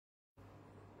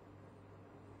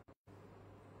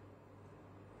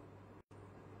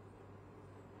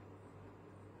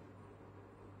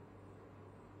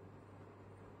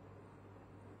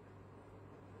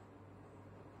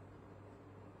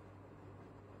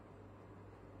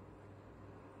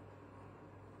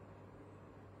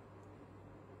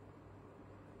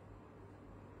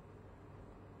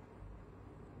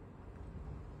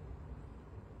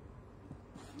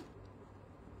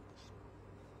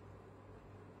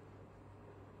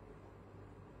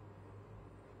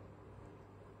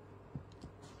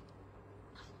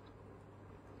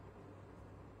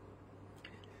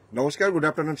নমস্কার, good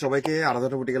afternoon সবাইকে।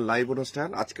 আরাধনা বুটিকের লাইভ অনুষ্ঠান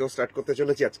আজকেও স্টার্ট করতে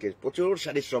চলেছি। আজকে প্রচুর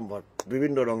শাড়ির সম্ভার,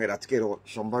 বিভিন্ন রঙের আজকের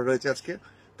সম্ভার রয়েছে। আজকে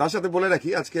তার সাথে বলে রাখি,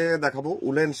 আজকে দেখাবো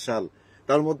উলেন শাল,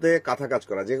 তার মধ্যে কাঁথা কাজ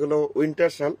করা, যেগুলো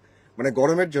উইন্টার শাল, মানে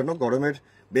গরমের জন্য, গরমের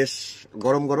বেশ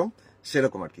গরম গরম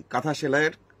সেরকম আর কি, কাঁথা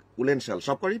সেলাইয়ের উলেন শাল,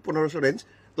 সবকটাই 1500 রেঞ্জ।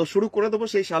 তো শুরু করে দেবো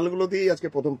সেই শালগুলো দিয়েই আজকে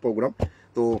প্রথম প্রোগ্রাম।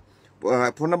 তো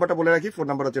ফোন নাম্বারটা বলে রাখি, ফোন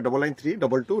নাম্বার হচ্ছে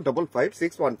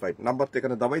 9932255615। নাম্বার তো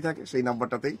এখানে দেওয়াই থাকে, সেই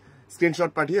নাম্বারটাতেই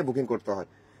স্ক্রিনশট পাঠিয়ে বুকিং করতে হয়।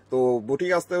 তো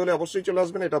বুটিক আসতে হলে অবশ্যই চলে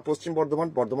আসবেন। এটা পশ্চিম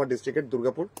বর্ধমান ডিস্ট্রিক্টের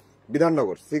দুর্গাপুর,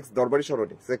 বিধাননগর 6 দরবারি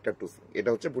সরণি, সেক্টর 2। এটা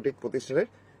হচ্ছে বুটিক প্রতিষ্ঠানের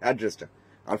অ্যাড্রেসটা।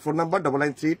 আর ফোন নাম্বার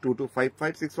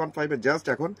 9932255615 এ জাস্ট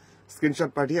এখন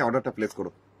স্ক্রিনশট পাঠিয়ে অর্ডারটা প্লেস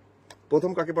করো।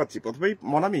 প্রথম কাকে পাচ্ছি? প্রথমেই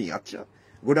মনামি। আচ্ছা,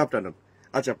 গুড আফটারনুন।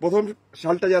 আচ্ছা, প্রথম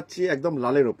শালটা যাচ্ছি একদম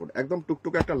লালের ওপর, একদম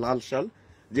টুকটুকে একটা লাল শাল,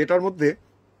 যেটার মধ্যে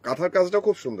কাঁথার কাজটা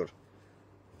খুব সুন্দর,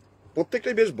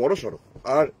 প্রত্যেকটাই বেশ বড় সড়ো,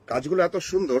 আর কাজগুলো এত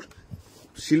সুন্দর,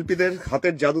 শিল্পীদের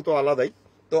হাতের জাদু তো আলাদাই।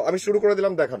 তো আমি শুরু করে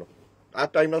দিলাম দেখানো, আর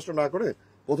টাইম নষ্ট না করে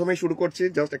প্রথমেই শুরু করছি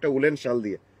জাস্ট একটা উলেন শাল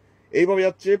দিয়ে। এইভাবে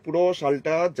যাচ্ছে পুরো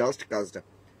শালটা, জাস্ট কাজটা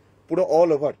পুরো অল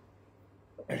ওভার।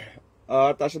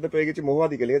 আর তার সাথে পেয়ে গেছি মহুয়া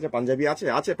দিকে লেগেছে পাঞ্জাবি,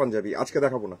 আছে পাঞ্জাবি, আজকে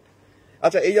দেখাবো না।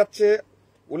 আচ্ছা, এই যাচ্ছে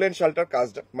উলেন শালটার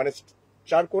কাজটা, মানে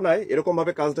চার কোনায় এরকম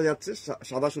ভাবে কাজটা যাচ্ছে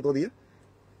সাদা সুতো দিয়ে,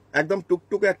 একদম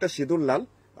টুকটুকে একটা সিঁদুর লাল।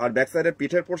 আর ব্যাক সাইডের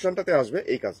পিঠের পোর্শনটাতে আসবে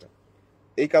এই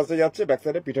কাজটা যাচ্ছে ব্যাক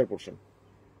সাইডের পিঠের পোর্শন।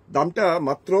 দামটা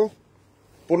মাত্র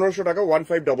 1500 টাকা,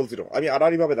 1500। আমি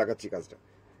আড়াআড়ি ভাবে দেখাচ্ছি কাজটা।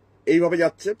 এইভাবে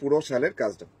যাচ্ছে পুরো শালের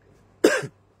কাজটা।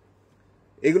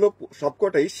 এগুলো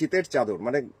সবকটাই শীতের চাদর,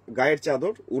 মানে গায়ের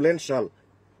চাদর, উলেন শাল,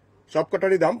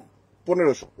 সবকটারই দাম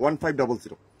 1500,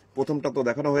 1500। প্রথমটা তো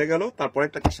দেখানো হয়ে গেল, তারপরে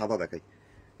একটা সাদা দেখাই।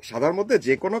 সাদার মধ্যে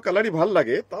যে কোনো কালারই ভাল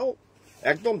লাগে, তাও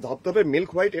একদম ধপধপে মিল্ক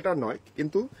হোয়াইট এটা নয়,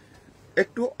 কিন্তু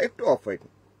একটু একটু অফ হোয়াইট।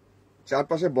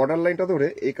 চারপাশে বর্ডার লাইনটা ধরে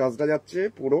এই কাজটা যাচ্ছে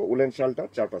পুরো উলেন শালটা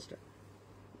চারপাশটা।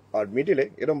 আর মিডিলে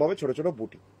এরকম ভাবে ছোট ছোট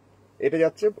বুটি, এটা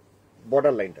যাচ্ছে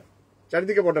বর্ডার লাইনটা,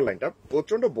 চারিদিকে বর্ডার লাইনটা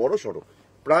প্রচন্ড বড় সড়ো,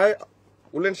 প্রায়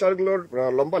উলেন শালগুলোর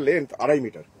লম্বা লেন্থ 2.5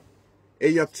 মিটার।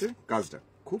 এই যাচ্ছে কাজটা,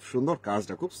 খুব সুন্দর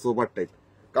কাজটা, খুব সোবার টাইপ।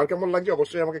 কার কেমন লাগছে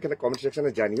অবশ্যই আমাকে এখানে কমেন্ট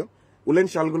সেকশনে জানিও। উলেন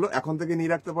শালগুলো এখন থেকে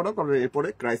নিয়ে রাখতে পারো, কারণ এরপরে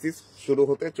ক্রাইসিস শুরু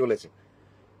হতে চলেছে।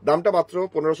 দামটা মাত্র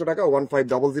 1500 টাকা,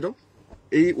 1500।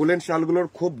 এই উলেন শালগুলোর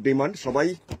খুব ডিমান্ড, সবাই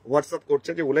হোয়াটসঅ্যাপ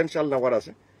করছে যে উলেন শাল নেওয়ার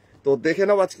আছে। তো দেখে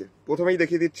নাও, আজকে প্রথমেই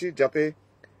দেখিয়ে দিচ্ছি, যাতে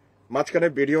মাঝখানে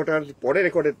ভিডিওটার পরে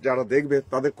রেকর্ডে যারা দেখবে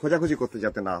তাদের খোঁজাখুঁজি করতে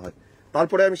যাতে না হয়।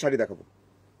 তারপরে আমি শাড়ি দেখাবো।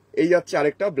 এই যাচ্ছে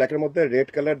আরেকটা ব্ল্যাকের মধ্যে রেড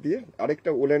কালার দিয়ে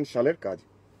আরেকটা উলেন শালের কাজ।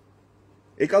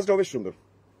 এই কাজটা বেশ সুন্দর,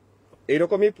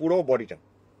 এইরকমই পুরো বডিটা,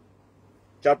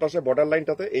 চারপাশে বর্ডার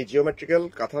লাইনটাতে এই জিওমেট্রিক্যাল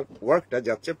কাঁথার ওয়ার্কটা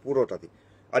যাচ্ছে পুরোটাতে।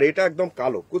 আর এটা একদম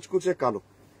কালো, কুচকুচে কালো,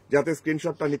 যাতে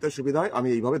স্ক্রিনশটটা নিতে সুবিধা হয় আমি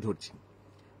এইভাবে ধরছি।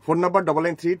 ফোন নাম্বার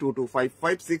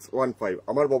 9932255615,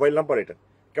 আমার মোবাইল নাম্বার এটা।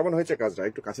 কেমন হয়েছে কাজটা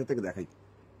একটু কাছে থেকে দেখাই।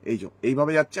 এই যে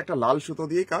এইভাবে যাচ্ছে একটা লাল সুতো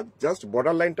দিয়ে কাজ, জাস্ট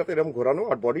বর্ডার লাইনটাতে এরকম ঘোরানো,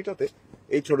 আর বডিটাতে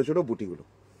এই ছোট ছোট বুটিগুলো,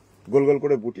 গোল গোল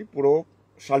করে বুটি পুরো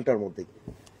শালটার মধ্যেই।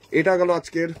 এটা গেল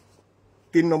আজকের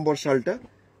 3 নম্বর শালটা।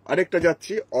 আরেকটা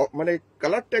যাচ্ছি, মানে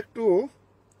কালারটা একটু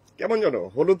কেমন যেন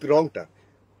হলুদ রংটা,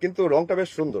 কিন্তু রংটা বেশ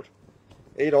সুন্দর,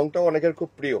 এই রংটাও অনেকের খুব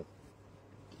প্রিয়।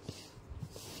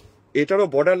 এটারও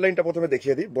বর্ডার লাইনটা প্রথমে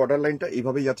দেখিয়ে দিই। বর্ডার লাইনটা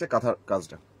এইভাবেই যাচ্ছে কাঁথার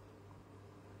কাজটা,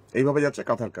 এইভাবে যাচ্ছে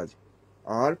কাঁথার কাজ,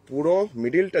 আর পুরো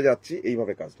মিডিলটা যাচ্ছে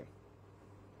এইভাবে কাজটা।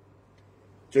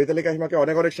 চৈতালি কাহিমাকে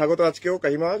অনেক অনেক স্বাগত আজকেও।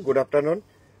 কাহিমা, গুড আফটারনুন।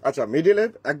 আচ্ছা, মিডিলে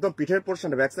একদম পিঠের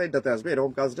পোর্শনে ব্যাক সাইডটাতে আসবে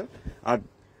এরকম কাজটা, আর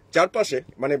চারপাশে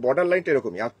মানে বর্ডার লাইনটা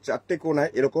এরকমই, আর চারটে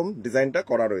কোনায় এরকম ডিজাইনটা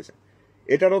করা রয়েছে।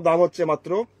 এটারও দাম হচ্ছে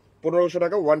মাত্র 1500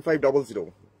 টাকা, 1500।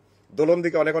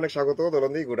 দোলনদিকে অনেক অনেক স্বাগত।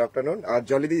 দোলনদি, গুড আফটারনুন। আর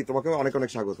জলিদি, তোমাকেও অনেক অনেক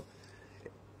স্বাগত।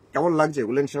 কেমন লাগছে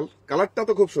উলেন শাল? কালারটা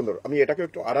তো খুব সুন্দর। আমি এটাকে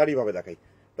একটু আড়াআড়ি ভাবে দেখাই,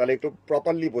 তাহলে একটু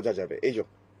প্রপারলি বোঝা যাবে। এই যে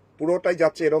পুরোটাই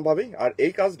যাচ্ছে এরকম ভাবেই, আর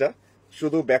এই কাজটা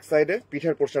শুধু ব্যাক সাইডে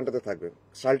পিঠের পোর্শনটাতে থাকবে।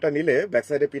 শালটা নিলে ব্যাক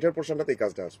সাইডে পিঠের পোর্শনটাতে এই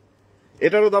কাজটা আসবে।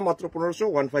 এটারও দাম মাত্র 1500,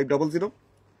 1500।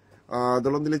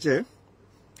 দোলন দিলেছে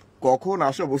কখন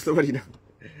আসো বুঝতে পারি না,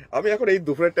 আমি এখন এই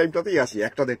দুপুরের টাইমটাতেই আসি,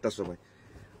 1টা-1.5টার সময়।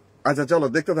 আচ্ছা চলো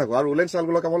দেখতে থাকো। আর উলেন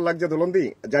শালগুলো কেমন লাগছে দোলন্দি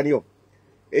জানিও।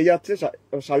 এই যাচ্ছে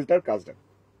শালটার কাজটা,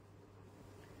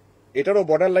 এটারও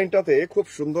বর্ডার লাইনটাতে খুব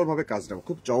সুন্দর ভাবে কাজটা,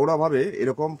 খুব চওড়া ভাবে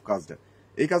এরকম কাজটা।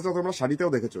 এই কাজটা তোমরা শাড়িতেও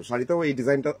দেখেছো, শাড়িতেও এই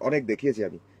ডিজাইনটা অনেক দেখিয়েছি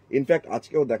আমি, ইনফ্যাক্ট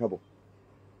আজকেও দেখাবো।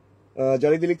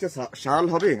 জালিদি লিখছে শাল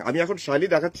হবে, আমি এখন শালই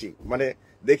দেখাচ্ছি, মানে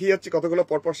দেখিয়ে যাচ্ছি কতগুলো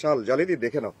পরপর শাল। জালিদি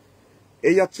দেখে নাও।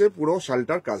 এই যাচ্ছে পুরো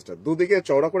শালটার কাজটা, দুদিকে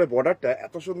চওড়া করে বর্ডারটা,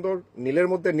 এত সুন্দর নীলের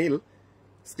মধ্যে নীল।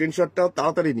 স্ক্রিনশটটা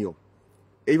তাড়াতাড়ি নিও।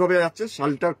 এইভাবে যাচ্ছে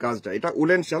শালটার কাজটা, এটা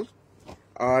উলেন শাল।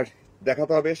 আর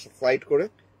দেখাতে হবে সাইড করে,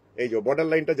 এই যে বর্ডার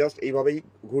লাইনটা জাস্ট এইভাবেই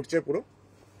ঘুরছে পুরো।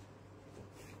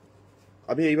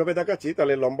 আমি এইভাবে দেখাচ্ছি,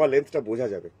 তাহলে লম্বা লেন্থটা বোঝা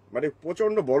যাবে। মানে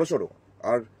প্রচন্ড বড় সড়ো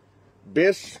আর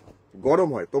বেশ গরম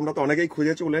হয়। তোমরা তো অনেকেই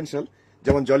খুঁজেছো উলেন শাল,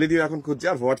 যেমন জলি দিয়ে এখন খুঁজছে,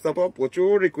 আর হোয়াটসঅ্যাপেও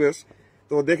প্রচুর রিকোয়েস্ট।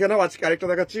 তো দেখে নাও, আজকে আরেকটা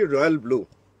দেখাচ্ছি রয়্যাল ব্লু।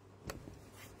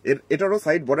 এটারও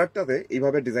সাইড বর্ডারটাতে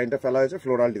এইভাবে ডিজাইনটা ফেলা হয়েছে,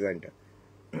 ফ্লোরাল ডিজাইনটা।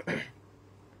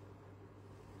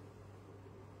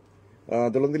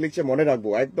 দোলন্দি লিখছে মনে রাখবো,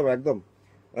 একদম একদম।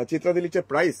 চিত্রাদি লিখছে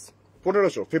প্রাইস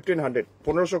 1500, 1500,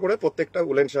 1500 করে প্রত্যেকটা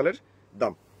উলেন শালের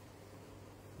দাম।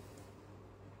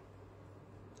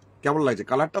 কেমন লাগছে?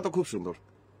 কালারটা তো খুব সুন্দর,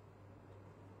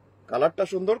 কালারটা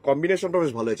সুন্দর, কম্বিনেশনটা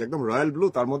বেশ ভালো হয়েছে, একদম রয়্যাল ব্লু,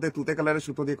 তার মধ্যে তুতে কালারের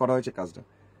সুতো দিয়ে করা হয়েছে কাজটা।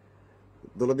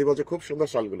 দোলন্দি বলছে খুব সুন্দর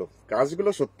শালগুলো, কাজগুলো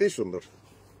সত্যিই সুন্দর,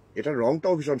 এটার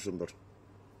রংটাও ভীষণ সুন্দর।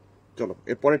 চলো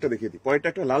এর পরেরটা দেখিয়ে দিই। পরেরটা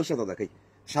একটা লাল সাদা দেখাই,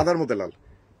 সাদার মধ্যে লাল।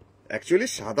 অ্যাকচুয়ালি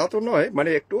সাদা তো নয়, মানে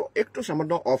একটু একটু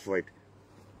সামান্য অফ হোয়াইট।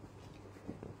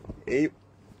 এই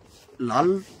লাল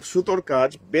সুতোর কাজ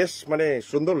বেশ মানে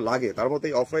সুন্দর লাগে, তার মধ্যে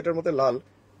অফ হোয়াইটের মধ্যে লাল।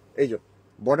 এই যে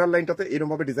বর্ডার লাইনটাতে এরকম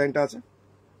ভাবে ডিজাইনটা আছে,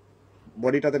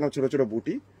 বডিটাতে না ছোট ছোট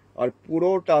বুটি, আর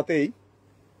পুরোটাতেই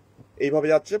এইভাবে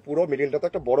যাচ্ছে, পুরো মিডিলটাতে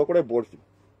একটা বড় করে বরফি।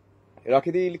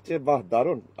 রাখিদি লিখছে বাহ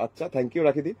দারুন, আচ্ছা থ্যাংক ইউ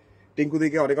রাখিদি। টিঙ্কু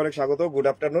দিকে অনেক অনেক স্বাগত, গুড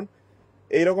আফটারনুন।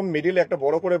 এইরকম মিডিলে একটা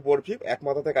বড় করে বরফি, এক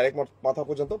মাথা থেকে আরেক মাথা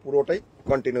পর্যন্ত পুরোটাই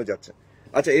কন্টিনিউ যাচ্ছে।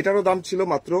 আচ্ছা, এটারও দাম ছিল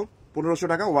মাত্র 1500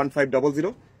 টাকা,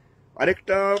 1500।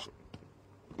 আরেকটা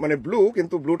মানে ব্লু,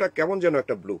 কিন্তু ব্লুটা কেমন যেন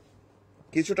একটা ব্লু,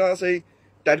 কিছুটা সেই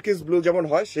টার্কিস ব্লু যেমন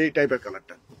হয় সেই টাইপের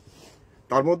কালারটা।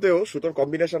 তার মধ্যেও সুতোর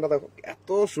কম্বিনেশনটা দেখো এত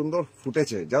সুন্দর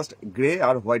ফুটেছে, জাস্ট গ্রে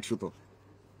আর হোয়াইট সুতো।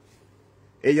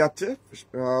 এই যাচ্ছে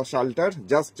শালটার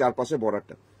জাস্ট চারপাশে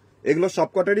বর্ডারটা। এগুলো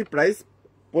সবকটারই প্রাইস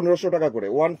 1500 টাকা করে,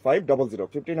 1500,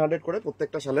 1500 করে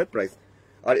প্রত্যেকটা শালের প্রাইস।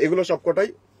 আর এগুলো সবকটাই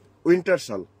উইন্টার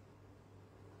শাল,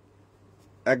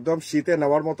 একদম শীতে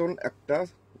নেওয়ার মতন একটা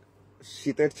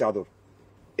শীতের চাদর।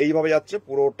 এইভাবে যাচ্ছে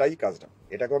পুরোটাই কাজটা।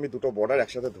 এটাকে আমি দুটো বর্ডার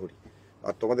একসাথে ধরি,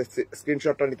 আর তোমাদের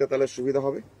স্ক্রিনশটটা নিতে তাহলে সুবিধা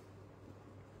হবে।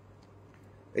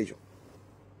 এই যে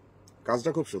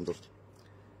কাজটা খুব সুন্দর,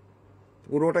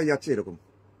 পুরোটাই যাচ্ছে এরকম।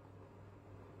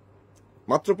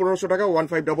 মাত্র 1500 টাকা,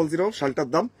 1500 শালটার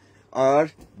দাম। আর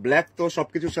ব্ল্যাক তো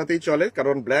সবকিছুর সাথেই চলে,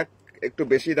 কারণ ব্ল্যাক একটু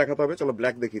বেশি দেখাতে হবে। চলো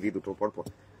ব্ল্যাক দেখিয়ে দিই দুটো পরপর।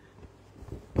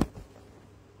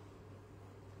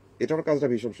 এটার কাজটা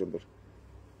ভীষণ সুন্দর।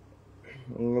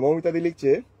 মৌমিতাদি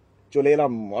লিখছে চলে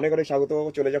এলাম, অনেক অনেক স্বাগত।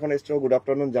 চলে যখন এসছো গুড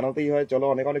আফটারনুন জানাতেই হয়, চলো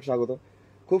অনেক অনেক স্বাগত।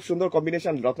 খুব সুন্দর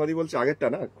কম্বিনেশন, রত্নাদি বলছে আগেরটা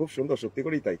না খুব সুন্দর, সত্যি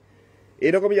করেই তাই।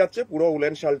 এরকমই যাচ্ছে পুরো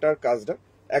উলেন শালটার কাজটা,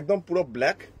 একদম পুরো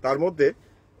ব্ল্যাক, তার মধ্যে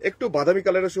একটু বাদামি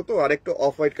কালারের সুতো আর একটু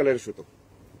অফ হোয়াইট কালারের সুতো।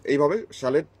 এইভাবে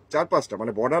শালের চারপাশটা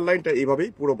মানে বর্ডার লাইনটা এইভাবেই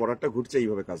পুরো বর্ডারটা ঘুরছে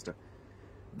এইভাবে কাজটা।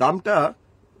 দামটা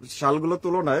শালগুলোর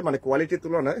তুলনায় মানে কোয়ালিটির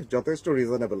তুলনায় যথেষ্ট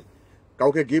রিজনেবল।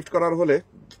 কাউকে গিফট করার হলে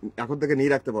এখন থেকে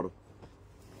নিয়ে রাখতে পারো।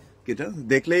 এটা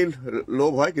দেখলেই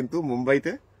লোভ হয়, কিন্তু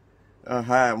মুম্বাইতে,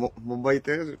 হ্যাঁ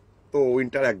মুম্বাইতে তো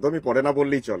উইন্টার একদমই পড়ে না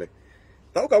বললেই চলে।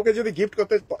 তাও কাউকে যদি গিফট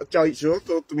করতে চাইছো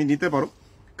তো তুমি নিতে পারো,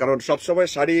 কারণ সবসময়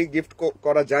শাড়ি গিফট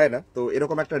করা যায় না। তো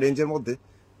এরকম একটা রেঞ্জের মধ্যে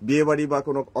বিয়ে বাড়ি বা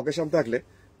কোনো অকেশন থাকলে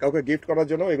কাউকে গিফট করার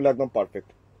জন্য এগুলো একদম পারফেক্ট।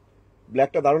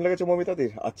 ব্ল্যাকটা দারুণ লেগেছে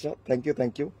মমিতাদির, আচ্ছা থ্যাংক ইউ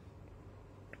থ্যাংক ইউ।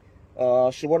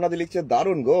 সুবর্ণাদি লিখছে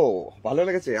দারুণ গো, ভালো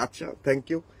লেগেছে, আচ্ছা থ্যাংক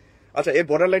ইউ। আচ্ছা, এর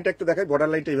বর্ডার লাইনটা একটু দেখাই। বর্ডার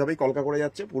লাইনটা এইভাবেই কলকা করে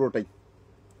যাচ্ছে পুরোটাই,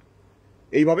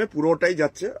 এইভাবে পুরোটাই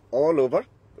যাচ্ছে অল ওভার,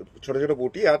 ছোট ছোট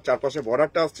বুটি, আর চারপাশে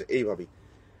বর্ডারটা আসছে এইভাবেই।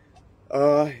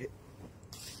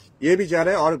 ये भी जा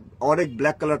रहा है और एक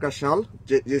ब्लैक कलर का शाल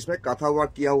जिसमें कथा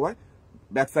वर्क किया हुआ है,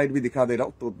 बैक साइड भी दिखा दे रहा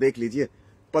हूं, तो देख लीजिए।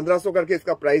 1500 करके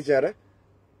इसका प्राइस जा रहा है।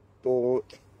 तो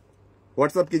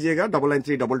হোয়াটসঅ্যাপ कीजिएगा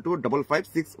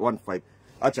 9932255615।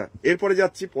 আচ্ছা, এরপরে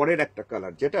যাচ্ছি পরের একটা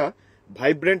কালার, যেটা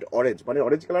ভাইব্রেন্ট অরেঞ্জ। মানে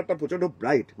অরেঞ্জ কালারটা প্রচন্ড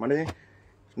ব্রাইট, মানে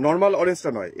নর্মাল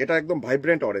অরেঞ্জটা নয়, এটা একদম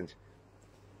ভাইব্রেন্ট অরেঞ্জ।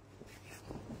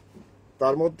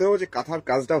 তার মধ্যেও যে কাঁথার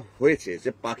কাজটা হয়েছে,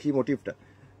 যে পাখি মোটিভটা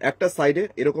একটা সাইডে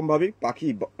এরকম ভাবেই পাখি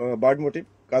বার্ড মোটিভ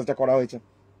কাজটা করা হয়েছে।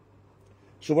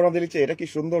 সুবর্ণা লিখছে এটা কি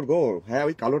সুন্দর গো। হ্যাঁ,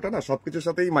 ওই কালোটা না সবকিছুর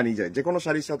সাথেই মানিয়ে যায়, যে কোনো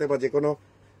শাড়ির সাথে বা যে কোনো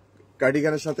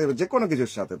কার্ডিগানের সাথে, যে কোনো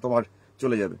কিছুর সাথে তোমার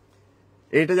চলে যাবে।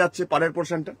 এইটা যাচ্ছে পাড়ের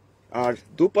পোর্শনটা, আর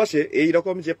দুপাশে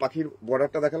এইরকম যে পাখির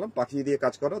বর্ডারটা দেখালাম, পাখি দিয়ে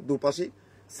কাজ করা, দুপাশে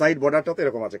সাইড বর্ডারটাতে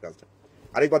এরকম আছে কাজটা।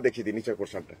 আরেকবার দেখিয়ে দিই নিচের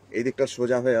পোর্শনটা, এই দিকটা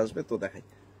সোজা হয়ে আসবে, তো দেখাই।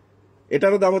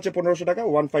 এটারও দাম হচ্ছে 1500 টাকা,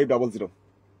 1500,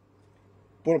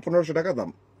 1500 টাকা দাম।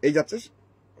 এই যাচ্ছে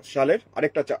শালের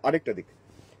আরেকটা দিক।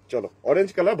 চলো, অরেঞ্জ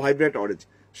কালার, ভাইব্রেন্ট অরেঞ্জ,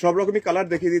 সব রকমই কালার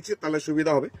দেখিয়ে দিচ্ছি তাহলে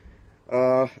সুবিধা হবে।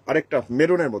 আরেকটা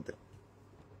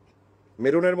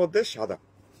মেরুনের মধ্যে সাদা,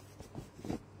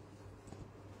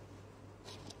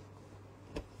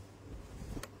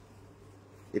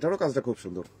 এটারও কাজটা খুব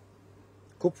সুন্দর,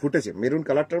 খুব ফুটেছে। মেরুন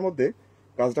কালারটার মধ্যে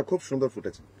কাজটা খুব সুন্দর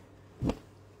ফুটেছে।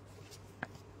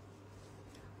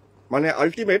 মানে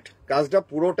আলটিমেট কাজটা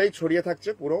পুরোটাই ছড়িয়ে থাকছে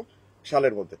পুরো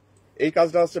শালের মধ্যে। এই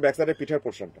কাজটা হচ্ছে ব্যাক সাইডের পিঠের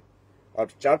পোর্শনটা, আর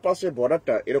চারপাশে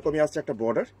বর্ডারটা এরকমই আসছে একটা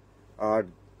বর্ডার, আর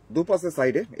দুপাশে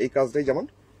সাইডে এই কাজটাই যেমন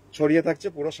ছড়িয়ে থাকছে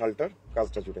পুরো শালটার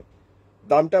কাজটা জুড়ে।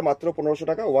 দামটা মাত্র 1500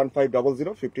 টাকা,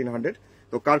 1500 1500।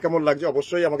 তো কার কেমন লাগছে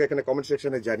অবশ্যই আমাকে এখানে কমেন্ট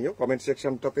সেকশনে জানিও। কমেন্ট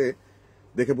সেকশনটাতে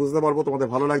দেখে বুঝতে পারবো তোমাদের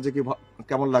ভালো লাগছে কি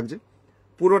কেমন লাগছে।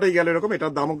 পুরোটাই গেল এরকম,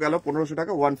 এটার দামও গেল 1500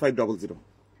 টাকা, 1500।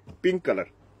 পিঙ্ক কালার,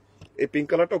 এই পিঙ্ক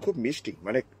কালারটাও খুব মিষ্টি,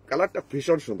 মানে কালারটা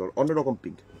ভীষণ সুন্দর, অন্যরকম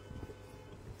পিঙ্ক।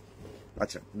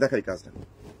 আচ্ছা দেখাই কাজটা।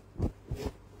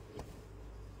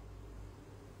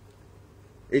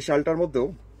 এই শালটার মধ্যেও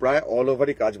প্রায় অল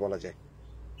ওভারই কাজ বলা যায়।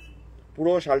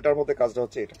 পুরো শালটার মধ্যে কাজটা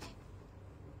হচ্ছে এটা।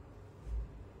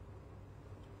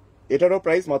 এটারও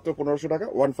প্রাইস মাত্র 1500 টাকা,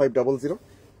 1500।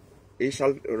 এই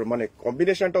শাল মানে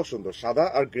কম্বিনেশনটাও সুন্দর, সাদা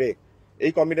আর গ্রে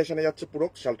এই কম্বিনেশনে যাচ্ছে পুরো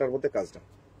শালটার মধ্যে কাজটা।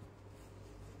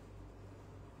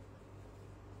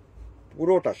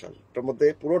 পুরোটা শালটার মধ্যে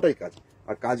পুরোটাই কাজ,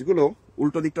 আর কাজগুলো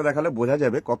উল্টো দিকটা দেখালে বোঝা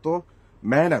যাবে কত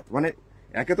মেহনত। মানে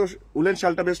একে তো উলেন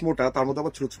শালটা বেশ মোটা, তার মধ্যে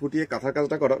আবার ছুটছুটিয়ে কাঁথার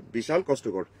কাজটা করা বিশাল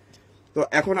কষ্টকর। তো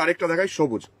এখন আরেকটা দেখাই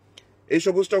সবুজ। এই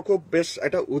সবুজটাও খুব বেশ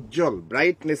একটা উজ্জ্বল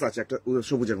ব্রাইটনেস আছে একটা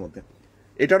সবুজের মধ্যে।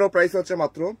 এটারও প্রাইস হচ্ছে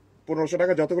মাত্র 1500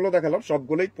 টাকা। যতগুলো দেখালাম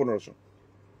সবগুলোই 1500।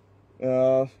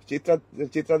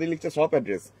 चित्रादी लिखते शॉप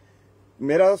एड्रेस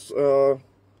मेरा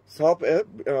शॉप है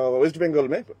वेस्ट बेंगल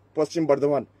में, पश्चिम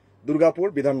बर्धमान, दुर्गापुर,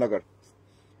 বিধাননগর।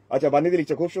 আচ্ছা বানিদি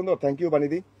লিখছে, খুব সুন্দর, থ্যাংক ইউ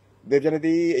বানিদি।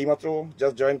 দেবজানিদি এইমাত্র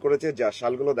জাস্ট জয়েন করেছে, যা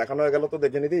শালগুলো দেখানো হয়ে গেল। তো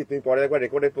দেবজানিদি তুমি পরে একবার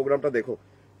রেকর্ডেড প্রোগ্রামটা দেখো।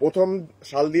 প্রথম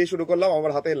শাল দিয়ে শুরু করলাম,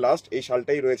 আমার হাতে লাস্ট এই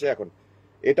শালটাই রয়েছে এখন।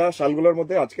 এটা শালগুলোর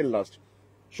মধ্যে আজকের লাস্ট।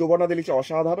 সুবর্ণাদি লিখছে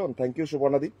অসাধারণ, থ্যাংক ইউ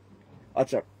সুবর্ণাদি।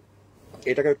 আচ্ছা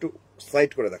এটাকে একটু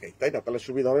সাইড করে দেখাই, তাই না, তাহলে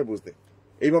সুবিধা হবে বুঝতে।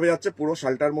 এইভাবে যাচ্ছে পুরো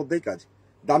শালটার মধ্যেই কাজ।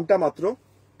 দামটা মাত্র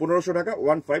 1500 টাকা,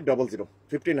 1500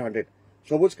 1500।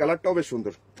 সবুজ কালারটাও বেশ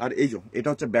সুন্দর। আর এই যে এটা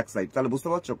হচ্ছে ব্যাক সাইড, তাহলে বুঝতে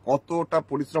পারছো কতটা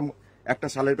পরিশ্রম একটা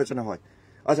শালের পেছনে হয়।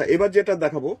 আচ্ছা এবার যেটা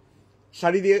দেখাবো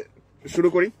শাড়ি দিয়ে শুরু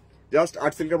করি। জাস্ট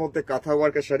আর্ট সিল্কের মধ্যে কাঁথা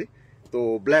ওয়ার্কের শাড়ি, তো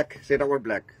ব্ল্যাক, সেটা আবার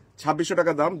ব্ল্যাক। 2600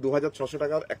 টাকা দাম, 2600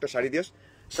 টাকার একটা শাড়ি দিয়ে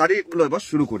শাড়িগুলো এবার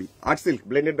শুরু করি। আর্ট সিল্ক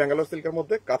ব্লেন্ডেড ব্যাঙ্গালোর সিল্কের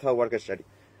মধ্যে কাঁথা ওয়ার্কের শাড়ি,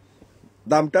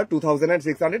 দামটা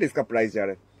 2600, इसका প্রাইস যা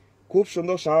রে। খুব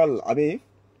সুন্দর শাল, আমি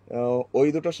ওই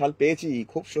দুটো শাল পেয়েছি,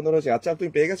 খুব সুন্দর হয়েছে। আচ্ছা তুমি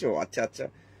পেয়ে গেছো, আচ্ছা আচ্ছা।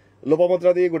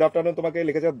 লোপামুদ্রা দিয়ে গুড আফটারনুন তোমাকে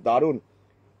লিখেছে, দারুন,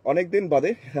 অনেকদিন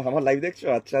বাদে আমার লাইভ দেখছো,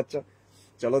 আচ্ছা আচ্ছা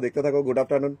চলো দেখতে থাকো, গুড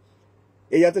আফটারনুন।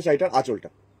 এই আছে শাড়িটার আঁচলটা,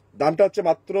 দামটা হচ্ছে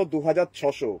মাত্র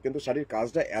 2600, কিন্তু শাড়ির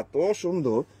কাজটা এত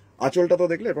সুন্দর। আঁচলটা তো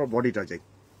দেখলে, এরপর বডিটা যাই,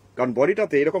 কারণ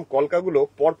বডিটাতে এরকম কলকাগুলো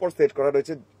পরপর সেট করা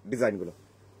রয়েছে ডিজাইনগুলো,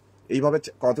 এইভাবে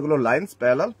কতগুলো লাইন্স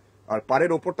প্যারালাল, আর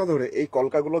পাড়ের ওপরটা ধরে এই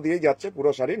কলকাগুলো দিয়েই যাচ্ছে পুরো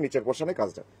শাড়ির নিচের পোর্শনে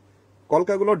কাজটা।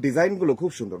 কলকাগুলোর ডিজাইনগুলো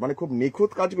খুব সুন্দর, মানে খুব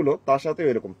নিখুঁত কাজগুলো, তার সাথে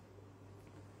এরকম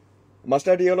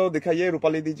মাস্টার্ড ইয়েলো দেখাইয়ে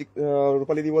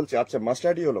রূপালিদি বলছে। আচ্ছা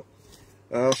মাস্টার্ড ইয়েলো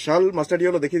শাল, মাস্টার্ড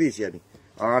ইয়েলো দেখিয়ে দিয়েছি আমি।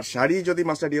 আর শাড়ি যদি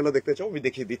মাস্টার্ড ইয়েলো দেখতে চাও আমি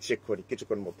দেখিয়ে দিচ্ছি এক্ষুনি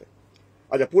কিছুক্ষণ মধ্যে।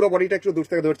 আচ্ছা পুরো বডিটা একটু দূর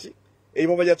থেকে ধরছি।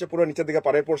 এইভাবে যাচ্ছে পুরো নিচের দিকে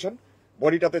পাড়ের পোর্শন,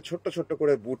 বডিটাতে ছোট্ট ছোট্ট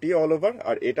করে বুটি অল ওভার,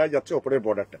 আর এটাই যাচ্ছে ওপরের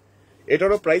বর্ডারটা।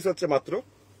 এটারও প্রাইস হচ্ছে মাত্র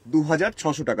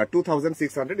 2600 টাকা,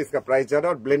 2600, इसका प्राइस जा रहा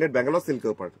है। और ब्लेंडेड बैंगलोर सिल्क के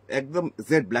ऊपर, एकदम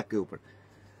जेड ब्लैक के ऊपर।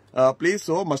 Please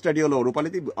so mustard yellow.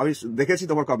 রূপালিদি আমি দেখেছি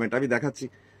তোমার কমেন্ট, আমি দেখাচ্ছি।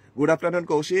 গুড আফটারনুন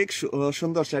কৌশিক,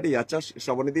 সুন্দর শাড়ি। আচ্ছা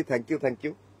শ্রাবণীদি থ্যাংক ইউ থ্যাংক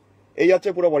ইউ। এই আছে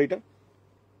পুরো বডিটা,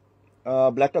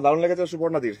 ব্ল্যাকটা দারুণ লেগেছে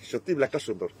সুবর্ণাদির, সত্যি ব্ল্যাকটা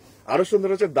সুন্দর। আরো সুন্দর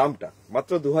হচ্ছে দামটা,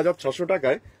 মাত্র 2600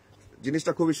 টাকায়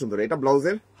জিনিসটা খুবই সুন্দর। এটা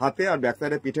ব্লাউজের হাতে আর ব্যাক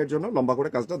সাইডে পিঠের জন্য লম্বা করে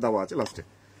কাজটা দেওয়া আছে লাস্টে।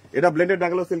 এটা ব্লেন্ডেড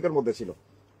ব্যাঙ্গালোর সিল্কের মধ্যে ছিল।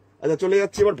 আচ্ছা চলে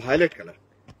যাচ্ছি এবার ভায়োলেট কালার।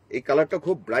 এই কালারটা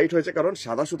খুব ব্রাইট হয়েছে, কারণ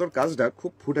সাদা সুতোর কাজটা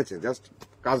খুব ফুটেছে, জাস্ট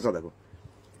কাজটা দেখো।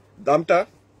 দামটা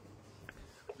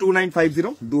 2950,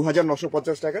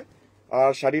 2950 টাকা।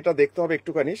 আর শাড়িটা দেখতে হবে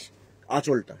একটুখানি,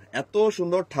 আঁচলটা এত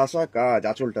সুন্দর ঠাসা কাজ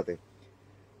আঁচলটাতে,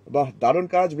 বাহ দারুণ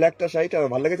কাজ। ব্ল্যাকটা শাড়িটা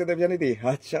ভালো লেগেছে দেবজানিদি,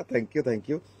 আচ্ছা থ্যাংক ইউ থ্যাংক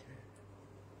ইউ।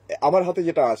 আমার হাতে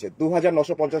যেটা আছে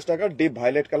 2950 টাকা, deep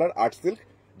violet colour art silk,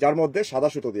 যার মধ্যে সাদা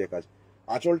সুতো দিয়ে কাজ।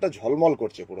 আঁচলটা ঝলমল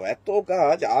করছে পুরো, এত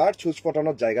কাজ, আর ছুঁচ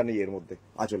ফটানোর জায়গা নেই এর মধ্যে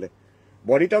আঁচলে।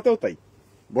 বডিটাতেও তাই,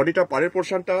 বডিটা পাড়ের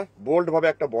পোর্শনটা বোল্ড ভাবে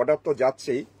একটা বর্ডার তো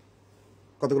যাচ্ছেই,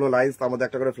 কতগুলো লাইন্স, তার মধ্যে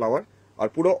একটা করে ফ্লাওয়ার, আর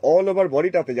পুরো অল ওভার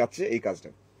বডিটাতে যাচ্ছে এই কাজটা।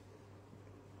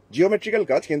 জিওমেট্রিক্যাল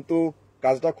কাজ, কিন্তু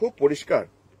কাজটা খুব পরিষ্কার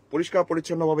পরিষ্কার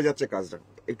পরিচ্ছন্ন ভাবে যাচ্ছে কাজটা।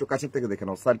 একটু কাছের থেকে দেখে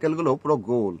নাও, সার্কেল গুলো পুরো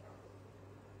গোল।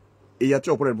 এই যাচ্ছে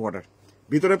ওপরের বর্ডার।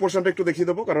 ভিতরের পোর্শনটা একটু দেখিয়ে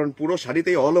দেবো, কারণ পুরো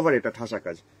শাড়িতেই অল ওভার এটা ঠাসা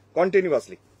কাজ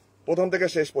কন্টিনিউয়াসলি, প্রথম থেকে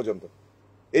শেষ পর্যন্ত।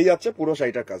 এই যাচ্ছে পুরো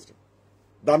শাড়িটার কাজটা।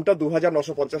 दामटा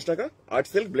 2950 টাকা। Art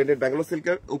silk blended Bangalore silk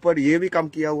के ऊपर ये भी काम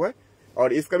किया हुआ है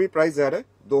और इसका भी प्राइस जा रहा है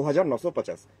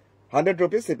 2950। 100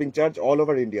 rupees shipping charge all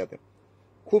over India তে।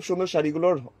 খুব সুন্দর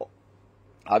শাড়িগুলোর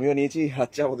আমিও নিয়েছি।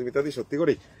 আচ্ছা মধুমিতাদি, সত্যি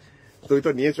করেই? তুই তো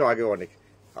নিয়েছো আগে অনেক।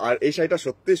 আর এই শাড়িটা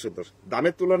সত্যিই সুন্দর,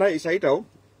 দামের তুলনায় এই শাড়িটাও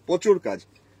প্রচুর কাজ।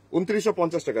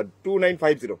 2950 টাকা,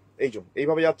 2950।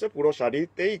 এইভাবে যাচ্ছে পুরো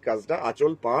শাড়িতেই কাজটা,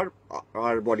 আঁচল, পাড়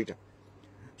আর বডিটা।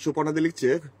 সুপর্ণাদি লিখছে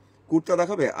কুর্তা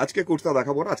দেখাবে। আজকে কুর্তা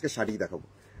দেখাবো না, আজকে শাড়ি দেখাবো।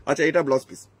 আচ্ছা, এটা ব্লাউজ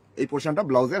পিস, এই পোর্শনটা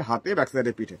ব্লাউজের হাতে, ব্যাক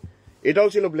সাইডের পিঠে। এটাও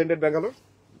ছিল ব্লেন্ডেড ব্যাঙ্গালোর,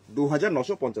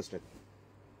 2950 টাকা।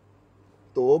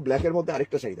 তো ব্ল্যাকের মধ্যে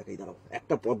আরেকটা শাড়ি দেখাই, দাঁড়াও,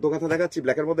 একটা পদ্ম কাঁথা দেখাচ্ছি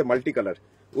ব্ল্যাকের মধ্যে, মাল্টি কালার,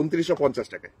 2950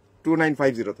 টাকায়,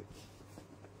 2950-তে।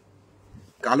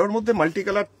 কালোর মধ্যে মাল্টি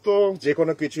কালার তো যে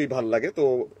কোনো কিছুই ভালো লাগে, তো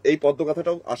এই পদ্ম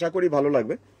কাঁথাটাও আশা করি ভালো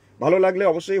লাগবে। ভালো লাগলে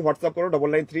অবশ্যই হোয়াটসঅ্যাপ করো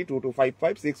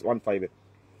 9932255615-এ।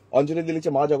 অঞ্জলি দিলিছে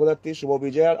মা জগদ্ধাত্রী শুভ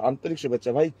বিজয়ার আন্তরিক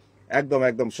শুভেচ্ছা। ভাই একদম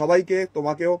একদম, সবাইকে,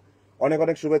 তোমাকেও অনেক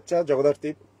অনেক শুভেচ্ছা জগদ্ধাত্রী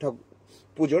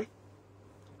পুজোর।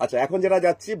 আচ্ছা, এখন যেটা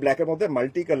যাচ্ছি ব্ল্যাকের মধ্যে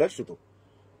মাল্টি কালার সুতো,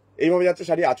 এইভাবে যাচ্ছে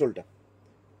শাড়ি, আঁচলটা।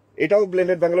 এটাও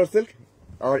ব্লেন্ডেড ব্যাঙ্গালোর সিল্ক,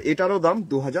 আর এটারও দাম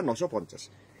 2950।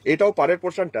 এটাও পাড়ের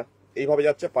পোর্শনটা এইভাবে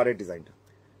যাচ্ছে, পাড়ের ডিজাইনটা।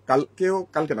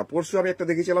 কালকে না পরশু আমি একটা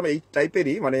দেখেছিলাম এই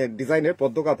টাইপেরই, মানে ডিজাইনের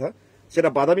পদ্ম কাঁথা, সেটা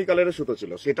বাদামি কালারের সুতো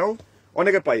ছিল, সেটাও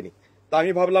অনেকে পাইনি। তা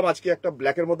আমি ভাবলাম আজকে একটা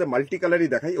ব্ল্যাকের মধ্যে মাল্টি কালারই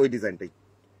দেখাই, ওই ডিজাইনটাই।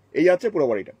 এই আছে পুরো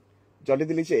বাড়িটা।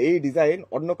 জলিদি লিখছে এই ডিজাইন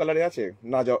অন্য কালারে আছে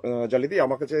না? জলিদি,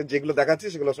 আমার কাছে যেগুলো দেখাচ্ছি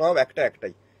সেগুলো সব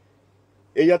একটাই।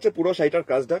 এই আছে পুরো শাড়িটার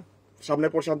কাজটা,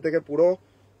 সামনের পোর্শন থেকে পুরো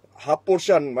হাফ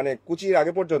পোর্শন, মানে কুচির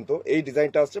আগে পর্যন্ত এই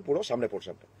ডিজাইনটা আসছে পুরো সামনে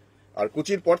পোর্শনটা। আর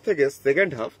কুচির পর থেকে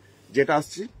সেকেন্ড হাফ যেটা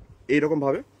আসছে এইরকম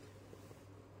ভাবে,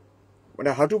 মানে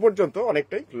হাঁটু পর্যন্ত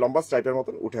অনেকটাই লম্বা স্ট্রাইপের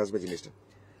মতন উঠে আসবে জিনিসটা।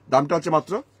 দামটা হচ্ছে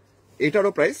মাত্র,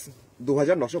 এটারও প্রাইস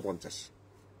 2950।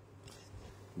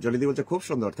 জলিদি বলছে খুব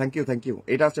সুন্দর, থ্যাংক ইউ।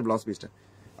 এটা হচ্ছে ব্লাউজ পিসটা।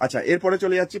 আচ্ছা, এরপরে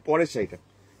চলে যাচ্ছি পরের শাড়িটা,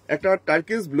 একটা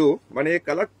টার্কিশ ব্লু, মানে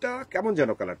কালারটা কেমন যেন,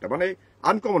 কালারটা মানে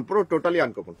আনকমন, পুরো টোটালি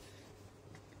আনকমন।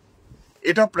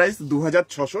 এটা প্রাইস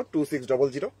 2600,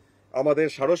 2600। আমাদের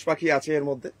সারস পাখি আছে এর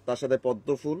মধ্যে, তার সাথে পদ্ম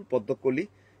ফুল, পদ্মকলি,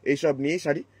 এইসব নিয়ে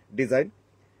শাড়ি ডিজাইন।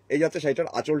 এই যাচ্ছে শাড়িটার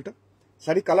আঁচলটা।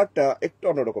 শাড়ি কালারটা একটু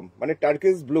অন্যরকম, মানে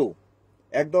টার্কিশ ব্লু,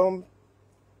 একদম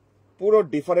পুরো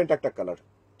ডিফারেন্ট একটা কালার।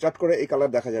 চট করে এই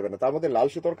কালার দেখা যাবে না, তার মধ্যে লাল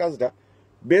সুতোর কাজটা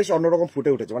বেশ অন্যরকম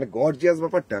ফুটে উঠেছে, মানে গর্জিয়াস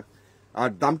ব্যাপারটা। আর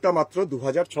দামটা মাত্র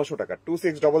 2600 টাকা,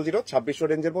 2600, 2600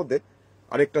 রেঞ্জের মধ্যে।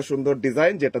 আরেকটা সুন্দর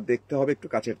ডিজাইন, যেটা দেখতে হবে একটু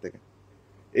কাছের থেকে।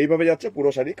 এইভাবে যাচ্ছে পুরো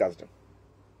শাড়ি কাজটা।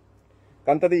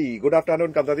 কান্তাদি, গুড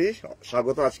আফটারনুন কান্তাদি,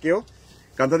 স্বাগত আজকেও।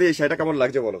 কান্তাদি, এই শাড়িটা কেমন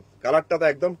লাগছে বলো? কালারটা তো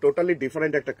একদম টোটালি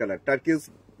ডিফারেন্ট একটা কালার,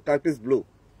 টার্কিশ ব্লু,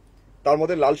 তার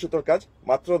মধ্যে লাল সুতোর কাজ।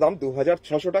 মাত্র দাম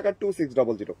 2600 টাকা,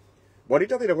 2600।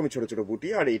 বডিটাতে এরকমই ছোট ছোট বুটি,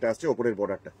 আর এটা আসছে ওপরের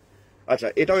বর্ডারটা। আচ্ছা,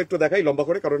 এটাও একটু দেখাই লম্বা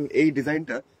করে, কারণ এই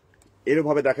ডিজাইনটা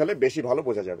এরভাবে দেখালে বেশি ভালো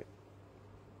বোঝা যাবে।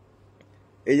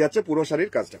 এই যাচ্ছে পুরো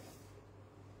শাড়ির কাজটা,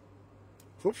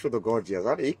 খুব সুন্দর গর্জিয়াস।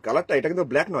 আর এই কালারটা, এটা কিন্তু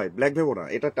ব্ল্যাক নয়, ব্ল্যাক ভেবো না,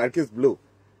 এটা টার্কিশ ব্লু।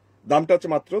 দামটা হচ্ছে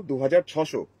মাত্র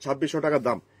 2600, 2600 টাকার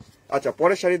দাম। আচ্ছা,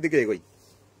 পরের শাড়ির দিকে এগোই।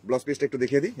 ব্লাউজ পিসটা একটু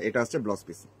দেখিয়ে দিই, এটা আসছে ব্লাউজ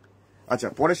পিস। আচ্ছা,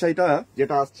 পরের শাড়িটা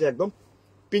যেটা আসছে একদম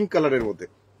পিঙ্ক কালারের মধ্যে,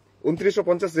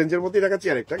 2950 রেঞ্জের মধ্যেই দেখাচ্ছি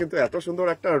আরেকটা, কিন্তু এত সুন্দর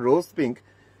একটা রোজ পিঙ্ক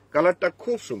কালারটা,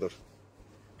 খুব সুন্দর।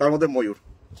 তার মধ্যে ময়ূর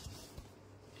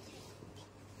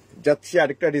যাচ্ছে,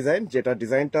 আরেকটা ডিজাইন, যেটা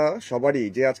ডিজাইনটা সবারই,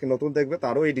 যে আজকে নতুন দেখবে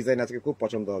তারও এই ডিজাইন আজকে খুব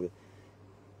পছন্দ হবে।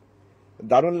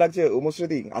 দারুণ লাগছে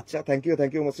উমশ্রীদি। আচ্ছা,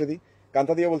 থ্যাংক ইউ উমশ্রীদি।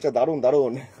 কান্তা দিয়ে বলছে দারুণ।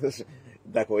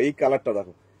 দেখো এই কালারটা,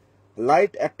 দেখো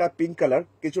লাইট একটা পিঙ্ক কালার,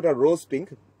 কিছুটা রোজ পিঙ্ক,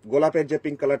 গোলাপের যে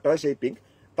পিঙ্ক কালারটা হয় সেই পিঙ্ক,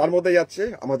 তার মধ্যে যাচ্ছে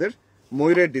আমাদের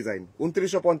ময়ূরের ডিজাইন।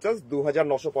 2950,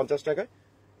 2950 টাকায়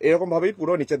এরকম ভাবেই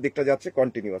পুরো নিচের দিকটা যাচ্ছে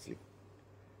কন্টিনিউয়াসলি।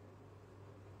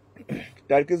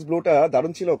 টার্কিশ ব্লুটা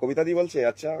দারুণ ছিল, কবিতা দি বলছে।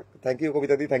 আচ্ছা, thank you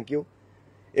Kabita the, thank you.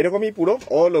 এরকমই পুরো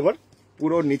অল ওভার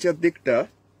পুরো নিচের দিকটা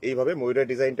এইভাবে ময়ূরের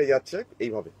ডিজাইনটা যাচ্ছে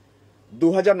এইভাবে।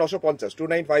 2950,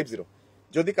 2950।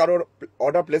 যদি কারোর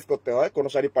অর্ডার প্লেস করতে হয়, কোনো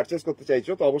শাড়ি পারচেস করতে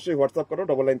চাইছো, তো অবশ্যই হোয়াটসঅ্যাপ করো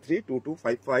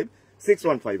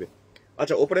 9932255615-এ।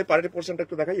 আচ্ছা, ওপরের পাড়ের পোর্শনটা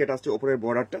একটু দেখাই, এটা হচ্ছে ওপরের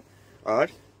বর্ডারটা। আর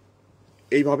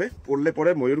এইভাবে পরলে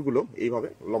পরে ময়ূরগুলো এইভাবে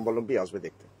লম্বালম্বি আসবে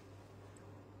দেখতে।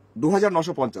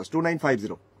 2950,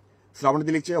 2950। শ্রাবণী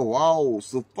লিখছে ওয়াও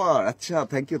সুপার। আচ্ছা,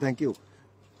 থ্যাংক ইউ।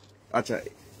 আচ্ছা,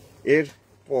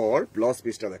 এরপর ব্লাউজ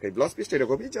পিসটা দেখাই। ব্লাউজ পিসটা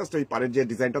এরকমই, জাস্ট ওই পাড়ের যে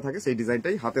ডিজাইনটা থাকে সেই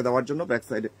ডিজাইনটাই হাতে দেওয়ার জন্য, ব্যাক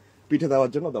সাইডে পিঠে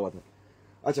দেওয়ার জন্য দেওয়া থাকে।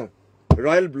 আচ্ছা,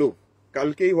 রয়্যাল ব্লু,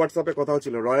 কালকেই হোয়াটসঅ্যাপে কথা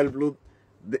হচ্ছিল, রয়্যাল ব্লু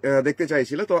দেখতে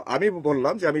চাইছিল, তো আমি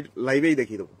বললাম যে আমি লাইভেই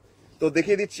দেখিয়ে দেবো, তো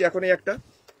দেখিয়ে দিচ্ছি এখনই একটা,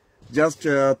 জাস্ট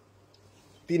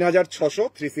 3600,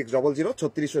 3600,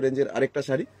 3600 রেঞ্জের আরেকটা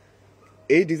শাড়ি।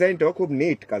 এই ডিজাইনটাও খুব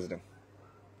নিট কাজটা।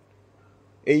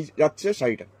 এই যাচ্ছে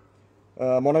শাড়িটা।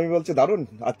 মনামি বলছে দারুণ।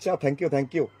 আচ্ছা, থ্যাংক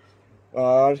ইউ।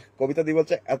 আর কবিতা দি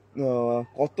বলছে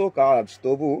কত কাজ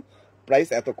তবু প্রাইস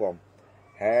এত কম।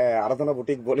 হ্যাঁ, আরাধনা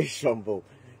বুটিক বলেই সম্ভব।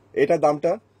 এটার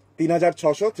দামটা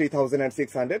 3600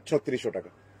 3600 3600 টাকা।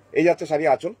 এই যাচ্ছে শাড়ি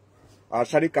আঁচল। আর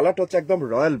শাড়ির কালারটা হচ্ছে একদম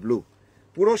রয়্যাল ব্লু।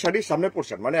 পুরো শাড়ির সামনের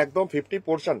পোর্শন মানে একদম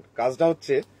 50% কাজটা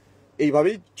হচ্ছে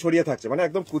এইভাবেই ছড়িয়ে থাকছে, মানে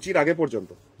একদম কুচির আগে পর্যন্ত।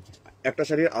 একটা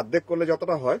শাড়ির অর্ধেক করলে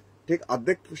যতটা হয় ঠিক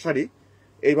অর্ধেক শাড়ি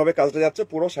এইভাবে কাজটা যাচ্ছে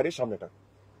পুরো শাড়ির সামনেটা।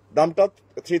 দামটা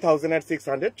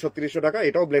 3600 3600 টাকা।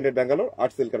 এটাও ব্লেন্ডেড ব্যাঙ্গালোর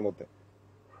আর্ট সিল্কের মধ্যে।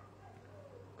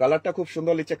 কালারটা খুব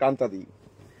সুন্দর লিখছে কান্তা দি।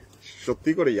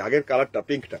 সত্যি করেই আগের কালারটা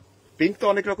পিঙ্ক তো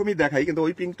অনেক রকমই দেখাই, কিন্তু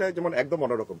ওই পিঙ্কটা যেমন একদম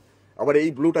অন্যরকম। আবার এই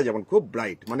ব্লুটা যেমন খুব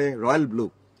ব্রাইট, মানে রয়্যাল ব্লু।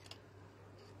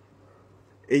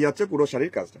 এই যাচ্ছে পুরো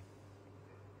শাড়ির কাজটা।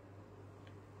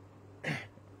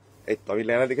 এই তো আমি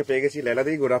লেলা দিকে পেয়ে গেছি। লেলা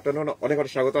দি গুড আফটারনুন, অনেক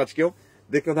অনেক স্বাগত। আজকেও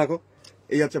দেখতে থাকো।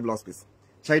 এই যাচ্ছে ব্লাউজ পিস।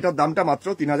 শাড়িটার দামটা মাত্র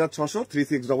 3600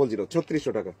 3600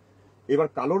 3600 টাকা। এবার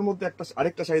কালোর মধ্যে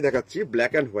আরেকটা শাড়ি দেখাচ্ছি,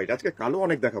 ব্ল্যাক অ্যান্ড হোয়াইট। আজকে কালো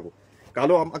অনেক দেখাবো,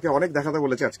 কালো আমাকে অনেক দেখাতে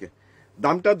বলেছে আজকে।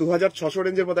 দামটা 2600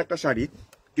 রেঞ্জের মধ্যে একটা শাড়ি,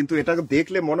 কিন্তু এটা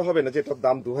দেখলে মনে হবে না যে এটার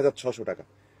দাম 2600 টাকা।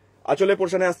 আঁচলের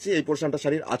পোর্শনে আসছি। এই পোর্শনটা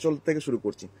শাড়ির আঁচল থেকে শুরু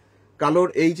করছি। কালোর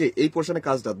এই পোর্শনে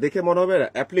কাজটা দেখে মনে হবে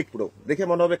অ্যাপ্লিক, পুরো দেখে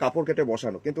মনে হবে কাপড় কেটে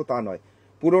বসানো, কিন্তু তা নয়।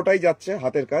 পুরোটাই যাচ্ছে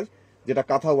হাতের কাজ, যেটা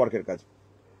কাঁথা ওয়ার্কের কাজ।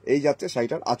 এই যাচ্ছে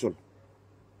শাড়িটার আঁচল।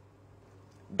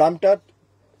 দামটা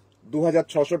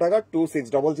 2600 টাকা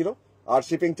 2600। আর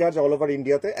শিপিং চার্জ অল ওভার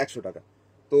ইন্ডিয়াতে 100 টাকা।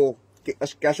 তো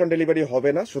ক্যাশ অন ডেলিভারি হবে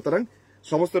না, সুতরাং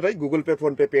সমস্তটাই Google pay,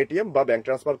 phone pay, Paytm বা ব্যাংক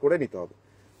ট্রান্সফার করে নিতে হবে।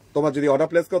 তোমার যদি অর্ডার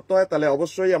প্লেস করতে হয় তাহলে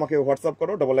অবশ্যই আমাকে হোয়াটসঅ্যাপ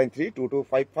করো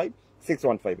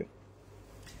 9932255615।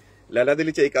 লেলা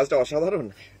দিলিছে এই কাজটা অসাধারণ,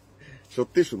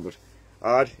 সত্যি সুন্দর।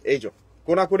 আর এই যে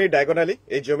কোনাকুনি ডায়াগোনালি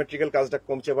এই জিওমেট্রিক্যাল কাজটা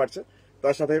কমছে বাড়ছে।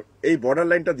 তার সাথে এই বর্ডার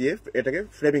লাইনটা দিয়ে এটাকে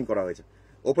ফ্রেমিং করা হয়েছে।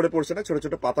 ওপরে পোর্শনে ছোট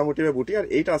ছোট পাতা মোটিভে বুটি, আর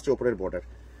এইটা আসছে ওপরের বর্ডার।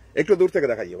 একটু দূর থেকে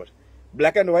দেখাই এবার।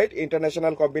 Black and white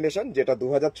international combination, যেটা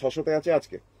 2600-তে আছে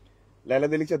আজকে। লাইলা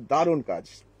দি লিখছে দারুণ কাজ।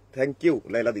 Thank you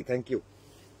Laila the, thank you.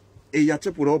 এই যাচ্ছে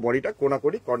পুরো বডিটা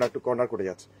কোনাকুনি কর্নার টু কর্নার করে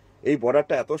যাচ্ছে। এই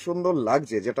বর্ডারটা এত সুন্দর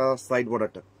লাগছে, যেটা সাইড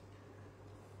বর্ডারটা।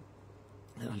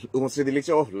 উমশ্রী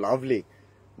লিখছে ওহ লাভলি।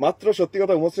 মাত্র সত্যি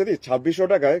কথা উমশ্রী 2600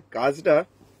 টাকায় কাজটা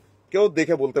কেউ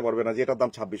দেখে বলতে পারবে না যে এটার দাম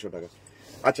 2600 টাকা।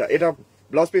 আচ্ছা, এটা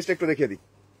ব্লাউজ পিসটা একটু দেখিয়ে দিই।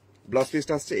 ব্লাউজ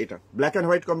পিসটা আসছে এটা ব্ল্যাক অ্যান্ড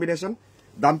হোয়াইট কম্বিনেশন।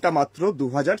 দামটা মাত্র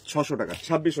 2600 টাকা,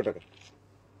 2600 টাকা।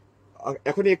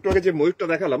 এখনই একটু আগে যে ময়ূরটা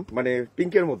দেখালাম মানে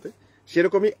পিঙ্কের মধ্যে,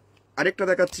 সেরকমই আরেকটা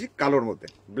দেখাচ্ছি কালোর মধ্যে,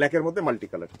 ব্ল্যাকের মধ্যে মাল্টি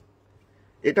কালার।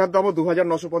 এটার দামও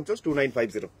 2950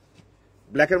 2950।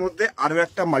 ব্ল্যাকের মধ্যে আরো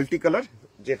একটা মাল্টি কালার,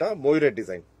 যেটা ময়ূরের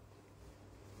ডিজাইন,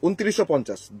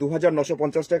 2950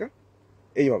 2950 টাকা।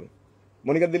 এইভাবে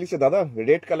মনিকা দিলিছে দাদা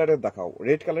রেড কালারের দেখাও,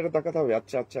 রেড কালারের দেখাতে হবে।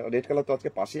 আচ্ছা আচ্ছা, রেড কালার তো আজকে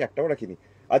পাশে একটাও রাখিনি।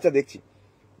 আচ্ছা দেখছি,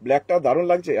 ব্ল্যাকটা দারুণ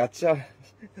লাগছে। আচ্ছা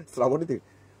শ্রাবণীতি,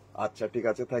 আচ্ছা ঠিক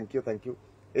আছে, থ্যাংক ইউ থ্যাংক ইউ।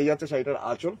 এই যাচ্ছে শাড়িটার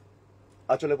আঁচল।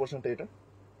 আঁচলের পোর্শনটা এটা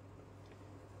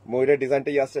ময়ূরের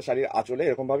ডিজাইনটাই আসছে শাড়ির আঁচলে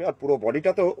এরকম ভাবে। আর পুরো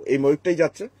বডিটাতেও এই ময়ূরটাই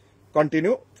যাচ্ছে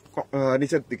কন্টিনিউ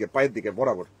নিচের দিকে, পায়ের দিকে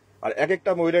বরাবর। আর এক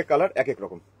একটা ময়ূরের কালার এক এক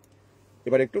রকম।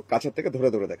 এবার একটু কাছের থেকে ধরে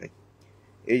ধরে দেখাই।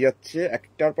 এই যাচ্ছে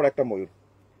একটার পর একটা ময়ূর।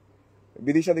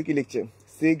 বিদিশাদি কি লিখছে,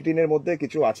 সি গ্রিনের মধ্যে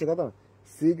কিছু আছে দাদা?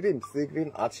 সি গ্রিন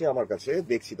আছে আমার কাছে,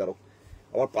 দেখছি দাঁড়ো,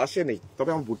 আমার পাশে নেই, তবে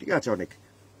আমার বুটিকে আছে অনেক।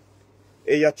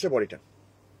 এই যাচ্ছে বডিটা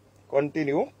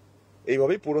কন্টিনিউ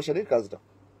এইভাবেই পুরো শাড়ির কাজটা।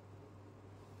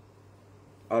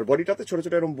 আর বডিটাতে ছোট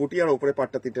ছোট এরকম বুটি, আর উপরে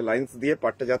পাটটা 3টে লাইন্স দিয়ে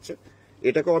পাটটা যাচ্ছে।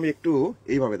 এটাকেও আমি একটু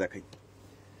এইভাবে দেখাই।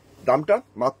 দামটা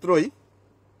মাত্রই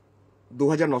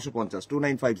 2950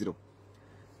 2950,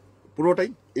 পুরোটাই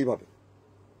এইভাবে।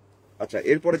 আচ্ছা,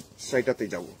 এরপরে শাড়িটাতে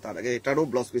যাবো, তার আগে এটারও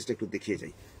ব্লাউজ পিসটা একটু দেখিয়ে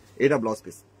যাই। এটা ব্লাউজ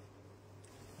পিস।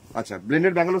 আচ্ছা,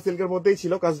 ব্লেন্ডেড ব্যাঙ্গালোর সিল্কের মধ্যেই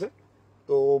ছিল কাজটা।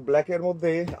 তো ব্ল্যাকের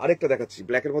মধ্যে আরেকটা দেখাচ্ছি,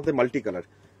 ব্ল্যাকের মধ্যে মাল্টি কালার।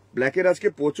 ব্ল্যাকের আজকে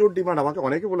প্রচুর ডিমান্ড। আমাকে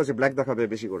অনেকে বলেছে ব্ল্যাক দেখাবে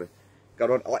বেশি করে,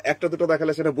 কারণ একটা দুটো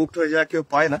দেখালে সেটা বুকড হয়ে যায়, কেউ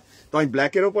পায় না। তো আমি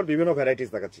ব্ল্যাকের ওপর বিভিন্ন ভ্যারাইটিস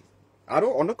দেখাচ্ছি, আরো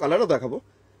অন্য কালারও দেখাবো।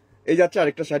 এই যাচ্ছে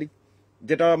আরেকটা শাড়ি,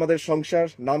 যেটা আমাদের সংসার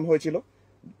নাম হয়েছিল।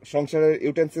 সংসারের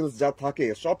ইউটেন্সিলস যা থাকে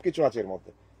সবকিছু আছে এর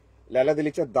মধ্যে। লালাদি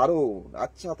লিখছে দারুণ।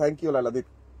 আচ্ছা থ্যাংক ইউ লালাদি,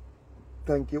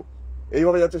 থ্যাংক ইউ।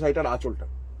 এইভাবে যাচ্ছে শাড়িটার আঁচলটা।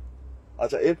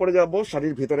 আচ্ছা, এরপরে যাবো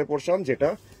শাড়ির ভিতরে পোর্শন, যেটা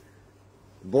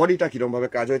বডিটা কিরকম ভাবে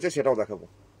কাজ হয়েছে সেটাও দেখাবো।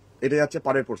 এটা যাচ্ছে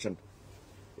পাড়ের পোর্শন।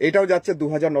 এটাও যাচ্ছে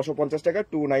 2950 টাকা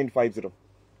 2950।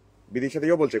 বিদিশা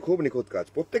দিয়েও বলছে খুব নিখুঁত কাজ,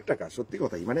 প্রত্যেকটা কাজ সত্যি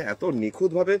কথাই, মানে এত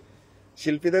নিখুঁত ভাবে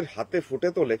শিল্পীদের হাতে ফুটে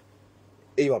তোলে।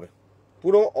 এইভাবে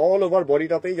পুরো অল ওভার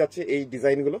বডিটাতেই যাচ্ছে এই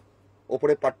ডিজাইনগুলো।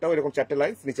 ওপরের পাটটাও এরকম 4টে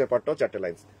লাইন্স, নিচের পাটটাও 4টে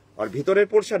লাইন্স, আর ভিতরের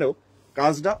পোর্শনেও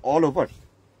কাজটা অল ওভার।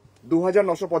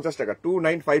 2950 টাকা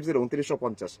 2950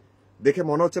 2950। দেখে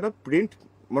মনে হচ্ছে না প্রিন্ট,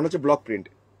 মনে হচ্ছে ব্লক প্রিন্ট,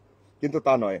 কিন্তু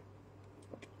তা নয়,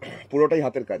 পুরোটাই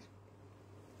হাতের কাজ।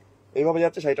 এইভাবে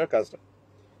যাচ্ছে শাড়িটার কাজটা।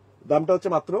 দামটা হচ্ছে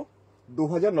মাত্র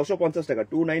 2950 টাকা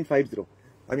 2950।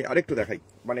 আমি আরেকটু দেখাই,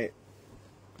 মানে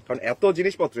কারণ এত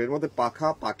জিনিসপত্র এর মধ্যে, পাখা,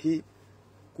 পাখি,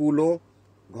 কুলো,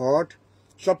 ঘট,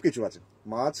 সবকিছু আছে,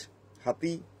 মাছ,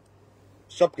 হাতি,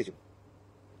 সবকিছু।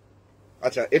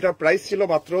 আচ্ছা, এটা প্রাইস ছিল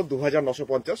মাত্র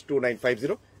 2950,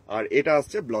 2950। আর এটা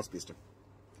আসছে ব্লাউজ পিসটা।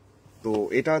 তো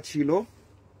এটা ছিল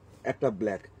একটা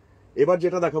ব্ল্যাক। এবার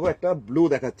যেটা দেখাবো একটা ব্লু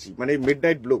দেখাচ্ছি, মানে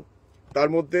মিডনাইট ব্লু, তার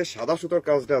মধ্যে সাদা সুতোর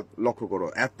কাজটা লক্ষ্য করো,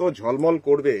 এত ঝলমল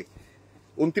করবে।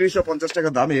 2950 টাকা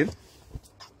দামের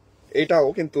এটাও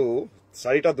কিন্তু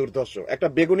শাড়িটা দুর্ধর্ষ। একটা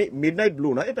বেগুনি, মিডনাইট ব্লু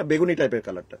না, এটা বেগুনি টাইপের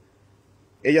কালারটা।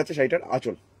 এই যাচ্ছে শাড়িটার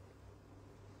আঁচল।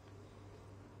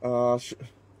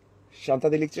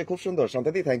 শান্তাদি লিখছে খুব সুন্দর,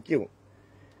 শান্তাদি থ্যাংক ইউ।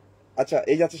 আচ্ছা,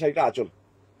 এই যাচ্ছে শাড়িটা আঁচল।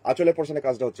 আঁচলের পোর্শনের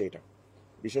কাজটা হচ্ছে এটা,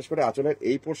 বিশেষ করে আঁচলের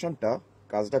এই পোর্শনটা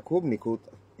কাজটা খুব নিখুঁত।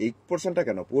 এই পোর্শনটা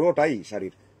কেন, পুরোটাই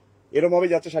শাড়ির এরকম ভাবে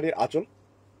যাচ্ছে শাড়ির আঁচল।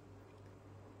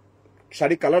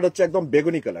 শাড়ির কালার হচ্ছে একদম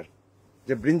বেগুনি কালার,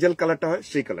 যে ব্রিঞ্জেল কালারটা হয়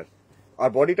সেই কালার। আর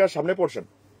বডিটার সামনে পোর্শন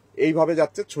এইভাবে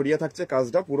যাচ্ছে, ছড়িয়ে থাকছে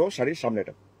কাজটা পুরো শাড়ির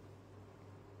সামনেটা।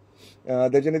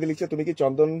 দেবজানিদি লিখছে তুমি কি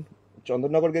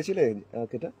চন্দননগর গেছিলে?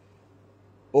 কেটা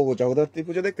ও জগদ্ধাত্রী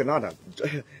পুজো দেখতে? না না,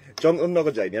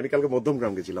 চন্দননগর যাইনি, আমি কালকে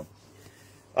মধ্যমগ্রাম গেছিলাম।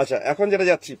 আচ্ছা, এখন যেটা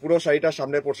যাচ্ছি, পুরো শাড়িটার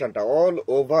সামনে পোর্শনটা অল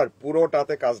ওভার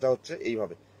পুরোটাতে কাজটা হচ্ছে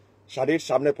এইভাবে। শাড়ির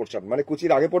সামনে পোর্শন মানে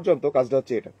কুচির আগে পর্যন্ত কাজটা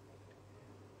হচ্ছে এটা।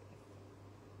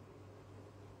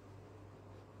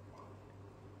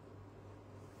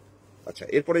 আচ্ছা,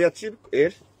 এরপরে যাচ্ছি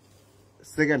এর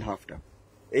সেকেন্ড হাফটা।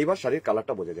 এইবার শাড়ির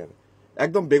কালারটা বোঝা যাবে,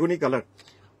 একদম বেগুনি কালার।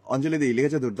 অঞ্জলি দি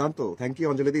লিখেছে দুর্দান্ত, thank you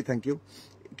Anjali the, thank you.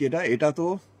 কেটা? এটা তো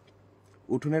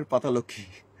উঠোনের পাতা লক্ষ্মী,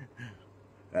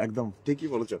 একদম ঠিকই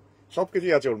বলেছ,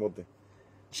 সবকিছুই আছে ওর মধ্যে।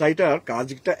 শাড়িটার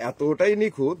কাজটা এতটাই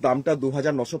নিখুঁত, দামটা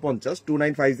 2950,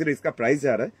 2950 इसका प्राइस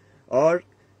जा रहा है और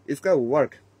इसका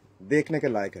वर्क देखने के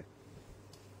लायक है।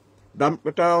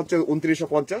 দামটা হচ্ছে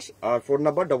 2950। আর ফোন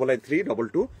নাম্বার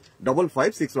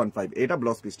 9932255615। এটা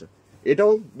ব্লাউজ পিসটা,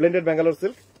 এটাও ব্লেন্ডেড ব্যাঙ্গালোর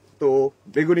সিল্ক, তো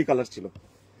বেগুনি কালার ছিল।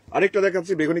 আরেকটা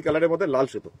দেখাচ্ছি বেগুনি কালারের মধ্যে লাল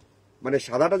সুতো, মানে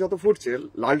সাদাটা যত ফুটছে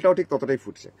লালটাও ঠিক ততটাই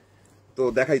ফুটছে। তো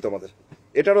দেখাই তোমাদের,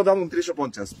 এটারও দাম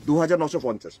 2950,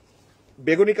 2950।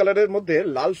 বেগুনি কালারের মধ্যে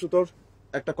লাল সুতোর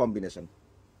একটা কম্বিনেশন।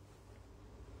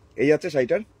 এই আছে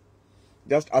শাড়িটার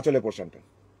জাস্ট আঁচলে পোর্শনটা।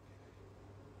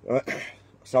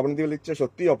 শ্রাবণী দিয়ে লিখছে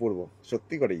সত্যি অপূর্ব,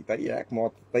 সত্যি করেই তাই,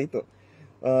 একমত, তাই তো।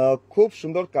 খুব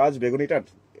সুন্দর কাজ বেগুনিটার,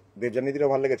 দেবজানিদিরও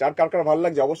ভালো লেগেছে। আর কার কার ভালো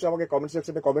লাগছে অবশ্যই আমাকে কমেন্ট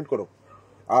সেকশনে কমেন্ট করো।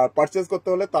 আর পারচেজ করতে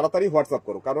হলে তাড়াতাড়ি হোয়াটসঅ্যাপ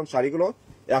করো, কারণ শাড়িগুলো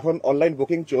এখন অনলাইন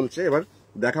বুকিং চলছে, এবার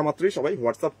দেখা মাত্রই সবাই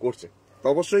হোয়াটসঅ্যাপ করছে। তো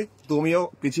অবশ্যই তুমিও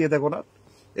পিছিয়ে দেখো না,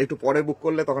 একটু পরে বুক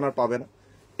করলে তখন আর পাবে না।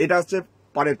 এটা হচ্ছে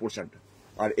পাড়ের পোর্শনটা,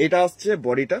 আর এটা আসছে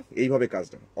বডিটা, এইভাবে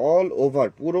কাজটা অল ওভার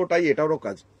পুরোটাই এটারও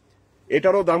কাজ।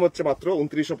 এটারও দাম হচ্ছে মাত্র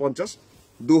 2950,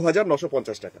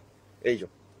 2950 টাকা। এই যে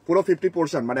পুরো 50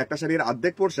 পোর্শন, মানে একটা শাড়ির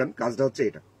অর্ধেক পোর্শন কাজটা হচ্ছে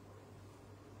এটা,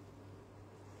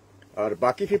 আর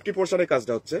বাকি 50 পোর্শনের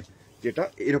কাজটা হচ্ছে যেটা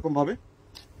এরকম ভাবে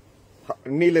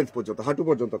নি লেন্থ পর্যন্ত, হাঁটু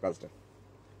পর্যন্ত কাজটা।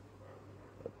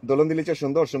 দোলন দিলিছে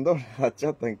সুন্দর সুন্দর, আচ্ছা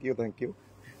থ্যাংক ইউ থ্যাংক ইউ।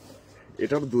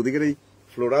 এটার দুদিকের এই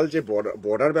ফ্লোরাল যে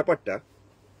বর্ডার ব্যাপারটা,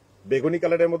 বেগুনি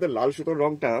কালারের মধ্যে লাল সুতোর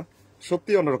রংটা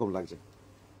সত্যি অন্যরকম লাগছে।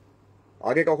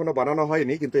 আগে কখনো বানানো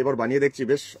হয়নি, কিন্তু এবার বানিয়ে দেখছি,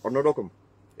 বেশ অন্যরকম।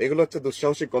 এগুলো হচ্ছে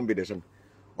দুঃসাহসিক কম্বিনেশন।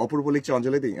 অপূর্ব লিখছে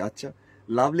অঞ্জলি দি, আচ্ছা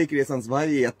লাভলি ক্রিয়েশনস ভাই,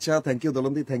 আচ্ছা thank you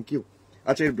Dolon the, thank you.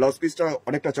 আচ্ছা, এর ব্লাউজ পিসটা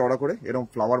অনেকটা চওড়া করে এরকম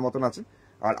ফ্লাওয়ার মতন আছে,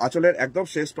 আর আঁচলের একদম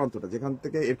শেষ প্রান্তটা যেখান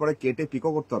থেকে এরপরে কেটে পিকো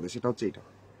করতে হবে সেটা হচ্ছে এটা।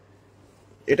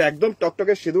 এটা একদম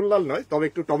টকটকে সিঁদুর লাল নয়, তবে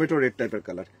একটু টমেটো রেড টাইপের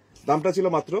কালার। দামটা ছিল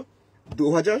মাত্র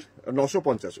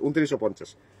 2950, 2950।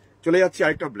 চলে যাচ্ছি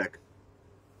আরেকটা ব্ল্যাক,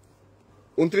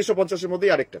 2950 এর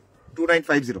মধ্যেই আরেকটা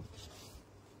 2950।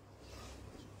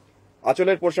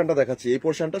 আঁচলের পোর্শনটা দেখাচ্ছি, এই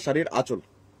পোর্শনটা শাড়ির আঁচল।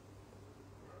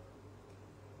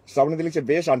 সামনে লিখছে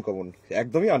বেশ আনকমন,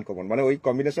 একদমই আনকমন, মানে ওই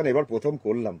কম্বিনেশন এবার প্রথম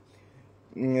করলাম।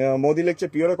 মোদি লিখছে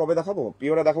পিওরে কবে দেখাবো?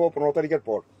 পিওরে দেখাবো 15 তারিখের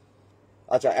পর।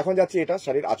 আচ্ছা, এখন যাচ্ছি এটা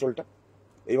শাড়ির আঁচলটা,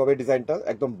 এইভাবে ডিজাইনটা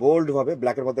একদম বোল্ড ভাবে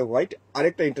ব্ল্যাকের মধ্যে হোয়াইট,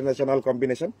 আরেকটা ইন্টারন্যাশনাল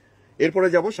কম্বিনেশন। এরপরে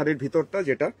যাব শাড়ির ভিতরটা,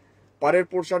 যেটা পাড়ের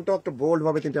পোর্শনটা একটা বোল্ড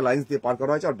ভাবে 3টে লাইন্স দিয়ে পার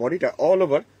করা হয়েছে, আর বডিটা অল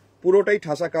ওভার পুরোটাই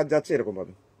ঠাসা কাজ যাচ্ছে এরকম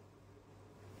ভাবে,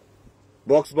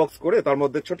 বক্স বক্স করে, তার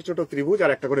মধ্যে ছোট ছোট ত্রিভুজ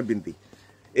আর একটা করে বিন্দি।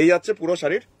 এই যাচ্ছে পুরো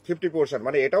শাড়ির 50 পোর্শন,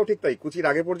 মানে এটাও ঠিক তাই, কুচির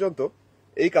আগে পর্যন্ত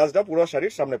এই কাজটা পুরো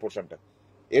শাড়ির সামনে পোর্শনটা।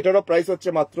 এটারও প্রাইস হচ্ছে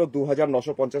মাত্র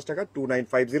 2950 টাকা,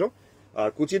 2950। আর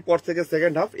কুচির পর থেকে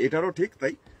সেকেন্ড হাফ, এটারও ঠিক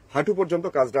তাই, হাঁটু পর্যন্ত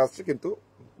কাজটা আসছে, কিন্তু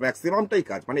ম্যাক্সিমামটাই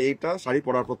কাজ, মানে এইটা শাড়ি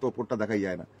পরার পর তো ওপরটা দেখাই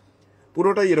যায় না,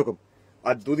 পুরোটাই এরকম।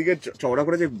 আর দুদিকে চওড়া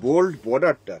করে যে বোল্ড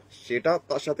বর্ডারটা, সেটা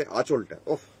তার সাথে আঁচলটা,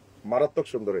 ওফ মারাত্মক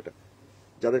সুন্দর। এটা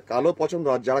যাদের কালো পছন্দ,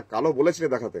 আর যারা কালো বলেছিল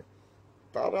দেখাতে,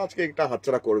 তারা আজকে একটা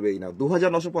হাতছাড়া করবেই না।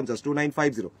 2950,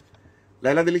 2950।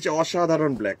 লাইলা দিলিছে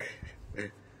অসাধারণ ব্ল্যাক।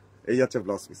 এই যাচ্ছে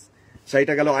ব্লাউজ পিস।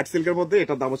 শাড়িটা গেল আর্ট সিল্কের মধ্যে,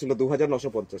 এটার দাম ছিল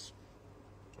 2950।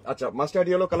 আচ্ছা, মাস্টার্ড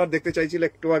ইয়েলো কালার দেখতে চাইছিল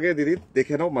একটু আগে দিদি,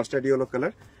 দেখে নাও মাস্টার্ড ইয়েলো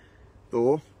কালার। তো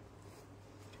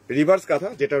রিভার্স কাঁথা,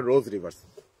 যেটা রোজ রিভার্স,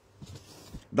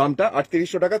 দামটা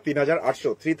 3800 টাকা, 3800,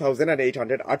 3800,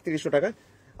 3800 টাকা।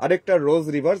 আরেকটা রোজ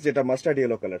রিভার্স যেটা মাস্টার্ড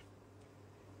ইয়েলো কালার।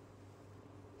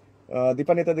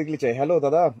 দীপানিতা দেখলি চাই, হ্যালো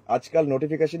দাদা, আজকাল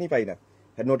নোটিফিকেশনই পাই না।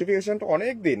 নোটিফিকেশনটা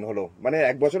অনেক দিন হলো, মানে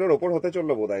 1 বছরের ওপর হতে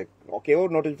চললো বোধ হয়, কেউ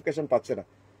নোটিফিকেশন পাচ্ছে না।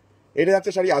 এটা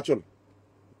যাচ্ছে শাড়ি আঁচল,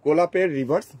 গোলাপের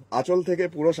রিভার্স, আঁচল থেকে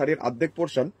পুরো শাড়ির অর্ধেক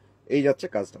পোর্শন এই যাচ্ছে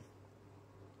কাজটা,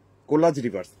 কোলাজ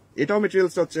রিভার্স। এটাও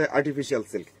মেটেরিয়ালসটা হচ্ছে আর্টিফিশিয়াল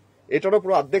সিল্ক, এটারও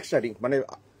পুরো অর্ধেক শাড়ি, মানে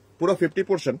পুরো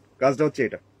 50% কাজটা হচ্ছে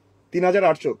এটা।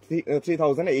 3800,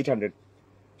 3800।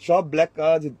 সব ব্ল্যাক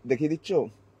কাজ দেখিয়ে দিচ্ছ?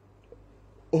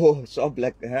 ও সব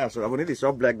ব্ল্যাক, হ্যাঁ শ্রাবণীদি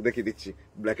সব ব্ল্যাক দেখিয়ে দিচ্ছি,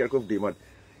 ব্ল্যাকের খুব ডিমান্ড।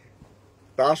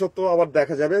 তা সত্ত্বেও আবার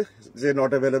দেখা যাবে যে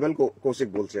নট অ্যাভেলেবেল, কৌশিক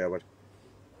বলছে আবার।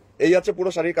 এই আছে পুরো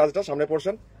শাড়ির কাজটা, সামনে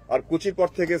পোর্শন, আর কুচির পর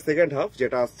থেকে সেকেন্ড হাফ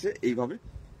যেটা আসছে এইভাবে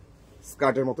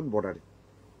স্কার্টের মতন বর্ডারে।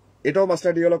 এটাও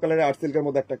মাস্টার্ড ইয়েলো কালারের আর্ট সিল্কের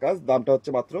মধ্যে একটা কাজ, দামটা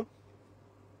হচ্ছে মাত্র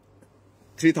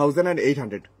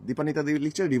 3800। দীপানিতা দেবী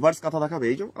লিখছে রিভার্স কাঁথা দেখাবে,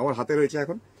 এই যে আমার হাতে রয়েছে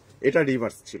এখন, এটা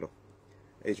রিভার্স ছিল।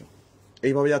 এই যে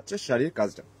এইভাবে যাচ্ছে শাড়ির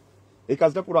কাজটা, এই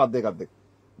কাজটা পুরো অর্ধেক অর্ধেক।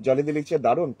 জলিদি লিখছে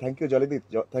দারুন, থ্যাংক ইউ জলিদি,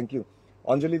 থ্যাংক ইউ।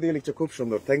 অঞ্জলি দিয়ে লিখছে খুব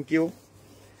সুন্দর, থ্যাংক ইউ।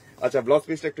 আচ্ছা, ব্লাউজ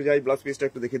পিসটা একটু যাই, ব্লাউজ পিসটা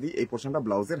একটু দেখে দিই। এই পোর্শনটা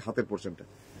ব্লাউজের হাতের পোর্শনটা,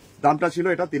 দামটা ছিল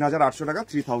এটা 3800 টাকা,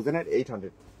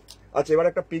 3800। আচ্ছা, এবার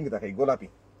একটা পিঙ্ক দেখাই, গোলাপি,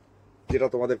 যেটা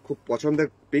তোমাদের খুব পছন্দের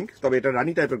পিঙ্ক, তবে এটা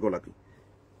রানী টাইপের গোলাপি।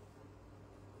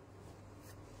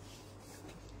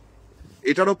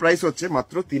 এটারও প্রাইস হচ্ছে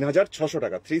মাত্র 3600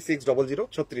 টাকা, 3600,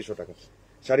 3600 টাকা।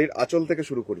 শাড়ির আঁচল থেকে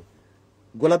শুরু করি,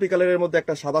 গোলাপি কালারের মধ্যে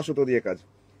একটা সাদা সুতো দিয়ে কাজ।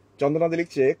 চন্দনাদি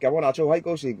লিখছে কেমন আছো ভাই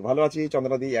কৌশিক? ভালো আছি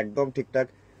চন্দনাদি, একদম ঠিকঠাক।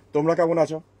 তোমরা কেমন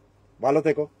আছো? ভালো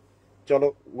থেকো। চলো,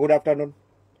 গুড আফটারনুন।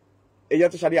 এই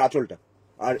যাচ্ছে শাড়ি আঁচলটা,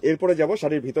 আর এরপরে যাব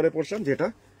শাড়ির ভিতরে পোর্শন, যেটা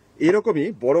এরকমই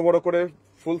বড় বড় করে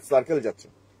ফুল সার্কেল যাচ্ছে।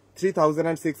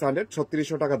 3600,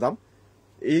 3600 টাকা দাম।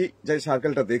 এই যে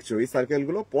সার্কেলটা দেখছো, এই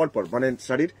সার্কেলগুলো পরপর, মানে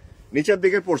শাড়ির নিচের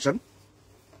দিকের পোর্শন,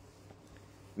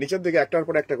 নিচের দিকে একটার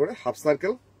পর একটা করে হাফ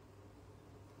সার্কেল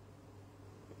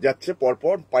যাচ্ছে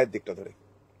পরপর পায়ের দিকটা ধরে।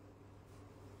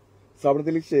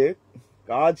 সাবরতি লিখছে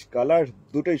কাজ কালার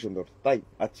দুটোই সুন্দর, তাই?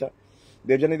 আচ্ছা,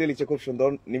 দেবজানী দিয়ে লিখছে খুব সুন্দর।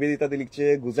 নিবেদিতা দিয়ে লিখছে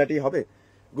গুজরাটি হবে,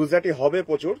 গুজরাটি হবে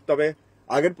প্রচুর, তবে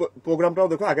আগের প্রোগ্রামটাও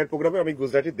দেখো, আগের প্রোগ্রামে আমি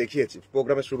গুজরাটি দেখিয়েছি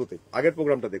প্রোগ্রামের শুরুতেই, আগের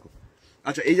প্রোগ্রামটা দেখো।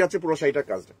 আচ্ছা, এই যাচ্ছে পুরো শাড়িটার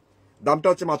কাজটা, দামটা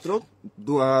হচ্ছে মাত্র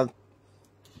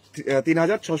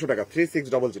 3600 টাকা,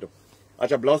 3600।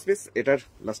 আচ্ছা, ব্লাউজ পিস এটার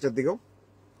লাস্টের দিকেও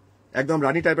একদম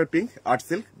রানী টাইপের পিঙ্ক আর্ট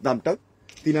সিল্ক, দামটা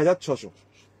 3600।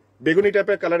 বেগুনি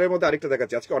টাইপের কালারের মধ্যে আরেকটা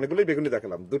দেখাচ্ছি, আজকে অনেকগুলোই বেগুনি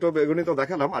দেখালাম, দুটো বেগুনি তো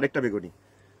দেখালাম, আরেকটা বেগুনি,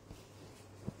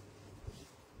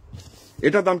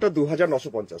 এটার দামটা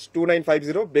 2950,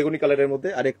 2950। বেগুনি কালারের মধ্যে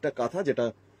আরেকটা কাঁথা, যেটা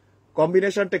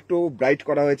কম্বিনেশনটা একটু ব্রাইট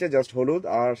করা হয়েছে, জাস্ট হলুদ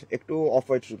আর একটু অফ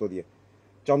হোয়াইট সুতো দিয়ে।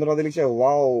 চন্দ্রনাথ লিখছে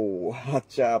ওয়াও,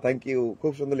 আচ্ছা থ্যাংক ইউ,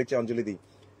 খুব সুন্দর লিখছে অঞ্জলি দি,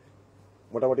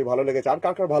 মোটামুটি ভালো লেগেছে। আর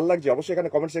কার কার ভালো লাগছে অবশ্যই এখানে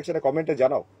কমেন্ট সেকশনে কমেন্টে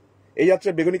জানাও। এই যাচ্ছে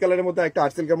বেগুনি কালারের মধ্যে একটা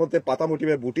আর্ট সিল্কের মধ্যে পাতা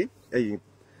মোটিভের বুটি, এই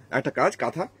একটা কাজ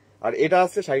কাঁথা, আর এটা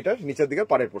আসছে শাড়িটার নিচের দিকে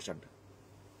পাড়ের পোর্শনটা,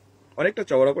 অনেকটা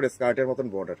চওড়া করে স্কার্টের মতন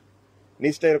বর্ডার,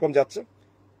 নিচটা এরকম যাচ্ছে,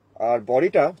 আর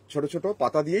বডিটা ছোট ছোট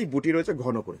পাতা দিয়েই বুটি রয়েছে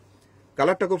ঘন করে।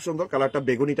 কালারটা খুব সুন্দর, কালারটা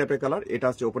বেগুনি টাইপের কালার। এটা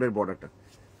আসছে ওপরের বর্ডারটা,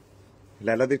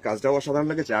 লাইলাদির কাজটাও অসাধারণ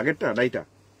লেগেছে, আগেরটা নাইটা,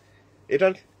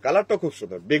 এটার কালারটা খুব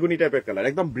সুন্দর, বেগুনি টাইপের কালার,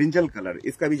 একদম ব্রিঞ্জাল কালার।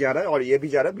 इसका भी जा रहा है और ये भी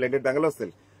जा रहा है blended Bangalore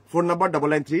cell. Phone number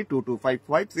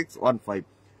 9932255615।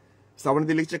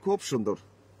 Shrabani লিখছে খুব সুন্দর,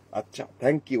 আচ্ছা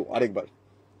থ্যাংক ইউ আরেকবার।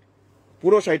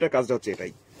 পুরো শাড়িটার কাজটা হচ্ছে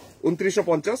এটাই,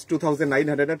 2950,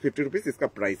 2950 रुपीज इसका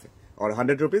प्राइस है, और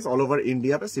 100 रुपीज ऑल ओवर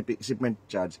इंडिया पे शिपमेंट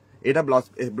चार्ज। এটা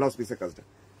ব্লাউজ পিসের কাজটা।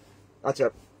 আচ্ছা,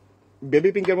 বেবি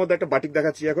পিঙ্কের মধ্যে একটা বাটিক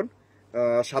দেখাচ্ছি এখন,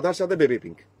 সাদার সাথে বেবি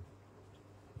পিঙ্ক,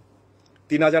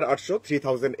 3800,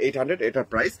 3800 এটার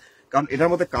প্রাইস, কারণ এটার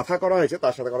মধ্যে কাঁথা করা হয়েছে,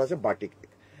 তার সাথে করা হয়েছে বাটিক।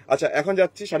 আচ্ছা, এখন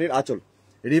যাচ্ছি শাড়ির আঁচল,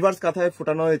 রিভার্স কাঁথায়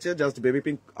ফোটানো হয়েছে, জাস্ট বেবি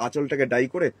পিঙ্ক আঁচলটাকে ডাই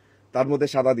করে তার মধ্যে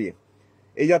সাদা দিয়ে।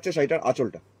 এই যাচ্ছে শাড়িটার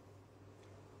আঁচলটা।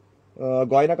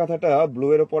 গয়না কাঁথাটা ব্লু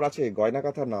এর ওপর আছে, গয়না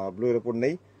কাঁথা না, ব্লু এর ওপর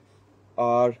নেই।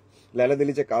 আর লাইলা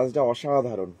দিলি যে কাজটা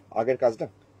অসাধারণ, আগের কাজটা।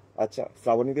 আচ্ছা,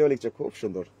 শ্রাবণী দিয়েও লিখছে খুব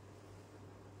সুন্দর,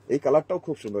 এই কালারটাও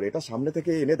খুব সুন্দর। এটা সামনে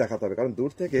থেকে এনে দেখাতে হবে, কারণ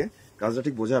দূর থেকে কাজটা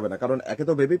ঠিক বোঝা যাবে না, কারণ একে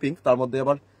তো বেবি পিঙ্ক, তার মধ্যে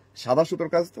আবার সাদা সুতোর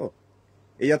কাজ তো।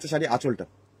 এই যাচ্ছে শাড়ি আঁচলটা,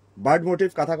 বার্ড মোটিভ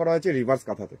কাঁথা করা হয়েছে রিভার্স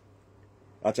কাঁথাতে।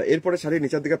 আচ্ছা, এরপরে শাড়ির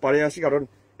নিচের দিকে পাড়ে আসি, কারণ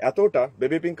এতটা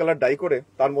বেবি পিঙ্ক কালার ডাই করে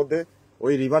তার মধ্যে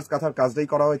ওই রিভার্স কাঁথার কাজটাই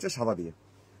করা হয়েছে সাদা দিয়ে,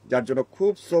 যার জন্য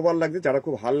খুব সোবার লাগছে। যারা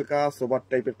খুব হালকা সোবার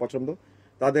টাইপের পছন্দ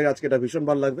তাদের আজকে এটা ভীষণ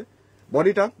ভালো লাগবে।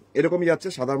 বডিটা এরকমই যাচ্ছে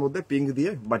সাদার মধ্যে পিঙ্ক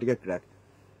দিয়ে বাটিকের ক্র্যাক।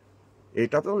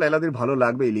 এটা তো লাইলাদির ভালো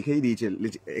লাগবে, লিখেই দিয়েছে,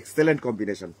 এক্সেলেন্ট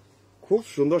কম্বিনেশন, খুব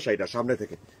সুন্দর শাড়িটা সামনে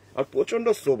থেকে, আর প্রচন্ড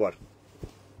সোবার,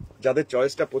 যাদের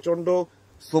চয়েসটা প্রচন্ড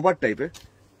সোবার টাইপের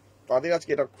তাদের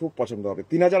আজকে এটা খুব পছন্দ হবে।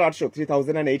 3800,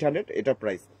 3800 এটা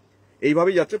প্রাইস।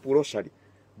 এইভাবেই যাচ্ছে পুরো শাড়ি,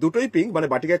 দুটোই পিঙ্ক, মানে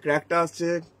বাটিকের ক্র্যাকটা আসছে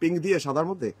পিঙ্ক দিয়ে সাদার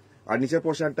মধ্যে, আর নিচের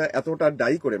পোর্শনটা এতটা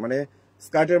ডাই করে, মানে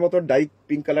স্কার্টের মতো ডাই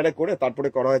পিঙ্ক কালারে করে তারপরে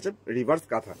করা হয়েছে রিভার্স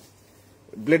কাঁথা,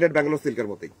 ব্লেডেড ব্যাঙ্গালোর সিল্কের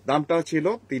মতোই। দামটা ছিল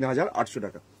 3800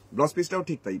 টাকা। ব্লাউজ পিসটাও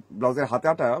ঠিক তাই, ব্লাউজের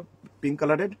হাতাটা পিঙ্ক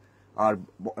কালারের আর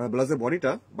ব্লাউজের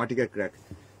বডিটা বাটিকের ক্র্যাক।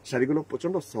 শাড়িগুলো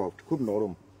প্রচন্ড সফট, খুব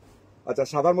নরম। আচ্ছা,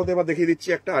 সাদার মধ্যে এবার দেখিয়ে দিচ্ছি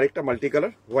একটা আরেকটা মাল্টি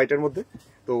কালার হোয়াইটের মধ্যে।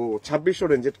 তো 2600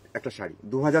 রেঞ্জের একটা শাড়ি,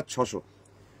 2600,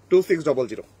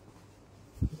 2600।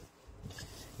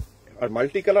 আর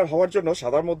মাল্টি কালার হওয়ার জন্য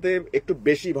সাদার মধ্যে একটু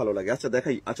বেশি ভালো লাগে। আচ্ছা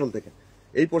দেখাই আঁচল থেকে,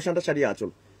 এই পোর্শনটা শাড়ি আঁচল,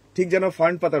 ঠিক যেন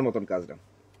ফান্ড পাতার মতন কাজটা।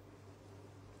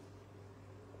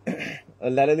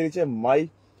 লালে দিয়েছে মাই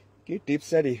কি টিপ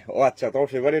শাড়ি, ও আচ্ছা তোমার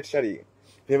favourite sari,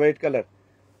 favourite colour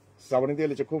Shrabani দিয়ে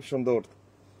লিখছে, খুব সুন্দর।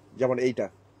 যেমন এইটা,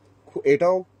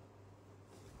 এটাও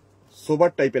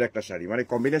সোবার টাইপের একটা শাড়ি, মানে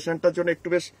কম্বিনেশনটার জন্য একটু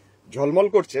বেশ ঝলমল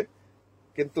করছে,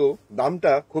 কিন্তু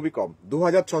দামটা খুবই কম,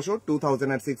 2600,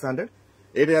 2600।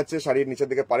 এটা যাচ্ছে শাড়ির নিচের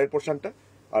দিকে পাড়ের পোর্শনটা,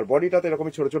 আর বডিটাতে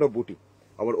এরকমই ছোট ছোট বুটি,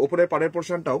 আবার ওপরের পাড়ের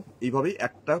পোর্শনটাও এইভাবেই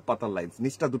একটা পাতার লাইন্স,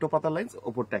 নিচটা দুটো পাতার লাইন্স,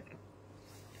 ওপরটা একটা।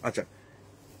 আচ্ছা,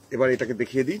 এবার এটাকে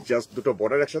দেখিয়ে দিই, জাস্ট দুটো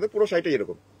বর্ডার একসাথে, পুরো শাড়িটা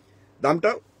এরকম। দামটা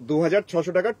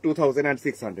 2600 টাকা,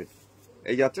 2600।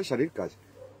 এই যাচ্ছে শাড়ির কাজ,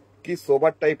 কি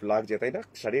সোবার টাইপ লাগছে তাই না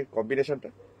শাড়ির কম্বিনেশনটা।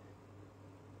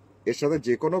 এর সাথে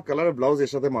যে কোনো কালারের ব্লাউজ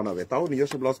এর সাথে মানাবে। তাও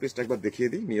নিজস্ব ব্লাউজ পিসটা একবার দেখিয়ে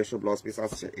দিই, নিজস্ব ব্লাউজ পিস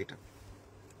আসছে এটা,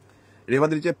 রেবা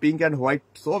দিচ্ছে pink and white,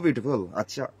 so beautiful.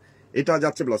 আচ্ছা, এটা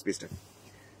যাচ্ছে ব্লাউজ পিসটা,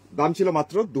 দাম ছিল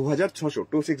মাত্র 2600,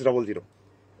 2600।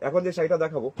 এখন যে শাড়িটা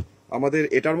দেখাবো, আমাদের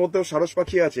এটার মধ্যেও সারস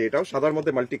পাখি আছে, এটাও সাদার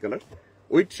মধ্যে মাল্টি কালার।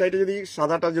 উইথ শাড়িটা যদি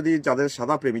সাদাটা, যদি যাদের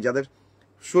সাদা প্রেমী, যাদের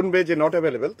শুনবে যে নট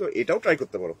অ্যাভেলেবেল, তো এটাও ট্রাই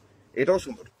করতে পারো, এটাও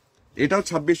সুন্দর। এটাও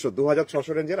 2600,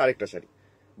 2600 রেঞ্জের আরেকটা শাড়ি,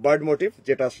 বার্ড মোটিভ,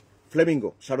 যেটা ফ্লেমিঙ্গো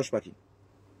সারস পাখি।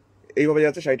 এইভাবে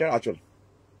যাচ্ছে শাড়িটার আঁচল,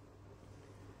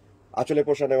 আঁচলের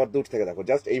পোর্শন এবার দূর থেকে দেখো,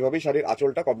 জাস্ট এইভাবেই শাড়ির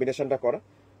আঁচলটা কম্বিনেশনটা করা।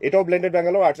 এটাও ব্লেন্ডেড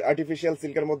ব্যাঙ্গালোর আর্টিফিশিয়াল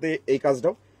সিল্কের মধ্যে এই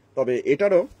কাজটাও, তবে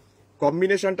এটারও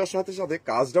কম্বিনেশনটার সাথে সাথে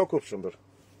কাজটাও খুব সুন্দর।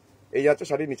 এই যাচ্ছে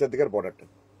শাড়ির নিচের দিকের বর্ডারটা,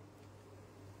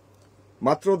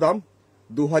 মাত্র দাম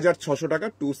 2600 টাকা,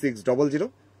 2600।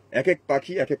 এক এক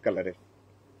পাখি এক এক কালারের।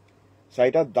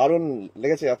 শাড়িটা দারুণ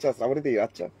লেগেছে। আচ্ছা শ্রাবণীদি,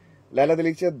 আচ্ছা লাইলাদি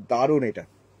লিখছে দারুণ। এটা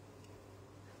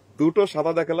দুটো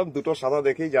সাদা দেখালাম, দুটো সাদা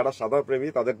দেখেই যারা সাদা প্রেমী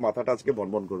তাদের মাথাটা আজকে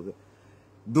বনবন করবে।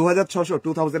 2600,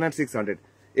 2600।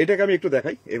 এটাকে আমি একটু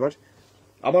দেখাই, এবার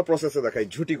আমার প্রসেসে দেখাই,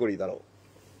 ঝুটি করি, দাঁড়াও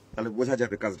তাহলে বোঝা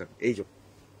যাবে কাজটা। এই যে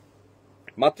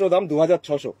মাত্র দাম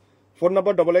 2600। Phone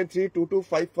number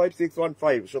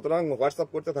 9932255615। সুতরাং হোয়াটসঅ্যাপ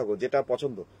করতে থাকো যেটা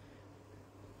পছন্দ।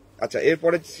 আচ্ছা,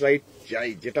 এরপরে শাড়ি যাই,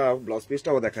 যেটা ব্লাউজ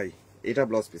পিসটাও দেখাই, এটা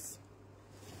ব্লাউজ পিস।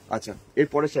 আচ্ছা,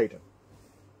 এরপরে শাড়িটা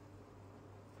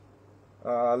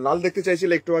লাল দেখতে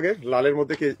চাইছিলে একটু আগে, লালের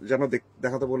মধ্যে কি যেন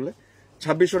দেখাতে বললে,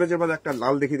 2600 রেঞ্জের মধ্যে একটা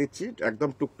লাল দেখিয়ে দিচ্ছি, একদম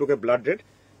টুকটুকে ব্লাড রেড,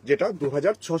 যেটা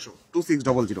 2600,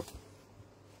 2600।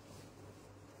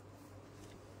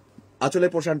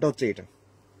 আঁচলের পোর্শনটা হচ্ছে এটা,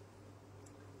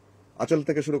 আঁচল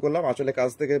থেকে শুরু করলাম, আঁচলের কাজ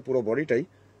থেকে পুরো বডিটাই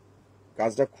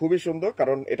কাজটা খুবই সুন্দর,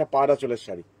 কারণ এটা পাড় আঁচলের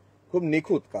শাড়ি, খুব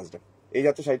নিখুঁত কাজটা। এই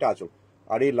যাচ্ছে শাড়িটা আঁচল,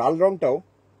 আর এই লাল রংটাও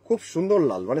খুব সুন্দর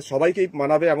লাল, মানে সবাইকেই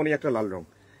মানাবে এমনই একটা লাল রং।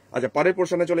 আচ্ছা, পাড়ের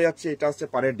পোর্শনে চলে যাচ্ছে, এটা হচ্ছে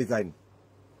পাড়ের ডিজাইন,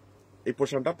 এই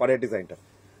পোর্শনটা পাড়ের ডিজাইনটা,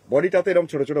 বডিটাতে এরকম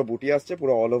ছোট ছোট বুটি আসছে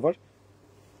পুরো অল ওভার,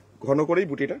 ঘন করেই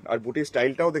বুটিটা, আর বুটির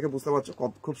স্টাইলটাও দেখে বুঝতে পারছো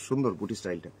খুব সুন্দর বুটি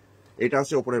স্টাইলটা। এটা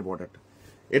হচ্ছে ওপরের বর্ডারটা,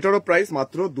 এটারও প্রাইস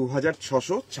মাত্র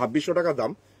 2600, 2600 টাকা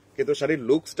দাম। কিন্তু শাড়ির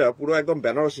লুকসটা পুরো একদম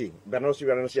বেনারসি বেনারসি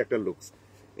বেনারসি একটা লুকস।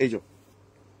 এই যে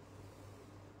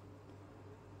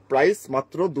প্রাইস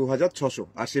মাত্র 2600,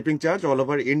 আর শিপিং চার্জ অল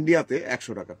ওভার ইন্ডিয়াতে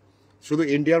 100 টাকা। শুধু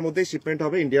ইন্ডিয়ার মধ্যেই শিপমেন্ট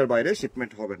হবে, ইন্ডিয়ার বাইরে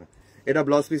শিপমেন্ট হবে না। এটা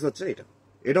ব্লাউজ পিস হচ্ছে এটা,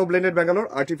 এটাও ব্লেন্ডেড ব্যাঙ্গালোর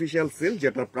আর্টিফিশিয়াল সিল্ক,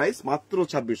 যেটার প্রাইস মাত্র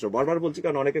 2600। বারবার বলছি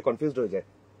কারণ অনেকে কনফিউজড হয়ে যায়।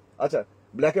 আচ্ছা,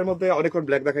 ব্ল্যাকের মধ্যে অনেকক্ষণ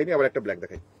ব্ল্যাক দেখাইনি, আবার একটা ব্ল্যাক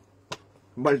দেখাই,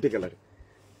 মাল্টি কালার।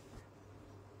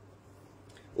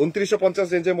 2950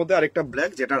 রেঞ্জের মধ্যে আরেকটা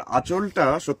ব্ল্যাক, যেটার আঁচলটা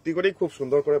সত্যি করেই খুব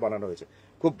সুন্দর করে বানানো হয়েছে,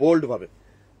 খুব বোল্ড ভাবে।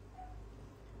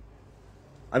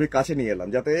 আমি কাছে নিয়ে এলাম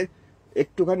যাতে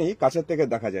একটুখানি কাছের থেকে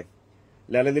দেখা যায়।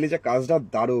 লালে দিলি যে কাজটা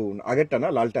দারুণ, আগেরটা না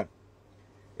লালটা।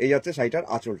 এই যাচ্ছে শাড়িটার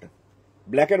আঁচলটা,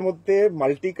 ব্ল্যাকের মধ্যে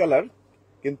মাল্টি কালার,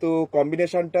 কিন্তু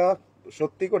কম্বিনেশনটা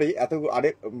সত্যি করেই এত,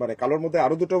 মানে কালোর মধ্যে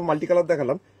আরো দুটো মাল্টি কালার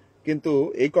দেখালাম, কিন্তু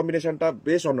এই কম্বিনেশনটা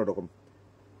বেশ অন্যরকম।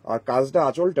 আর কাজটা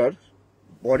আঁচলটার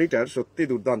বডিটার সত্যি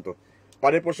দুর্দান্ত।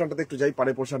 পাড়ের পোর্শনটাতে একটু যাই,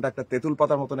 পাড়ের পোর্শনটা একটা তেঁতুল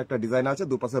পাতার মতন একটা ডিজাইন আছে,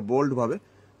 দুপাশে বোল্ড ভাবে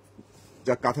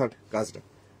যা কাঁথার কাজটা।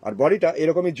 আর বডিটা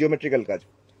এরকমই জিওমেট্রিক্যাল কাজ।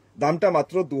 দামটা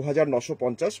মাত্র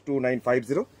 2950,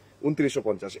 2950,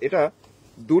 2950। এটা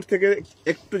দূর থেকে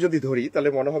একটু যদি ধরি তাহলে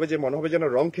মনে হবে যেন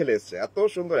রং খেলে এসছে, এত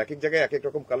সুন্দর। এক এক জায়গায় এক এক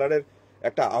রকম কালারের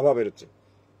একটা আভা বেরোচ্ছে।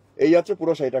 এই আছে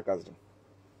পুরো শাড়িটার কাজটা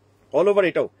অল ওভার।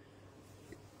 এটাও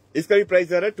ইসকারি প্রাইস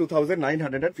আর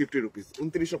 2950 রুপিস,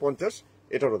 2950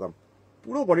 এটারও দাম।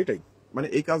 পুরো বডিটাই মানে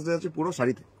এই কাজটা আছে পুরো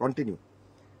শাড়িতে কন্টিনিউ।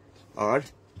 আর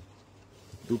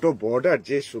দুটো বর্ডার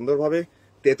যে সুন্দরভাবে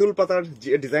তেঁতুল পাতার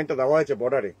যে ডিজাইনটা দেওয়া হয়েছে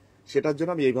বর্ডারে, সেটার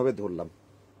জন্য আমি এইভাবে ধরলাম।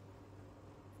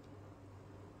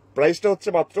 প্রাইসটা হচ্ছে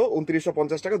মাত্র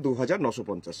 2950 টাকা,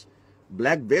 2950।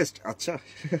 Black best. আচ্ছা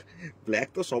ব্ল্যাক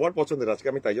তো সবার পছন্দের, আজকে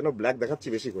আমি তাই জন্য ব্ল্যাক দেখাচ্ছি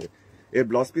বেশি করে। এর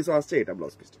ব্লাউজ পিসও আসছে, এটা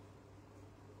ব্লাউজ পিসটা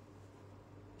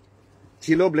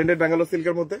ছিল ব্লেন্ডেড ব্যাঙ্গালোর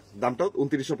সিল্কের মধ্যে, দামটাও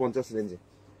 2950 রেঞ্জে।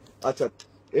 আচ্ছা,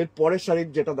 এর পরের শাড়ির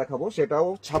যেটা দেখাবো সেটাও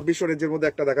 2600 রেঞ্জের মধ্যে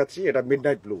একটা দেখাচ্ছি। এটা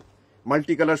মিডনাইট ব্লু,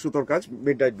 মাল্টি কালার সুতোর কাজ,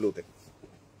 মিডনাইট ব্লুতে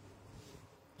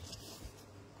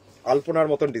আলপনার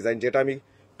মতন ডিজাইন, যেটা আমি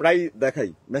প্রায় দেখাই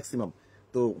ম্যাক্সিমাম।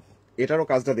 তো এটারও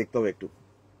কাজটা দেখতে হবে একটু।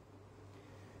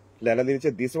 লেলা দিয়েছে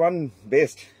দিস ওয়ান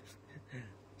বেস্ট,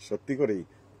 সত্যি করেই।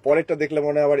 পরেরটা দেখলে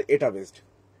মনে হয় আবার এটা বেস্ট।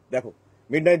 দেখো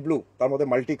মিডনাইট ব্লু, তার মধ্যে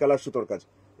মাল্টি কালার সুতোর কাজ,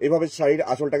 এইভাবে শাড়ির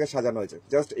আঁচলটাকে সাজানো হয়েছে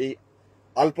জাস্ট এই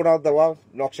আলপনা দেওয়া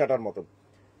নকশাটার মতন,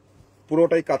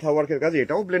 পুরোটাই কাঁথা ওয়ার্কের কাজ।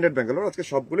 এটাও ব্লেন্ডেড ব্যাঙ্গালোর, আজকে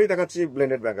সবগুলোই দেখাচ্ছি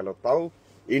ব্লেন্ডেড ব্যাঙ্গালোর। তাও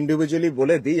ইন্ডিভিজুয়ালি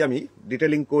বলে দিই, আমি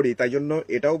ডিটেলিং করি তাই জন্য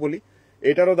এটাও বলি।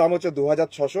 এটারও দাম হচ্ছে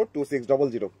 2600,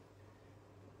 2600।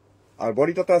 আর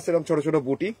বডিটাতে আসছে এরকম ছোট ছোট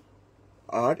বুটি,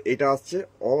 আর এটা আসছে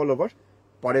অল ওভার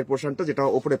পাড়ের পোর্শনটা, যেটা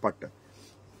ওপরে পাটটা।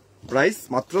 প্রাইস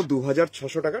মাত্র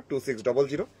 2600 টাকা,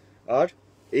 2600। আর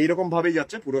এইরকম ভাবেই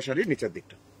যাচ্ছে পুরো শাড়ির নিচের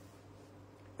দিকটা,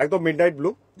 একদম মিডনাইট ব্লু,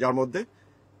 যার মধ্যে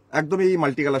একদম এই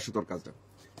মাল্টি কালার সুতোর কাজটা।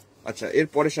 আচ্ছা, এর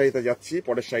পরের শাড়িতে যাচ্ছি।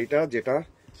 পরের শাড়িটা যেটা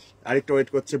আরেকটা ওয়েট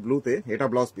করছে ব্লুতে, এটা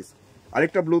ব্লাউজ পিস।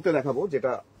 আরেকটা ব্লুতে দেখাবো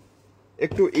যেটা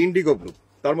একটু ইন্ডিগো ব্লু,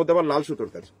 তার মধ্যে আবার লাল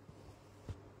সুতোর কাজ।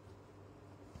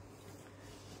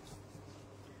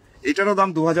 এটারও দাম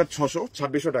 2600,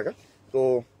 2600 টাকা। তো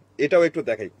এটাও একটু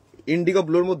দেখাই, ইন্ডিগো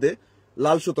ব্লুর মধ্যে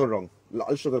লাল সুতোর রং,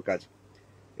 লাল সুতোর কাজ।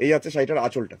 এই আছে শাড়িটার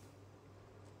আঁচলটা,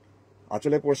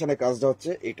 আঁচলের পোর্শনের কাজটা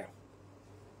হচ্ছে এটা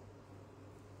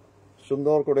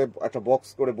সুন্দর করে একটা বক্স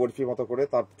করে বরফি মতো করে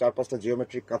তার চারপাশটা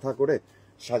জিওমেট্রিক কাঁথা করে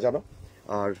সাজানো।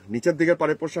 আর নিচের দিকের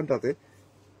পাড়ের পোর্শনটাতে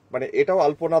মানে এটাও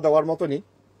আলপনা দেওয়ার মতনই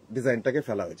ডিজাইনটাকে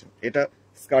ফেলা হয়েছে। এটা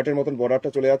স্কার্টের মতন বর্ডারটা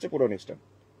চলে যাচ্ছে পুরো নিচটা।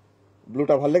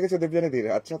 ব্লুটা ভালো লেগেছে দেবজানিদির?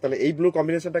 আচ্ছা, তাহলে এই ব্লু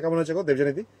কম্বিনেশনটা কেমন হয়েছে গো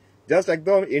দেবজানিদি? জাস্ট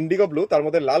একদম ইন্ডিগো ব্লু, তার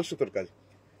মধ্যে লাল সুতোর কাজ।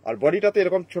 আর বডিটাতে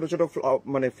এরকম ছোট ছোট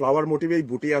মানে ফ্লাওয়ার মোটিভে এই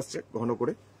বুটি আসছে ঘন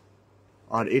করে।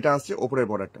 আর এটা আসছে ওপরের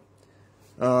বর্ডারটা।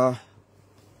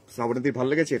 শ্রাবণীদির ভালো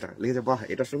লেগেছে? এটা লেগেছে, বাহ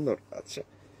এটা সুন্দর। আচ্ছা,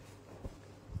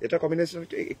 এটা কম্বিনেশন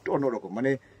একটু অন্যরকম,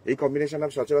 মানে এই কম্বিনেশন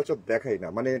আমি সচরাচর দেখাই না।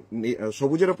 মানে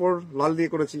সবুজের ওপর লাল দিয়ে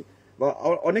করেছি বা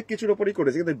অনেক কিছুর ওপরই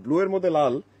করেছি, কিন্তু ব্লু এর মধ্যে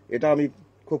লাল এটা আমি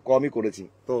খুব কমই করেছি।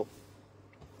 তো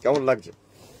কেমন লাগছে?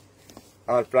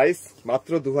 আর প্রাইস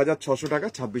মাত্র 2600 টাকা,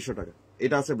 2600 টাকা।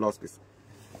 এটা আছে ব্লাউজ পিস।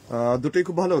 দুটোই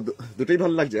খুব ভালো, দুটোই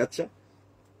ভালো লাগছে। আচ্ছা,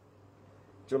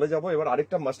 চলে যাবো এবার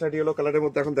আরেকটা মাস্টার্ড ইয়েলো কালারের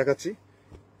মধ্যে এখন দেখাচ্ছি।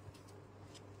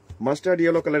 মাস্টার্ড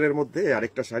ইয়েলো কালারের মধ্যে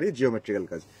আরেকটা শাড়ি, জিওমেট্রিক্যাল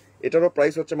কাজ। এটারও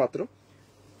প্রাইস হচ্ছে মাত্র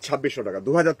 2600 টাকা,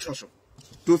 2600,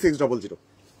 2600।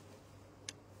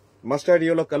 মাস্টার্ড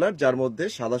ইয়েলো কালার, যার মধ্যে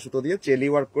সাদা সুতো দিয়ে চেলি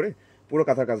ওয়ার্ক করে পুরো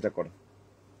কাঁথার কাজটা করে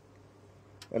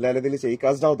লাইলে দিলিছে। এই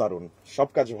কাজটাও দারুণ, সব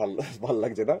কাজ ভাল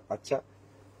লাগছে না? আচ্ছা,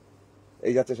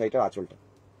 এই যাচ্ছে শাড়িটার আঁচলটা,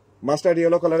 মাস্টার্ড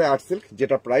ইয়েলো কালারে আর্ট সিল্ক,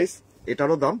 যেটা প্রাইস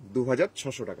এটারও দাম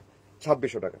 2600 টাকা,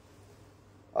 2600 টাকা।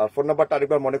 আর ফোন নাম্বারটা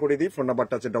আরেকবার মনে করিয়ে দিই, ফোন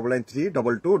নাম্বারটা আছে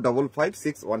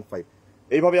 9932255615।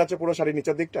 এইভাবে আছে পুরো শাড়ির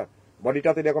নিচের দিকটা।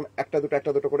 বডিটাতে এরকম একটা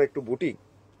দুটো করে একটু বুটি,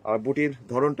 আর বুটির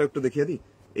ধরনটা একটু দেখিয়ে দিই।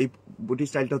 এই বুটি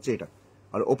স্টাইলটা হচ্ছে এটা।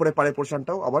 আর ওপরে পাড়ের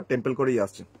পোর্শনটাও আবার টেম্পল করেই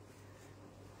আসছে।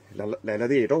 লাইলা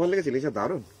দি, এটাও ভালো লেগেছে? লিখে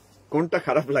দারুন। কোনটা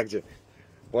খারাপ লাগছে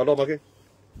বলো আমাকে?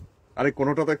 আরে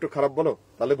কোনোটা তো একটু খারাপ বলো,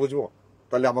 তাহলে বুঝবো।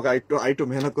 তাহলে আমাকে আরেকটু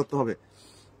মেহনত করতে হবে।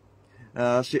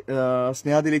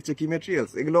 স্নেহাদি লিখছে কি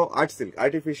মেটেরিয়ালস? এগুলো art silk,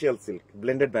 artificial silk,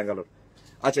 blended Bangalore.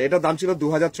 আচ্ছা, এটার দাম ছিল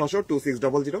 2600,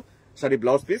 2600। শাড়ি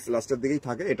ব্লাউজ পিস লাস্টের দিকেই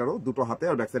থাকে, এটারও দুটো হাতে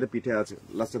আর ব্যাক সাইডে পিঠে আছে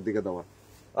লাস্টের দিকে দেওয়া।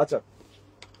 আচ্ছা,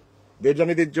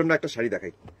 দেবজানিদির জন্য একটা শাড়ি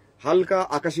দেখাই, হালকা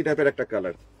আকাশি টাইপের একটা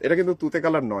কালার। এটা কিন্তু তুতে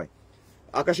কালার নয়,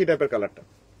 আকাশি টাইপের কালারটা।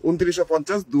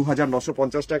 2950,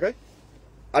 2950 টাকায়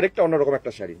আরেকটা অন্যরকম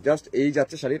একটা শাড়ি। জাস্ট এই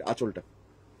যাচ্ছে শাড়ির আঁচলটা,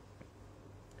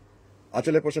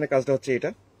 আঁচলের পোর্শনে কাজটা হচ্ছে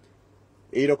এটা।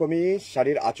 এইরকমই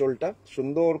শাড়ির আঁচলটা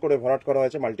সুন্দর করে ভরাট করা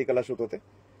হয়েছে মাল্টি কালার সুতোতে।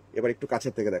 এবার একটু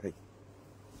কাছের থেকে দেখাই,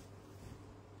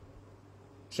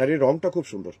 শাড়ির রংটা খুব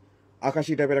সুন্দর,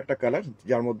 আকাশি টাইপের একটা কালার,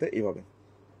 যার মধ্যে এইভাবে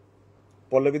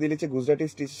পল্লবী দিলিছে গুজরাটি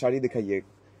স্টিচ শাড়ি দেখাইয়ে।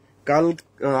 कल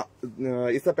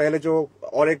इससे पहले जो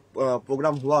और एक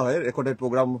प्रोग्राम हुआ है, रिकॉर्डेड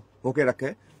प्रोग्राम होके रखे,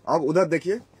 अब उधर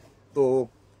देखिए तो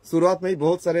शुरुआत में ही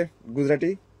बहुत सारे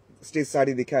गुजराती स्टिच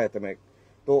साड़ी दिखाए थे मैं,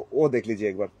 तो वो देख लीजिए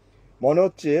एक बार। মনে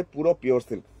হচ্ছে পুরো পিওর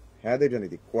সিল্ক। হ্যাঁ দেখবেন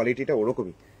দিদি, কোয়ালিটিটা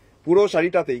ওরকমই। পুরো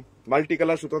শাড়িটাতেই মাল্টি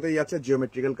কালার সুতোতেই আছে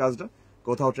জিওমেট্রিক্যাল কাজটা,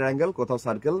 কোথাও ট্রায়াঙ্গেল কোথাও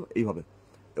সার্কেল, এইভাবে।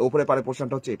 উপরে পারে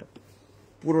পোর্শনটা হচ্ছে এটা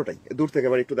পুরোটাই। দূর থেকে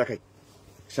এবার একটু দেখাই,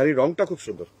 শাড়ির রংটা খুব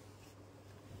সুন্দর।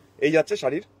 এই যাচ্ছে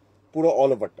শাড়ির পুরো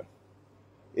all ওভারটা,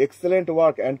 excellent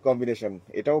work and combination.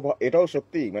 এটাও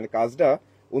সত্যি মানে কাজটা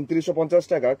 2950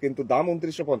 টাকা, কিন্তু দাম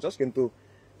 2950, কিন্তু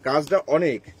কাজটা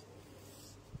অনেক।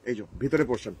 এই যে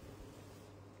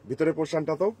ভিতরে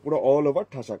পোর্শনটা তো পুরো অল ওভার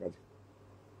ঠাসা কাজ।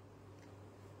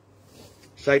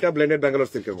 শাড়িটা ব্লেন্ডেড ব্যাঙ্গালোর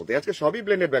সিল্কের মধ্যে। আজকে সবই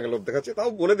ব্লেন্ডেড ব্যাঙ্গালোর দেখাচ্ছে, তাও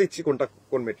বলে দিচ্ছি কোনটা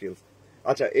কোন মেটেরিয়ালস।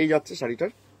 আচ্ছা, এই যাচ্ছে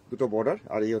শাড়িটার দুটো বর্ডার,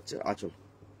 আর এই হচ্ছে আঁচল।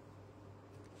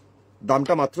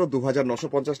 দামটা মাত্র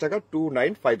 2950 টাকা,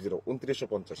 2950,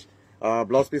 2950।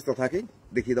 ব্লাউজ পিস তো থাকেই,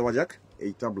 দেখিয়ে দেওয়া যাক।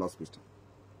 এইটা ব্লাউজ পিসটা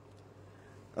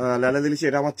লালা দিলিছি,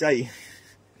 এটা আমার চাই।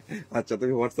 আচ্ছা,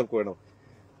 তুমি হোয়াটসঅ্যাপ করে নাও।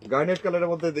 গার্নেট কালারের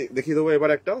মধ্যে দেখিয়ে দেবো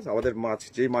এবার একটা আমাদের মাছ,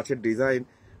 যে মাছের ডিজাইন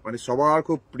মানে সবার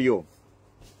খুব প্রিয়।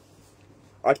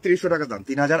 3800 টাকা দাম,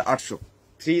 3800,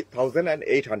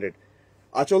 3800।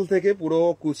 আঁচল থেকে পুরো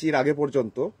কুচির আগে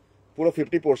পর্যন্ত পুরো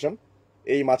 50 পোর্শন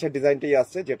এই মাছের ডিজাইনটাই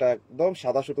আসছে, যেটা একদম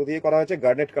সাদা সুতো দিয়ে করা হয়েছে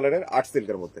গার্নেট কালারের আর্ট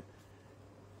সিল্কের মধ্যে।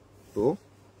 তো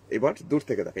এবার দূর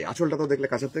থেকে দেখাই, আঁচলটা তো দেখলে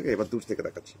কাছের থেকে, এবার দূর থেকে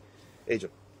দেখাচ্ছি। এই যে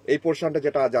এই পোর্শনটা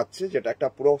যেটা যাচ্ছে, যেটা একটা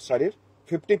পুরো শাড়ির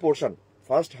 50 পোর্শন,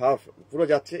 ফার্স্ট হাফ পুরো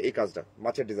যাচ্ছে এই কাজটা,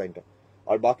 মাছের ডিজাইনটা।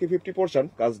 আর বাকি 50 পোর্শন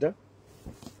কাজটা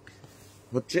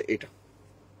হচ্ছে এটা।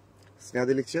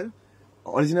 স্নেহাদি লিখছে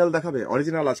অরিজিনাল দেখাবে।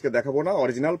 অরিজিনাল আজকে দেখাবো না,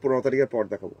 অরিজিনাল 15 তারিখের পর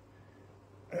দেখাবো।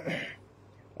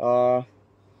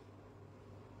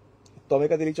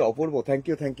 তমেকাদি লিখছে অপূর্ব,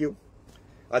 থ্যাংক ইউ।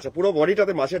 আচ্ছা, পুরো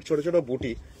বডিটাতে মাছের ছোট ছোট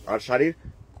বুটি, আর শাড়ির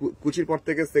কুচির পর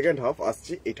থেকে সেকেন্ড হাফ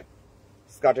আসছে এটা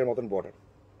স্কার্টের মতন বর্ডার,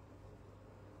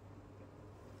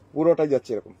 পুরোটাই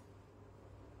যাচ্ছে এরকম।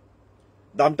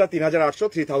 দামটা 3800,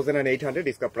 3800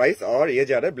 इसका प्राइस। और ये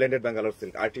जा रहा है blended Bangalore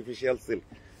silk, artificial silk.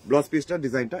 Blouse পিসটা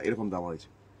ডিজাইনটা এরকম দেওয়া হয়েছে,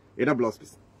 এটা ব্লাউজ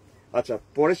পিস। আচ্ছা,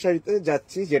 পরের শাড়িতে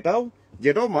যাচ্ছি,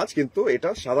 যেটাও মাছ, কিন্তু এটা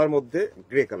সাদার মধ্যে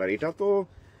গ্রে কালার। এটা তো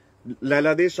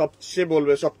লাইলাদির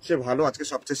সবচেয়ে ভালো, আজকে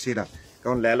সবচেয়ে সেরা,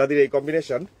 কারণ লাইলাদির এই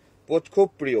কম্বিনেশন খুব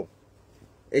প্রিয়।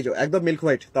 এই যে একদম মিল্ক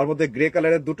হোয়াইট, তার মধ্যে গ্রে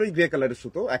কালারের, দুটোই গ্রে কালারের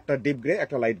সুতো, একটা ডিপ গ্রে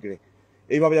একটা লাইট গ্রে,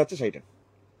 এইভাবে যাচ্ছে শাড়িটা।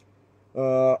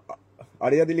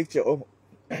 আরিয়াদি লিখছে ও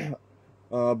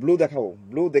ব্লু দেখাবো।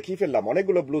 ব্লু দেখিয়ে ফেললাম,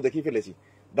 অনেকগুলো ব্লু দেখিয়ে ফেলেছি,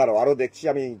 দাঁড়াও আরো দেখছি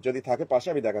আমি, যদি থাকে পাশে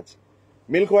আমি দেখাচ্ছি।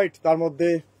 মিল্ক হোয়াইট, তার মধ্যে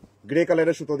গ্রে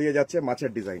কালারের সুতো দিয়ে যাচ্ছে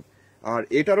মাছের ডিজাইন। আর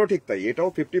এটারও ঠিক তাই, এটাও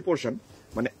 50 পোর্শন,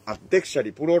 মানে অর্ধেক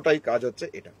শাড়ি পুরোটাই কাজ হচ্ছে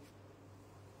এটা,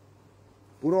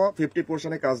 পুরো 50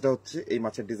 পোর্শনের কাজটা হচ্ছে এই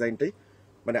মাছের ডিজাইনটাই,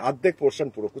 মানে অর্ধেক পোর্শন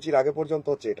পুরো কুচির আগে পর্যন্ত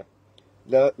হচ্ছে এটা।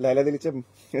 লাইলা দিচ্ছে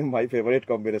মাই ফেভারিট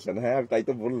কম্বিনেশন। হ্যাঁ, তাই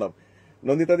তো বললাম।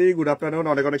 নন্দিতা দি, গুড আফটারনুন,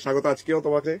 অনেক অনেক স্বাগত আজকেও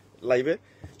তোমাকে লাইভে।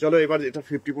 চলো এবার এটা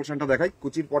 50 পোর্শনটা দেখাই,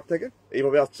 কুচির পর থেকে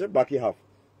এইভাবে আসছে বাকি হাফ।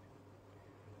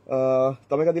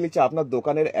 তমেকা দি লিখছে আপনার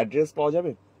দোকানের অ্যাড্রেস পাওয়া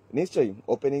যাবে? নিশ্চয়ই।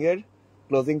 ওপেনিং এর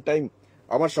ক্লোজিং টাইম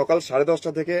আমার সকাল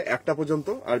 10:30 থেকে 1টা পর্যন্ত,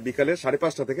 আর বিকালে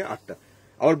 5:30 থেকে 8টা।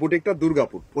 আমার বুটিকটা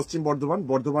দুর্গাপুর, পশ্চিম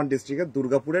বর্ধমান ডিস্ট্রিক্টের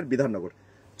দুর্গাপুরের বিধাননগর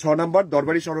 6 নম্বর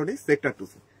দরবারি সরণি, সেক্টর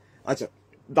 2। আচ্ছা,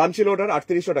 দাম ছিল ওটার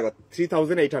 3800 টাকা,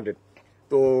 3800।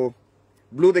 তো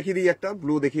ব্লু দেখিয়ে দিই, একটা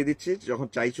ব্লু দেখিয়ে দিচ্ছি যখন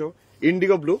চাইছো।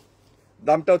 ইন্ডিগো ব্লু,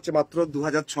 দামটা হচ্ছে মাত্র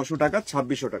 2600 টাকা,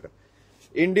 2600 টাকা।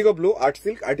 Indigo blue art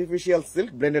silk, artificial silk,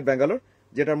 blended Bangalore,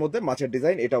 যেটার মধ্যে মাছের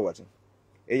ডিজাইন এটাও আছে।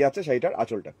 এই আছে শাড়িটার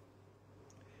আঁচলটা।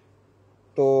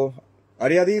 তো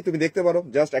আরিয়াদি তুমি দেখতে পারো,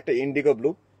 জাস্ট একটা ইন্ডিগো ব্লু।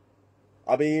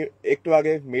 আমি একটু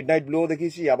আগে মিডনাইট ব্লুও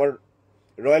দেখিয়েছি, আবার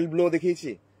রয়্যাল ব্লুও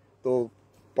দেখিয়েছি। তো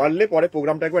পারলে পরে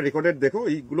প্রোগ্রামটা একবার রেকর্ডেড দেখো,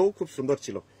 এইগুলোও খুব সুন্দর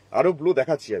ছিল। আরো ব্লু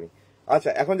দেখাচ্ছি আমি। আচ্ছা,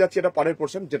 এখন যাচ্ছি এটা পাড়ের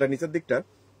পোর্শন, যেটা নিচের দিকটা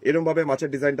এরকম ভাবে মাছের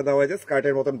ডিজাইনটা দেওয়া হয়েছে,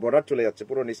 স্কার্টের মতন বর্ডার চলে যাচ্ছে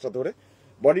পুরো নিচটা ধরে।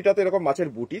 বডিটাতে এরকম মাছের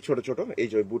বুটি ছোট ছোট, এই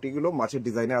যে বুটিগুলো মাছের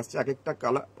ডিজাইনে আসছে, এক একটা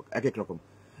কালার এক এক রকম।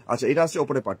 আচ্ছা, এটা আসছে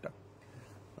ওপরে পাটটা।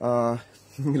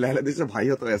 লাইলা দিচ্ছে ভাই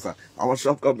হতো এসা, আমার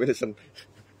সব কম্বিনেশন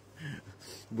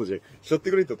বুঝে, সত্যি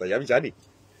করেই তো তাই, আমি জানি।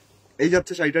 এই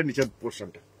যাচ্ছে শাড়িটার নিচের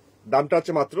পোর্শনটা, দামটা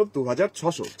হচ্ছে মাত্র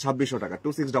 2600, 2600 টাকা,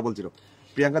 2600।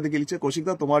 প্রিয়াঙ্কা দিকে লিখছে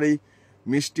কৌশিকদা তোমার এই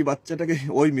মিষ্টি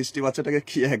বাচ্চাটাকে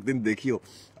কি একদিন দেখিও,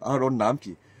 আর ওর নাম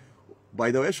কি? বাই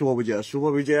দ্য ওয়ে, শুভ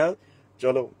বিজয়া।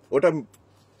 চলো,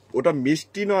 ওটা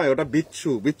মিষ্টি নয়, ওটা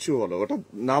বিচ্ছু বলো, ওটা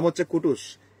নাম হচ্ছে কুটুস।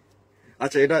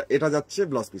 আচ্ছা, এটা যাচ্ছে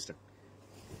ব্লাউজ পিসটা।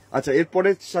 আচ্ছা, এরপরে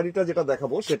শাড়িটা যেটা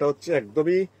দেখাবো সেটা হচ্ছে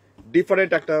একদমই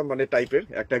ডিফারেন্ট একটা মানে টাইপের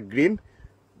একটা green,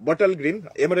 bottle green,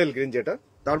 emerald green, যেটা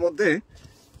তার মধ্যে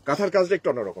কাঁথার কাজটা একটু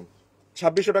অন্যরকম।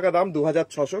 2600 টাকা দাম,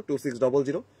 2600,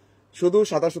 2600। শুধু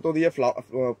সাদা সুতো দিয়ে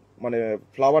মানে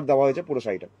ফ্লাওয়ার দেওয়া হয়েছে পুরো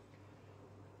শাড়িটা।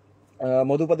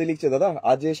 মধুপাতি লিখছে, দাদা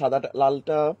আজ যে সাদা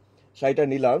লালটা শাড়িটা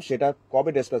নিলাম সেটা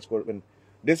কবে ডিসপ্যাচ করবেন?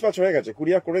 ডিসপ্যাচ হয়ে গেছে,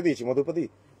 কুরিয়ার করে দিয়েছি মধুপাতি,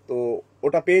 তো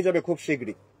ওটা পেয়ে যাবে খুব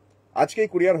শীঘ্রই। আজকেই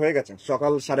কুরিয়ার হয়ে গেছে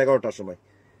সকাল 11:30টার সময়।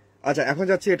 আচ্ছা, এখন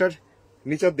যাচ্ছি এটার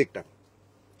নিচের দিকটা,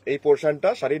 এই পোর্শনটা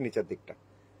শাড়ির নিচের দিকটা,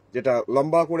 যেটা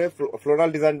লম্বা করে ফ্লোরাল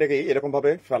ডিজাইনটাকেই এরকম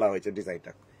ভাবে ফেলা হয়েছে।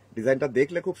 ডিজাইনটা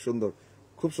দেখলে খুব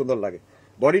সুন্দর লাগে।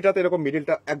 বডিটাতে এরকম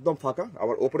মিডিলটা একদম ফাঁকা,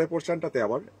 আবার ওপরের পোর্শনটাতে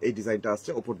আবার এই ডিজাইনটা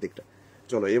আসছে ওপর দিকটা।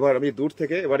 চলো এবার আমি দূর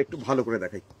থেকে এবার একটু ভালো করে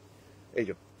দেখাই। এই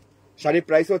যে শাড়ির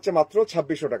প্রাইস হচ্ছে মাত্র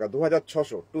 2600 টাকা,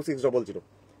 2600, 2600।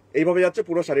 এইভাবে যাচ্ছে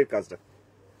পুরো শাড়ির কাজটা।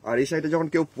 আর এই শাড়িটা যখন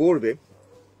কেউ পরবে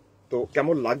তো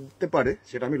কেমন লাগতে পারে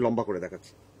সেটা আমি লম্বা করে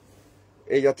দেখাচ্ছি।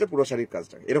 এই যাচ্ছে পুরো শাড়ির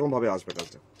কাজটা, এরকম ভাবে আসবে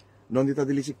কাজটা। নন্দিতা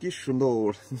দি লিখছে কি সুন্দর।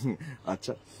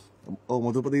 আচ্ছা, ও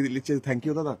মধুপতি লিখছে থ্যাংক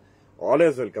ইউ দাদা,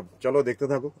 অলওয়েজ ওয়েলকাম। চলো দেখতে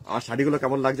থাকো, আর শাড়িগুলো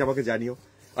কেমন লাগছে আমাকে জানিও।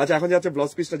 আচ্ছা, এখন যাচ্ছে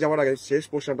ব্লাউজ পিসটা যাওয়ার আগে শেষ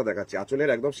পোর্শনটা দেখাচ্ছি, আঁচলের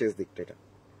একদম শেষ দিকটা এটা।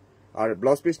 আর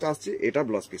ব্লাউজ পিসটা আসছে, এটা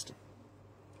ব্লাউজ পিসটা।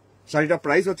 শাড়িটা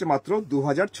প্রাইস হচ্ছে মাত্র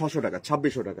 2600 টাকা,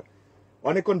 2600 টাকা।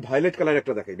 অনেকক্ষণ ভায়োলেট কালার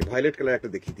একটা দেখাইনি, ভায়োলেট কালার একটা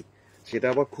দেখিয়ে দিই, সেটা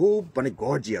আবার খুব মানে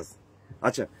গর্জিয়াস।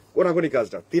 আচ্ছা, কোনাকুনি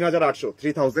কাজটা 3800,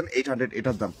 3800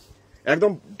 এটার দাম।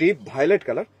 একদম ডিপ ভায়োলেট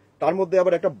কালার, তার মধ্যে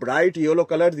আবার একটা ব্রাইট ইয়েলো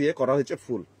কালার দিয়ে করা হয়েছে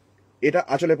ফুল। এটা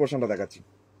আঁচলের পোর্শনটা দেখাচ্ছি।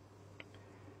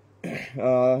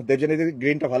 দেবজানী দিদি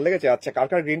গ্রিনটা ভালো লেগেছে? আচ্ছা, কার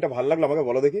কার গ্রিনটা ভালো লাগলো আমাকে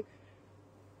বলো দেখি।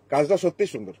 কাজটা সত্যি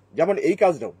সুন্দর, যেমন এই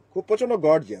কাজটাও খুব প্রচন্ড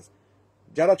গর্জিয়াস।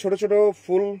 যারা ছোট ছোট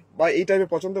ফুল বা এই টাইপের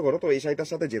পছন্দ করো তো এই শাড়িটার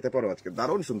সাথে যেতে পারো আজকে,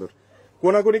 দারুণ সুন্দর।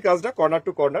 কোনাকুনি কাজটা কর্নার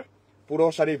টু কর্নার, পুরো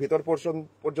শাড়ির ভিতর পোর্শন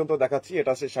পর্যন্ত দেখাচ্ছি।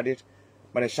 এটা সে শাড়ির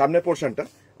মানে সামনের পোর্শনটা,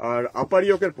 আর আপার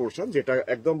ইয়োকের পোর্শন যেটা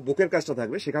একদম বুকের কাজটা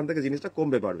থাকবে সেখান থেকে জিনিসটা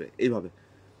কমবে বাড়বে এইভাবে।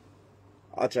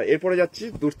 আচ্ছা, এরপরে যাচ্ছি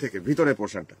দূর থেকে ভিতরের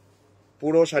পোর্শনটা।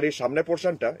 পুরো শাড়ির সামনের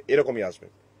পোর্শনটা এরকমই আসবে,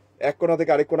 এক কোণা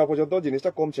থেকে আরেক কোণা পর্যন্ত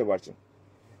জিনিসটা কমছে বাড়ছে।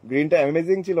 গ্রিনটা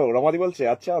অ্যামেজিং ছিল রমাদি বলছে,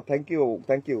 আচ্ছা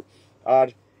থ্যাংক ইউ। আর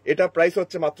এটা প্রাইস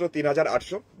হচ্ছে মাত্র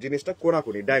 3800। জিনিসটা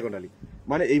কোনাকুনি ডায়াগোনালি,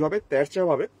 মানে এইভাবে তেরচা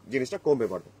ভাবে জিনিসটা কমবে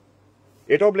পারবে।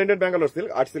 এটাও ব্লেন্ডেড ব্যাঙ্গালোর সিল্ক,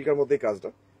 আর্ট সিল্কের মধ্যেই কাজটা।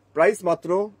 প্রাইস মাত্র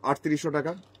 3800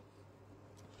 টাকা।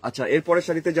 আচ্ছা, এরপরের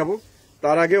শাড়িতে যাব,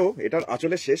 তার আগেও এটার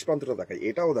আঁচলের শেষ প্রান্তটা দেখাই।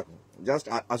 এটাও দেখো, জাস্ট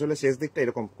আঁচলের শেষ দিকটা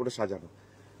এরকম করে সাজানো।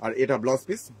 আর এটা ব্লাউজ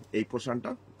পিস, এই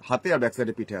পোর্শনটা হাতে আর ব্যাক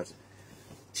সাইডে পিঠে আছে।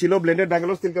 ছিল ব্লেন্ডেড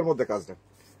ব্যাঙ্গালোর সিল্কের মধ্যে কাজটা।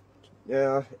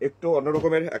 একটু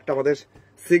অন্যরকমের একটা আমাদের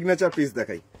সিগনেচার পিস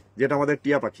দেখাই, যেটা আমাদের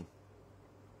টিয়া পাখি,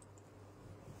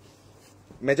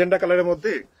 ম্যাজেন্ডা কালারের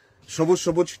মধ্যে সবুজ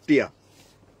সবুজ টিয়া।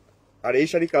 আর এই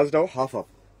শাড়ি কাজটাও হাফ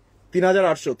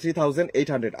 3800, 3800,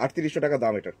 3800 টাকা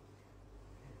দাম এটার।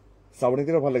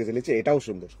 শ্রাবণীদেরও ভালো লেগেছে, লিখছে এটাও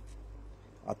সুন্দর।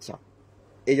 আচ্ছা,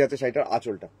 এই যাচ্ছে শাড়িটার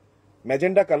আঁচলটা,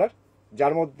 ম্যাজেন্ডা কালার,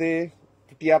 যার মধ্যে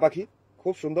টিয়া পাখি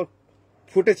খুব সুন্দর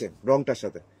ফুটেছে রংটার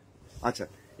সাথে। আচ্ছা,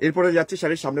 এরপরে যাচ্ছি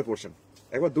শাড়ির সামনে পোর্শন,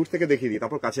 একবার দূর থেকে দেখিয়ে দিই,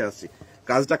 তারপর কাছে আসছি।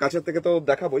 কাজটা কাছের থেকে তো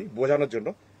দেখাবোই বোঝানোর জন্য,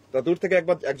 তো দূর থেকে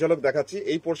একবার এক ঝলক দেখাচ্ছি।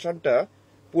 এই পোর্শনটা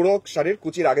পুরো শাড়ির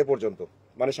কুচির আগে পর্যন্ত,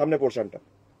 মানে সামনে পোর্শনটা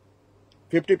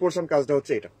 50% কাজটা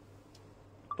হচ্ছে এটা।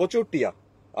 প্রচুর টিয়া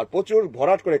আর প্রচুর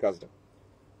ভরাট করে কাজটা।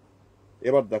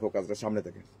 এবার দেখো কাজটা সামনে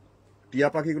থেকে, টিয়া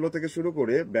পাখিগুলো থেকে শুরু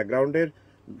করে ব্যাকগ্রাউন্ডের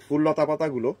ফুল লতা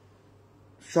পাতাগুলো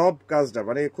সব কাজটা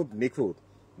মানে খুব নিখুঁত।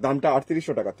 দামটা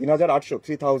 3800 টাকা, 3800,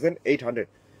 3800।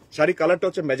 শাড়ি কালারটা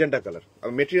হচ্ছে ম্যাজেন্টা কালার, আর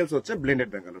মেটেরিয়ালস হচ্ছে ব্লেন্ডেড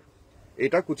ব্যাঙ্গালোর।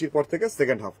 এটা কুচির পর থেকে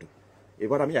সেকেন্ড হাফটা।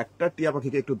 এবার আমি একটা টিয়া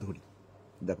পাখিকে একটু ধরি,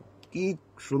 দেখো কি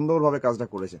সুন্দরভাবে কাজটা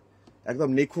করেছে, একদম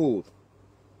নিখুঁত।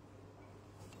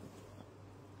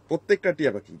 প্রত্যেকটা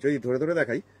টিয়া পাখি যদি ধরে ধরে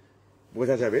দেখাই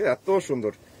বোঝা যাবে এত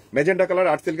সুন্দর। ম্যাজেন্টা কালার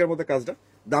আর্ট সিল্কের মধ্যে কাজটা,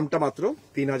 দামটা মাত্র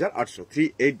 3800,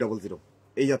 3800।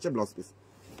 এই যাচ্ছে ব্লাউজ পিস,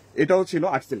 এটাও ছিল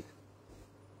আর্ট সিল্ক।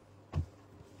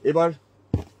 এবার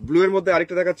ব্লু এর মধ্যে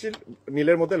আরেকটা দেখাচ্ছি,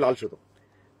 নীলের মধ্যে লাল সুতো।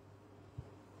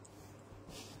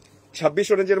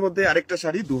 2600 রেঞ্জের মধ্যে আরেকটা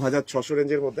শাড়ি 2600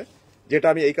 রেঞ্জের মধ্যে, যেটা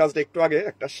আমি এই কাজটা একটু আগে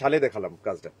একটা শালে দেখালাম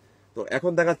কাজটা। তো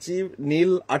এখন দেখাচ্ছি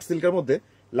নীল আর্ট সিল্কের মধ্যে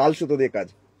লাল সুতো দিয়ে কাজ।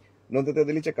 নন্দিতা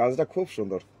দি লিখছে কাজটা খুব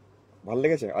সুন্দর, ভালো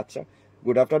লেগেছে। আচ্ছা,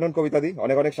 গুড আফটারনুন কবিতা দি,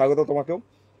 অনেক অনেক স্বাগত তোমাকেও।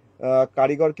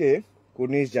 কারিগরকে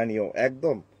কুর্নিশ জানিও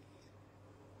একদম।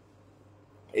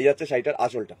 এই যাচ্ছে শাড়িটার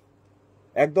আঁচলটা,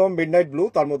 একদম মিডনাইট ব্লু,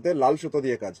 তার মধ্যে লাল সুতো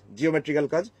দিয়ে কাজ, জিওমেট্রিক্যাল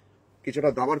কাজ, কিছুটা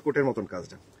দাবার কোটের মতন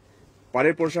কাজটা।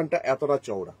 পাড়ের পোর্শনটা এতটা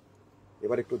চওড়া,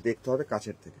 এবার একটু দেখতে হবে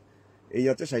কাছের থেকে। এই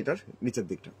হচ্ছে শাড়িটার নিচের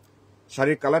দিকটা,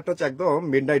 শাড়ির কালারটা হচ্ছে একদম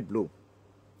মিডনাইট ব্লু।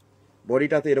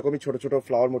 বডিটাতে এরকমই ছোট ছোট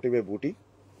ফ্লাওয়ার মোটিভের বুটি,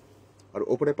 আর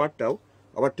ওপরে পাটটাও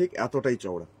আবার ঠিক এতটাই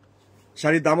চওড়া।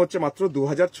 শাড়ির দাম হচ্ছে মাত্র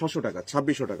 2600 টাকা,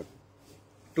 2600 টাকা,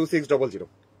 2600।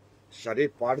 শাড়ির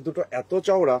পাট দুটো এত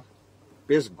চওড়া,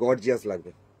 বেশ গর্জিয়াস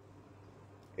লাগবে।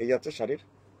 এই যাচ্ছে শাড়ির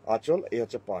আঁচল, এই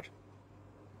হচ্ছে পাড়।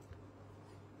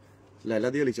 লাইলা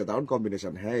দিয়ে লিখছে দারুণ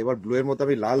কম্বিনেশন। হ্যাঁ, এবার ব্লু এর মধ্যে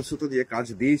আমি লাল সুতো দিয়ে কাজ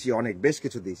দিয়েছি, অনেক বেশ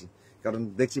কিছু দিয়েছি, কারণ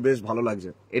দেখছি বেশ ভালো লাগছে।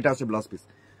 এটা হচ্ছে ব্লাউজ পিস।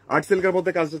 আর্ট সিল্কের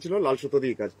মধ্যে কাজটা ছিল লাল সুতো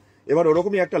দিয়ে কাজ। এবার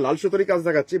ওরকমই একটা লাল সুতোরই কাজ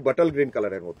দেখাচ্ছি বাটল গ্রিন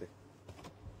কালারের মধ্যে।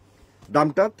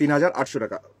 দামটা 3800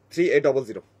 টাকা,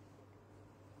 3800।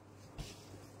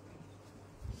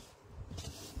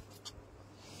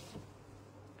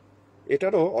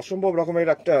 এটারও অসম্ভব রকমের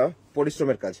একটা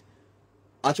পরিশ্রমের কাজ।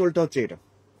 আঁচলটা হচ্ছে এটা,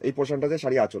 এই পোর্শনটাতে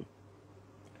শাড়ি আঁচল।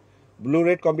 ব্লু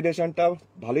রেড কম্বিনেশনটা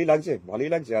ভালোই লাগছে, ভালোই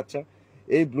লাগছে। আচ্ছা,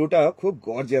 এই ব্লুটা খুব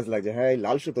গর্জিয়াস লাগছে। হ্যাঁ, এই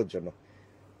লাল সুতোর জন্য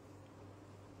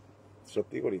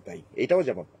সত্যি করি তাই। এটাও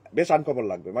যেমন বেশ আনকমন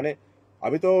লাগবে। মানে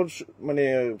আমি তো মানে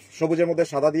সবুজের মধ্যে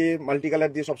সাদা দিয়ে মাল্টি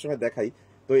কালার দিয়ে সবসময় দেখাই,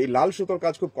 তো এই লাল সুতোর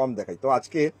কাজ খুব কম দেখাই। তো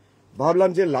আজকে ভাবলাম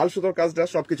যে লাল সুতোর কাজটা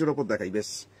সবকিছুর উপর দেখাই বেশ।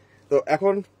 তো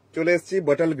এখন চলে এসেছি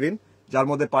বটল গ্রিন, যার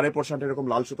মধ্যে পাড়ের পোর্শনটা এরকম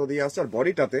লাল সুতো দিয়ে আসছে, আর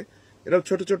বডিটাতে এরকম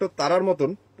ছোট ছোট তারার মতন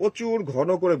প্রচুর ঘন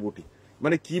করে বুটি।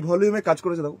 মানে কি ভলিউমে কাজ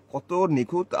করেছে দেখো, কত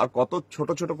নিখুঁত আর কত ছোট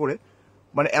ছোট করে,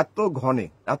 মানে এত ঘনে,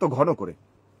 এত ঘন করে।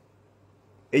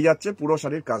 এই যাচ্ছে পুরো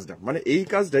শাড়ির কাজটা, মানে এই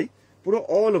কাজটাই পুরো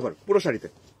অল ওভার পুরো শাড়িতে।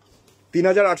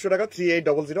 3800 টাকা,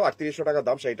 3800, 3800 টাকা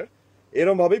দাম শাড়িটার।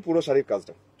 এরকম ভাবেই পুরো শাড়ির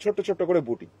কাজটা, ছোট্ট ছোট্ট করে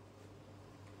বুটি।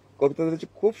 কবিতা দিয়েছে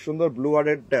খুব সুন্দর ব্লু আর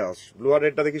রেড ড্যাশ। ব্লু আর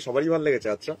রেডটা দেখি সবারই ভালো লেগেছে।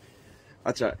 আচ্ছা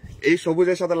আচ্ছা, এই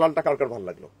সবুজের সাথে লালটা কার কার ভালো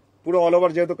লাগলো? পুরো অল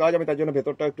ওভার যেহেতু কাজ, আমি তার জন্য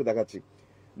ভেতরটা একটু দেখাচ্ছি।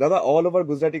 দাদা, অল ওভার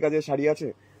গুজরাটি কাজের শাড়ি আছে?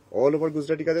 অল ওভার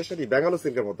গুজরাটি কাজের শাড়ি ব্যাঙ্গালোর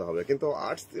সিল্কের মধ্যে হবে, কিন্তু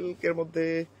আর্ট সিল্কের মধ্যে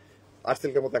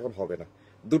এখন হবে না।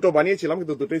 দুটো বানিয়েছিলাম,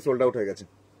 কিন্তু দুটোই সোল্ড আউট হয়ে গেছে।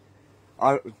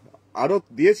 আর আরো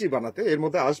দিয়েছি বানাতে, এর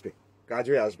মধ্যে আসবে, কাজ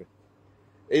হয়ে আসবে।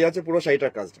 এই আছে পুরো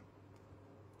শাড়িটার কাজটা।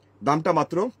 দামটা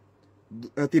মাত্র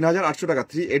 3800 টাকা,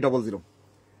 3800।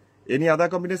 एनी अदर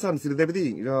कॉम्बिनेशन श्रीदेवी दी?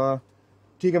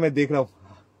 ठीक है, मैं देख रहा हूँ।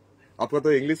 आपका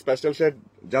तो इंग्लिश पेस्टल शेड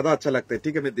ज्यादा अच्छा लगता है।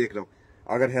 ठीक है, मैं देख रहा हूँ,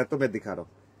 अगर है तो मैं दिखा रहा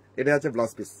हूँ। এটা আছে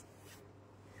ব্লাউজ পিস।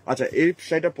 আচ্ছা, এই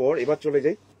শাড়িটার পর এবার চলে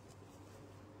যাই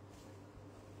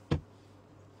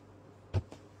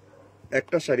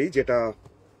একটা শাড়ি, যেটা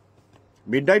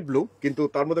মিডনাইট ব্লু, কিন্তু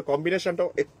তার মধ্যে কম্বিনেশনটাও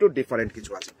একটু ডিফারেন্ট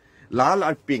কিছু আছে, লাল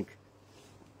আর পিঙ্ক।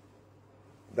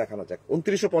 দেখানো যাক।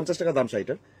 2950 টাকা দাম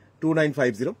শাড়িটার,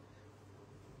 2950।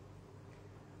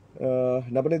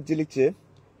 নবনীত জি লিখছে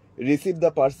রিসিভ দ্য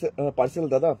পার্সেল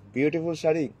দাদা, বিউটিফুল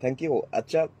শাড়ি, থ্যাংক ইউ।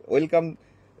 আচ্ছা, ওয়েলকাম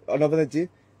নবনীত জি,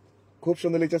 খুব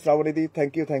সুন্দর লিখছে শ্রাবণী দি,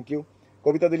 থ্যাংক ইউ থ্যাংক ইউ।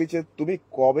 কবিতা দি লিখছে তুমি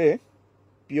কবে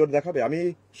পিওর দেখাবে? আমি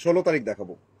 16 তারিখ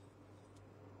দেখাবো।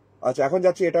 আচ্ছা, এখন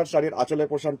যাচ্ছি এটার শাড়ির আঁচলের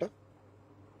পোর্শনটা।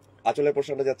 আঁচলের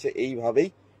পোর্শনটা যাচ্ছে এইভাবেই,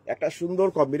 একটা সুন্দর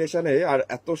কম্বিনেশনে আর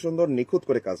এত সুন্দর নিখুঁত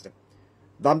করে কাজটা।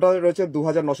 দামটা রয়েছে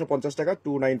 2950 টাকা,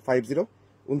 2950,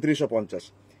 2950।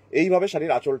 এইভাবে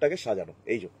শাড়ির আঁচলটাকে সাজানো,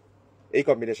 এই যে এই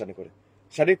কম্বিনেশনে করে।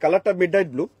 শাড়ির কালারটা মিডনাইট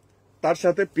ব্লু, তার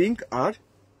সাথে পিঙ্ক আর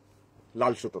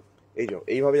লাল সুতো। এই যে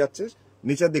এইভাবে যাচ্ছে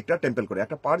নিচের দিকটা টেম্পল করে,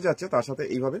 একটা পাড় যাচ্ছে, তার সাথে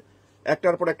এইভাবে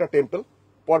একটার পর একটা টেম্পল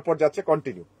পরপর যাচ্ছে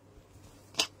কন্টিনিউ।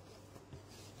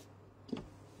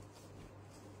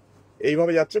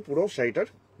 এইভাবে যাচ্ছে পুরো শাড়িটার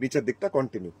নিচের দিকটা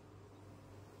কন্টিনিউ।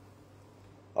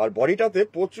 আর বডিটাতে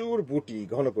প্রচুর বুটি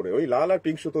ঘন করে, ওই লাল আর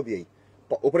পিঙ্ক সুতো দিয়েই।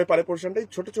 উপরে পাড়ে পোর্শনটাই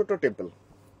ছোট ছোট টেম্পল।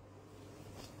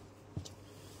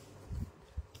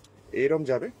 এইরকম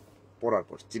যাবে পরার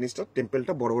পর জিনিসটা,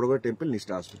 টেম্পলটা বড় বড় করে টেম্পল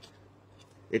নিচটা আসবে।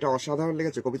 এটা অসাধারণ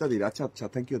লেগেছে কবিতা দি। আচ্ছা আচ্ছা,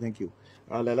 থ্যাংক ইউ থ্যাংক ইউ।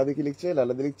 আর লালাদি কি লিখছে?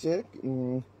 লালাদি লিখছে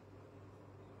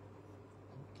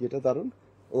কি এটা দারুণ।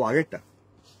 ও,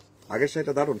 আগের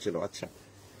শাড়িটা দারুণ ছিল। আচ্ছা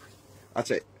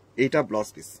আচ্ছা, এইটা ব্লাউজ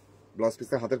পিস। ব্লাউজ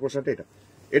পিসের হাতের পোর্শনটা এটা।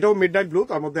 এটাও মিডনাইট ব্লু,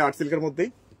 তার মধ্যে আর্ট সিল্কের মধ্যেই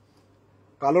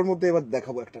কালোর মধ্যে। এবার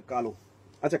দেখাবো একটা কালো।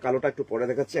 আচ্ছা, কালোটা একটু পরে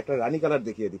দেখাচ্ছি। একটা রানী কালার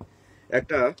দেখিয়ে দিই।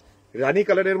 একটা রানী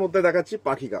কালারের মধ্যে দেখাচ্ছি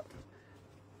পাখি কালার।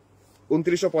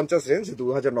 2950 রেঞ্জ,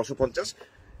 2950।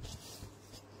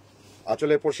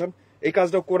 আঁচলের পোর্শন, এই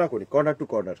কাজটাও কোনাকুনি, কর্নার টু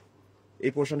কর্নার।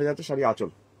 এই পোর্শনে যাচ্ছে শাড়ি আঁচল।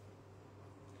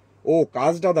 ও,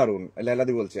 কাজটা দারুণ,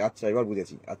 লালাদি বলছে। আচ্ছা, এবার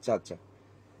বুঝেছি। আচ্ছা আচ্ছা,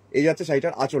 এই যাচ্ছে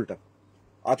শাড়িটার আঁচলটা।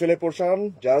 আঁচলের পোর্শন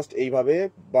জাস্ট এইভাবে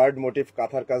বার্ড মোটিভ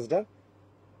কাঁথার কাজটা,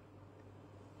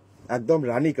 একদম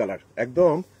রানী কালার,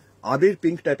 একদম আবির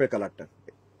পিঙ্ক টাইপের কালারটা,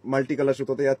 মাল্টি কালার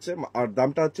সুতোতে যাচ্ছে। আর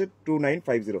দামটা হচ্ছে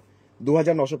 2950,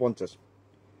 2950।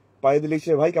 পায়ে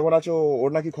দিলিছে ভাই, কেমন আছো?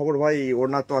 ওর নাকি খবর ভাই? ওর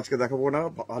না তো আজকে দেখাবো না,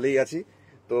 ভালোই আছি।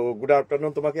 তো গুড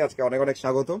আফটারনুন তোমাকে, আজকে অনেক অনেক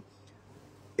স্বাগত।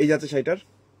 এই যাচ্ছে শাড়িটার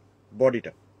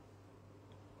বডিটা।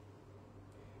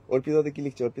 অর্পিতা দি কি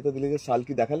লিখছে? অর্পিতা দিলি যে শাল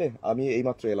কি দেখালে? আমি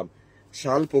এইমাত্র এলাম,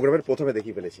 শাল প্রোগ্রামের প্রথমে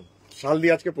দেখিয়ে ফেলেছি। শাল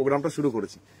দিয়ে আজকে প্রোগ্রামটা শুরু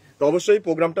করেছি। তো অবশ্যই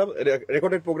প্রোগ্রামটা,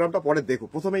 রেকর্ডেড প্রোগ্রামটা পরে দেখো,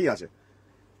 প্রথমেই আছে।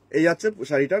 এই যাচ্ছে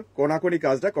শাড়িটার কোনাকুনি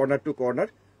কাজটা, কর্নার টু কর্নার,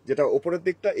 যেটা উপরের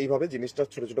দিকটা এইভাবে জিনিসটা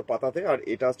ছোট ছোট পাতাতে, আর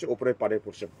এটা হচ্ছে উপরের পাড়ের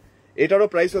পোর্শন। এটারও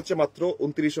প্রাইস হচ্ছে মাত্র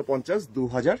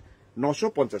 2950,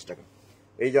 950 টাকা।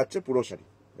 এই যাচ্ছে পুরো শাড়ি।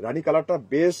 রানী কালারটা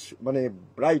বেশ মানে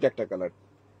ব্রাইট একটা কালার।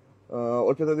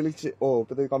 অর্পিতা দি লিখছে,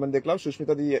 অর্পিতা দি কমেন্ট দেখলাম।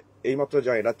 সুস্মিতা দি এইমাত্র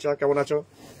জয়েন। আচ্ছা, কেমন আছো?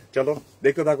 চলো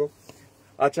দেখতে থাকো।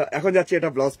 আচ্ছা, এখন যাচ্ছে এটা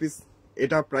ব্লাউজ পিস।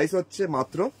 এটা প্রাইস হচ্ছে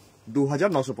মাত্র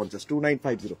 2950,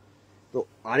 2950। তো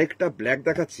আরেকটা ব্ল্যাক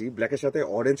দেখাচ্ছি, ব্ল্যাকের সাথে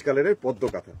অরেঞ্জ কালারের পদ্ম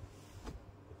কাঁথা।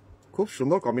 খুব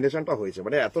সুন্দর কম্বিনেশনটা হয়েছে,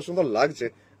 মানে এত সুন্দর লাগছে।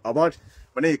 আবার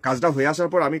মানে কাজটা হয়ে আসার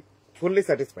পর আমি ফুললি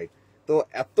স্যাটিসফাইড। তো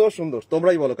এত সুন্দর,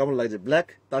 তোমরাই বলো কেমন লাগছে। ব্ল্যাক,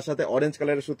 তার সাথে অরেঞ্জ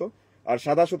কালারের সুতো আর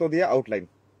সাদা সুতো দিয়ে আউটলাইন।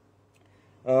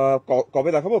 কবে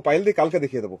দেখাবো? পাইল দি কালকে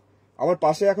দেখিয়ে দেবো। আমার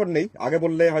পাশে এখন নেই, আগে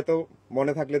বললে হয়তো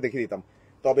মনে থাকলে দেখিয়ে দিতাম।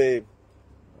 তবে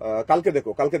কালকে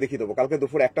দেখো, কালকে দেখিয়ে দেবো। কালকে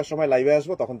দুপুর 1টার সময় লাইভে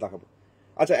আসবো, তখন দেখাবো।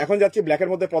 আচ্ছা, এখন যাচ্ছি ব্ল্যাকের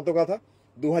মধ্যে পদ্ম কাঁথা,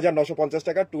 2950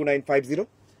 টাকা, 2950।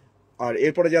 আর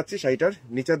এরপরে যাচ্ছি শাড়িটার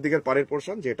নিচের দিকের পাড়ের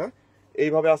পোর্শন, যেটা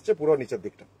এইভাবে আসছে পুরো নিচের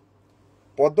দিকটা।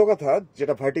 পদ্ম কাঁথা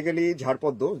যেটা ভার্টিক্যালি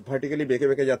ঝাড়পদ্ম, ভার্টিক্যালি বেঁকে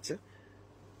বেঁকে যাচ্ছে।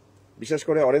 বিশেষ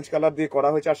করে অরেঞ্জ কালার দিয়ে করা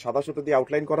হয়েছে আর সাদা সুতো দিয়ে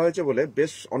আউটলাইন করা হয়েছে বলে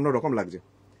বেশ অন্যরকম লাগছে।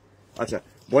 আচ্ছা,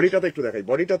 বডিটাতে একটু দেখাই।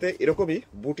 বডিটাতে এরকমই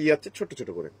বুটি যাচ্ছে ছোট ছোট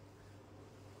করে,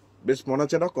 বেশ মনে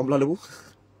হচ্ছে না কমলা লেবু,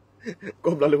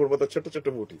 কমলা লেবুর মতো ছোট ছোট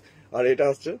বুটি। আর এটা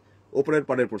হচ্ছে ওপরের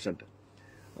পাড়ের পোর্শনটা।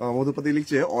 মধুপতি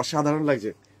লিখছে অসাধারণ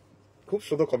লাগছে, খুব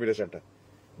সুন্দর কম্বিনেশনটা।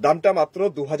 দামটা মাত্র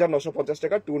 2950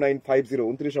 টাকা, 2950,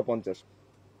 2950।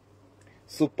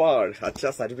 সুপার। আচ্ছা,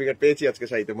 সার্টিফিকেট পেয়েছি আজকে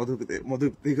শাড়িতে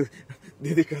মধুপতি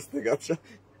দিদির কাছ থেকে। আচ্ছা,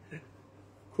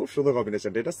 খুব সুন্দর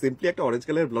কম্বিনেশন। এটা সিম্পলি একটা অরেঞ্জ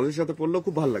কালারের ব্লাউজের সাথে পরলেও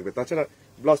খুব ভালো লাগবে। তাছাড়া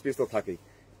ব্লাউজ পিস তো থাকেই,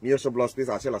 নিজস্ব ব্লাউজ পিস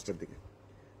আছে লাস্টের দিকে।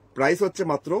 প্রাইস হচ্ছে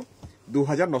মাত্র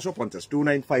 2950,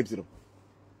 2950।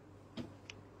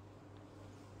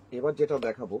 এবার যেটা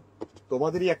দেখাবো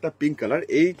তোমাদেরই একটা পিঙ্ক কালার।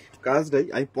 এই কাজটাই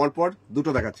আমি পরপর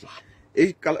দুটো দেখাচ্ছি। এই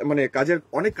কালার মানে কাজের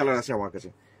অনেক কালার আছে আমার কাছে।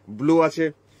 ব্লু আছে,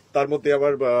 তার মধ্যে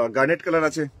আবার গার্নেট কালার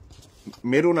আছে,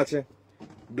 মেরুন আছে,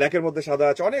 ব্ল্যাকের মধ্যে সাদা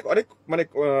আছে, অনেক অনেক মানে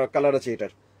কালার আছে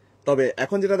এটার। তবে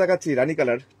এখন যেটা দেখাচ্ছি রানী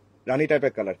কালার, রানী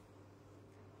টাইপের কালার।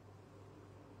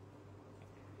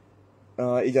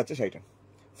 এই যাচ্ছে শাড়িটা।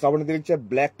 শ্রাবণী দি লিখছে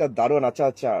ব্ল্যাকটা দারুণ। আচ্ছা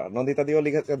আচ্ছা, নন্দিতা দিও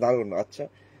লিখেছে দারুণ। আচ্ছা,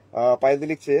 পায়েল দি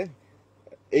লিখছে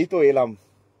এই তো এলাম,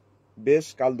 বেশ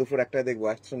কাল দুপুর 1টায় দেখবো।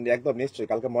 একদম নিশ্চয়ই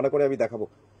কালকে মনে করে আমি দেখাবো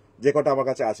যে কটা আমার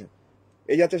কাছে আছে।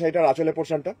 এই যাচ্ছে শাড়িটার আঁচলের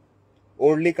পোর্শনটা,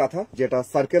 ওরলি কাঁথা, যেটা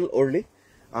সার্কেল ওরলি।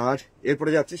 আর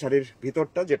এরপরে যাচ্ছে শাড়ির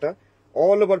ভিতরটা, যেটা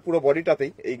অল ওভার পুরো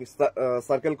বডিটাতেই এই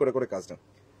সার্কেল করে করে কাজটা।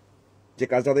 যে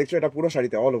কাজটা দেখছো এটা পুরো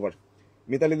শাড়িতে অল ওভার।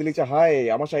 মিতালি দি লিখছে হাই,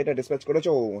 আমার শাড়িটা ডিসপ্যাচ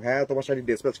করেছো? হ্যাঁ, তোমার শাড়ি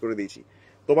ডিসপ্যাচ করে দিয়েছি।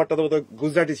 তোমারটা তো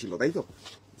গুজরাটি ছিল তাই তো,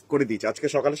 করে দিয়েছি। আজকে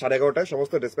সকালে 11:30টায়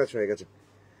সমস্ত ডিসপ্যাচ হয়ে গেছে।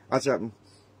 আচ্ছা,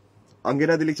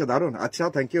 আঙ্গিনা দি লিখছে দারুণ। আচ্ছা,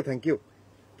 থ্যাংক ইউ থ্যাংক ইউ।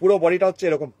 পুরো বডিটা হচ্ছে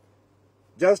এরকম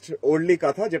জাস্ট ওরলি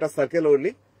কাঁথা, যেটা সার্কেল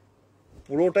ওরলি।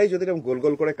 পুরোটাই যদি এরকম গোল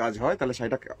গোল করে কাজ হয় তাহলে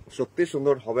শাড়িটা সত্যি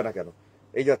সুন্দর হবে না কেন।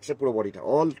 এই যাচ্ছে পুরো বডিটা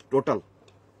অল টোটাল।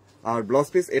 আর ব্লাউজ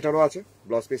পিস এটারও আছে।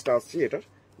 ব্লাউজ পিসটা আসছি এটার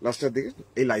লাস্টের দিকে,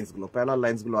 এই লাইন্স গুলো, প্যারালাল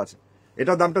লাইন্স গুলো আছে।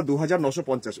 এটার দামটা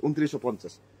 2950,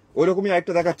 2950। ওই রকমই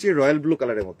আরেকটা দেখাচ্ছি রয়্যাল ব্লু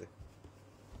কালারের মধ্যে।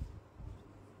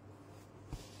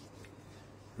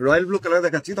 রয়্যাল ব্লু কালার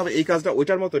দেখাচ্ছি, তবে এই কাজটা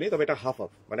ওইটার মতনই, তবে এটা হাফ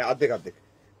হাফ, মানে অর্ধেক অর্ধেক।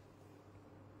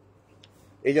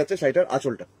 এই যাচ্ছে শাড়িটার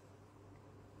আঁচলটা।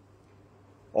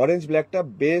 অরেঞ্জ ব্ল্যাকটা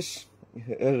বেশ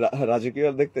রাজকীয়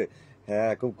দেখতে।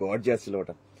 হ্যাঁ, খুব গর্জিয়াস ছিল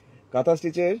ওটা। কাঁথা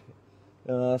স্টিচের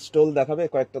স্টোল দেখাবে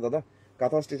কয়েকটা দাদা?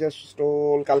 কাঁথা স্টিচের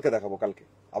স্টোল কালকে দেখাবো। কালকে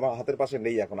আমার হাতের পাশে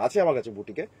নেই, এখন আছে আমার কাছে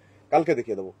বুটিকে, কালকে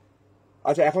দেখিয়ে দেবো।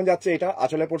 আচ্ছা, এখন যাচ্ছে এটা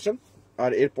আঁচলে পোর্শন।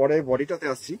 আর এরপরে বডিটাতে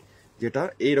আসছি, যেটা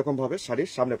এইরকম ভাবে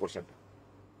শাড়ির সামনে পোর্শনটা।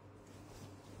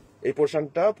 এই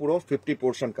পোর্শনটা পুরো 50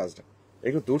 পোর্শন কাজটা।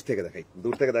 একটু দূর থেকে দেখাই,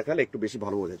 দূর থেকে দেখালে একটু বেশি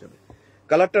ভালো বোঝা যাবে।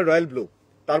 কালারটা রয়্যাল ব্লু,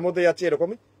 তার মধ্যে যাচ্ছে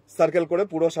এরকমই সার্কেল করে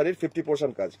পুরো শাড়ির 50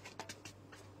 পোর্শন কাজ।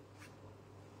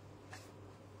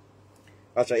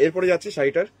 আচ্ছা, এরপরে যাচ্ছে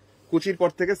শাড়িটার কুচির পর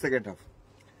থেকে সেকেন্ড হাফ।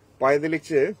 পায়ে দিয়ে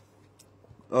লিখছে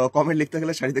কমেন্ট লিখতে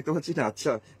গেলে শাড়ি দেখতে পাচ্ছি না।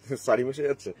 আচ্ছা, শাড়ি বসে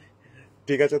যাচ্ছে।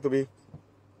 ঠিক আছে, তুমি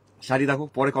শাড়ি দেখো,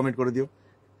 পরে কমেন্ট করে দিও।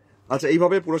 আচ্ছা,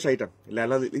 এইভাবে পুরো শাড়িটা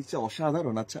লেলা লিখছে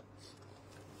অসাধারণ। আচ্ছা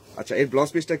আচ্ছা, এর ব্লাউজ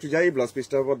পিসটা একটু যাই, ব্লাউজ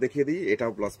পিসটা আবার দেখিয়ে দিই।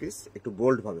 এটাও ব্লাউজ পিস একটু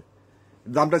বোল্ড ভাবে।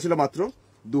 দামটা ছিল মাত্র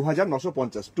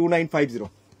 2950, 2950।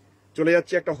 চলে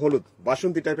যাচ্ছে একটা হলুদ,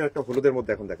 বাসন্তী টাইপের একটা হলুদের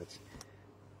মধ্যে এখন দেখাচ্ছি।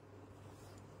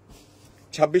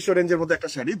 2600 রেঞ্জের মধ্যে একটা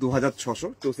শাড়ি, 2600,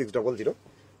 2600।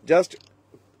 জাস্ট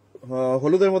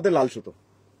হলুদের মধ্যে লাল সুতো।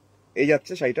 এই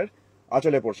যাচ্ছে শাড়িটার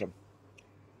আঁচলে পোর্শন।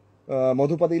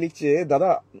 মধুপাতি লিখছে দাদা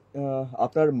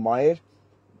আপনার মায়ের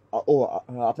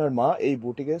আপনার মা এই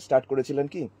বুটিকে স্টার্ট করেছিলেন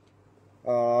কি?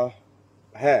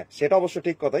 হ্যাঁ, সেটা অবশ্য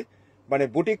ঠিক কথাই। মানে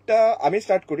বুটিকটা আমি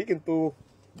স্টার্ট করি, কিন্তু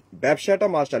ব্যবসাটা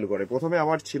মা চালু করে। প্রথমে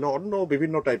আমার ছিল অন্য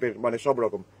বিভিন্ন টাইপের, মানে সব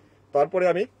রকম। তারপরে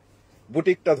আমি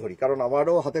বুটিকটা ধরি, কারণ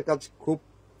আমারও হাতের কাজ খুব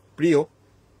প্রিয়।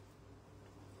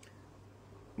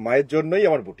 মায়ের জন্যই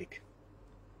আমার বুটিক।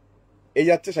 এই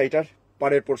যাচ্ছে শাড়িটার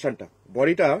পাড়ের পোর্শনটা,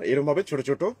 বডিটা এরকম ভাবে ছোট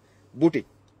ছোট বুটি,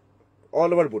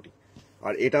 অল ওভার বুটি,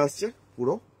 আর এটা আসছে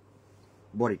পুরো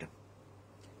বডিটা।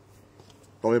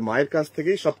 তবে মায়ের কাছ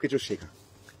থেকেই সবকিছু শেখা,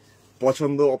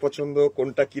 পছন্দ অপছন্দ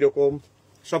কোনটা কিরকম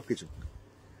সবকিছু।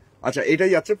 আচ্ছা,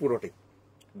 এটাই যাচ্ছে পুরোটাই,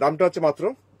 দামটা হচ্ছে মাত্র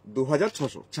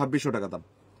 2600, 2600 টাকা দাম।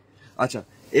 আচ্ছা,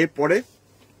 এরপরে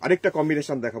আরেকটা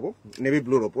কম্বিনেশন দেখাবো নেভি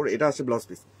ব্লুর ওপর, এটা আছে ব্লাউজ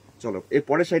পিস। চলো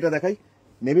এরপরে শাড়িটা দেখাই,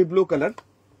 নেভি ব্লু কালার।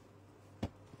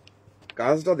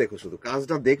 কাজটা দেখো, শুধু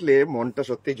কাজটা দেখলে মনটা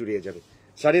সত্যিই জুড়িয়ে যাবে।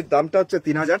 শাড়ির দামটা হচ্ছে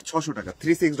 3600 টাকা,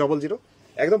 3600,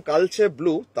 একদম কালচে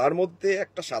ব্লু, তার মধ্যে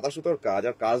একটা সাদা সুতোর কাজ,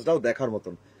 আর কাজটাও দেখার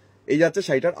মতন। এই যাচ্ছে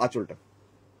শাড়িটার আঁচলটা,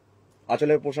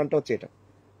 আঁচলের পোর্শনটা হচ্ছে এটা।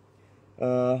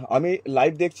 আমি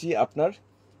লাইভ দেখছি আপনার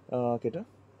কেটা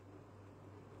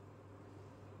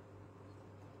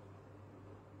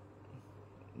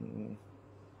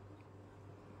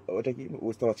ওটা কি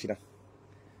বুঝতে পারছি না,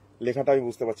 লেখাটা আমি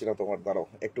বুঝতে পারছি না তোমার, দাঁড়াও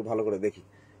একটু ভালো করে দেখি।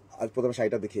 আজ প্রথমে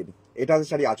শাড়িটা দেখিয়ে দিই, এটা হচ্ছে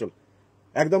শাড়ি আঁচল,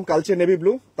 একদম কালচে নেভি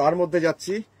ব্লু, তার মধ্যে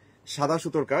যাচ্ছি সাদা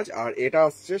সুতোর কাজ, আর এটা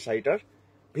আসছে শাড়িটার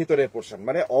ভিতরের পোর্শন,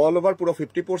 মানে অল ওভার পুরো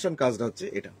 50% কাজটা হচ্ছে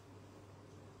এটা।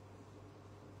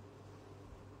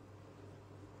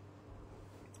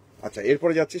 আচ্ছা,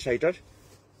 এরপরে যাচ্ছি শাড়িটার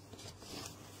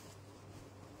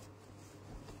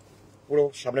পুরো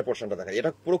সামনে পোর্শনটা দেখা, এটা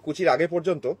পুরো কুচির আগে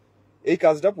পর্যন্ত এই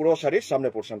কাজটা, পুরো শাড়ির সামনে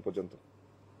পোর্শন পর্যন্ত।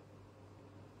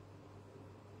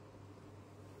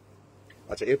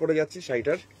 আচ্ছা, এরপরে যাচ্ছি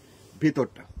শাড়িটার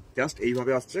ভিতরটা, জাস্ট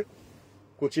এইভাবে আসছে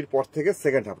কুচির পর থেকে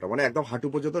সেকেন্ড হাফটা, মানে একদম হাঁটু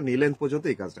পর্যন্ত, নি লেন্থ পর্যন্ত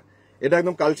এই কাজটা। এটা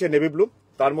একদম কালচে নেভি ব্লু,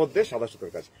 তার মধ্যে সাদা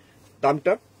সুতোর কাজ,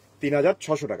 দামটা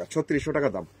 3600 টাকা, 3600 টাকা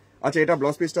দাম। আচ্ছা, এটা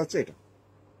ব্লাউজ পিসটা হচ্ছে এটা,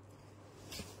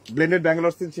 ব্লেন্ডেড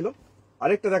ব্যাঙ্গালোর সিল্ক ছিল।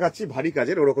 আরেকটা দেখাচ্ছি ভারী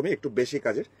কাজের, ওরকমই একটু বেশি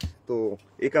কাজের, তো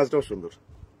এই কাজটাও সুন্দর।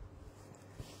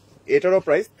 এটারও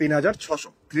প্রাইস 3600,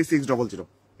 3600,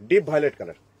 ডিপ ভায়োলেট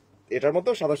কালার, এটার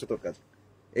মধ্যেও সাদা সুতোর কাজ।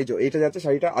 এই যে এইটা যাচ্ছে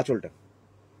শাড়িটা আঁচলটা,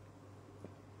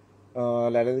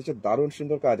 লাইলা দিচ্ছে দারুণ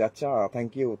সুন্দর কাজ। আচ্ছা,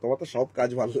 থ্যাংক ইউ, তোমার তো সব কাজ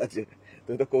ভালো লাগছে,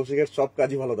 তুমি তো কৌশিকের সব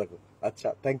কাজই ভালো দেখো। আচ্ছা,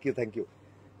 থ্যাংক ইউ থ্যাংক ইউ।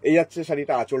 এই যাচ্ছে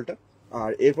শাড়িটা আঁচলটা,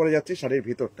 আর এরপরে যাচ্ছে শাড়ির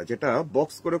ভিতরটা, যেটা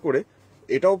বক্স করে করে,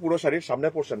 এটাও পুরো শাড়ির সামনে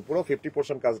পোর্শন, পুরো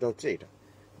 50% কাজটা হচ্ছে এটা।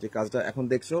 যে কাজটা এখন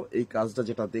দেখছো, এই কাজটা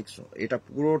যেটা দেখছো, এটা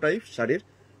পুরোটাই শাড়ির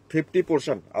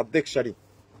 50%, অর্ধেক শাড়ি।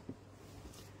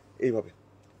 এইভাবে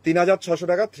 3600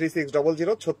 টাকা,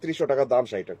 3600, 3600 টাকা দাম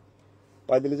শাড়িটার।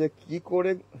 পাই দিলে যে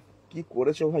কি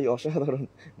করেছো ভাই, অসাধারণ,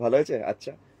 ভালো হয়েছে।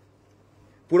 আচ্ছা,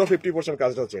 পুরো 50%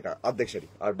 কাজটা হচ্ছে এটা, অর্ধেক শাড়ি,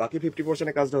 আর বাকি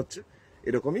 50% কাজটা হচ্ছে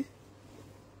এরকমই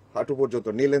হাঁটু পর্যন্ত,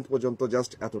 নি লেন্থ পর্যন্ত,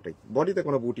 জাস্ট এতটাই, বডিতে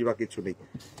কোনো বুটি বা কিছু নেই।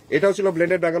 এটাও ছিল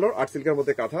ব্লেন্ডেড ব্যাঙ্গালোর আর্ট সিল্কের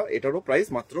মধ্যে কাঁথা, এটারও প্রাইস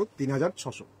মাত্র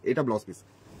 3600। এটা ব্লাউজ পিস।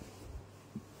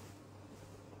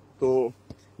 তো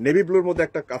নেভি ব্লুর মধ্যে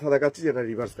একটা কাঁথা দেখাচ্ছি, যেটা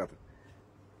রিভার্স কাঁথা,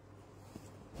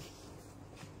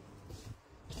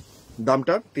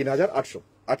 দামটা 3800,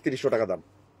 3800 টাকা দাম।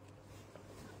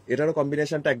 এটারও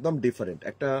কম্বিনেশনটা একদম ডিফারেন্ট,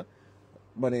 একটা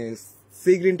মানে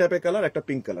সি গ্রিন টাইপের কালার, একটা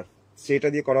পিঙ্ক কালার, সেটা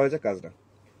দিয়ে করা হয়েছে কাজটা।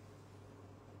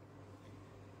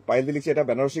 পাইল দিয়ে লিখছি এটা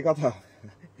বেনারসি কাঁথা।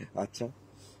 আচ্ছা,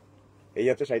 এই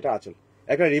হচ্ছে শাড়িটা আঁচল।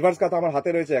 একটা রিভার্স কাঁথা আমার হাতে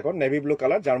রয়েছে এখন, নেভি ব্লু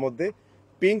কালার, যার মধ্যে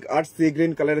পিঙ্ক আর সি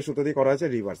গ্রিন কালারের সুতো দিয়ে করা হয়েছে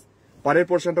রিভার্স। পাড়ের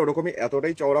পোর্শনটা ওরকমই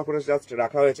এতটাই চওড়া করে জাস্ট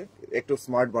রাখা হয়েছে একটু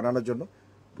স্মার্ট বানানোর জন্য,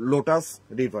 লোটাস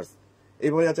রিভার্স।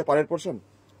 এইভাবে যাচ্ছে পাড়ের পোর্শন,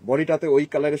 বডিটাতে ওই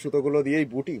কালারের সুতোগুলো দিয়েই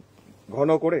বুটি ঘন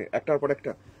করে একটার পর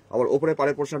একটা, আবার ওপরে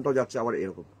পাড়ের পোর্শনটাও যাচ্ছে আবার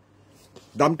এরকম।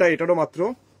 দামটা এটারও মাত্র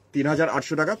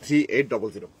 3800 টাকা,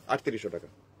 3800, 3800 টাকা।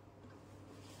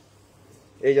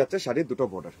 এই যাচ্ছে শাড়ির দুটো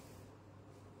border,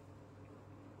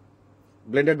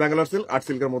 blended Bangalore silk, art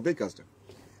সিল্কের মধ্যেই কাজটা।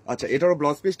 আচ্ছা, এটারও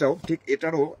ব্লাউজ পিসটাও ঠিক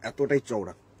এটারও এতটাই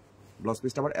চওড়া, ব্লাউজ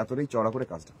পিসটা আবার এতটাই চওড়া করে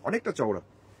কাজটা, অনেকটা চওড়া।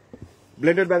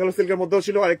 ব্লেন্ডেড ব্যাঙ্গালোর সিল্কের মধ্যেও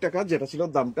ছিল আরেকটা কাজ, যেটা ছিল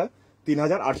দামটা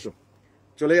 3800।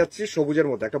 চলে যাচ্ছি সবুজের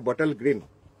মধ্যে, একটা বটল গ্রিন,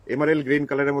 এমারেল গ্রিন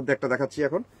কালারের মধ্যে একটা দেখাচ্ছি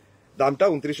এখন, দামটা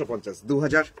 2950,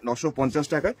 2950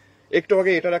 টাকায়। একটু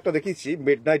আগে এটার একটা দেখিয়েছি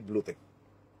মিডনাইট ব্লুতে,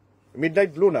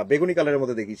 মিডনাইট ব্লু না, বেগুনি কালারের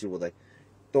মধ্যে দেখিয়েছি বোধহয়,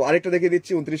 তো আরেকটা দেখিয়ে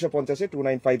দিচ্ছি 2950-এ,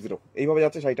 2950। এইভাবে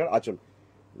যাচ্ছে শাড়িটার আঁচল।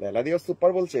 লেলা দিও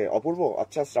সুপার বলছে অপূর্ব,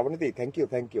 আচ্ছা শ্রাবণীদি থ্যাংক ইউ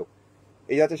থ্যাংক ইউ।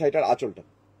 এই যাচ্ছে শাড়িটার আঁচলটা।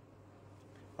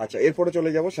 আচ্ছা, এরপরে চলে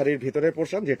যাব শাড়ির ভিতরের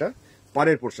পোর্শন, যেটা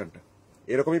পাড়ের পোর্শনটা,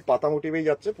 এরকমই পাতা মোটিভেই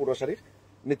যাচ্ছে পুরো শাড়ির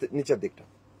নিচের দিকটা,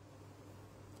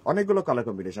 অনেকগুলো কালার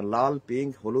কম্বিনেশন, লাল,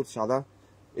 পিঙ্ক, হলুদ, সাদা,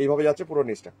 এইভাবে যাচ্ছে পুরো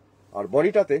নিচটা। আর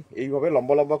বডিটাতে এইভাবে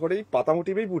লম্বা লম্বা করেই পাতা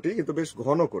মোটিভেই বুটি, কিন্তু বেশ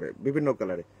ঘন করে বিভিন্ন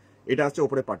কালারে। এটা হচ্ছে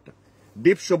ওপরে পাটটা,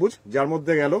 ডিপ সবুজ, যার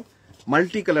মধ্যে গেল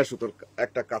মাল্টি কালার সুতোর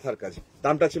একটা কাঁথার কাজ।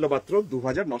 দামটা ছিল মাত্র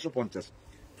 2950,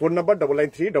 ফোন নাম্বার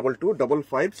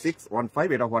 9932255615,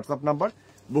 এটা হোয়াটসঅ্যাপ নাম্বার,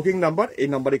 বুকিং নাম্বার, এই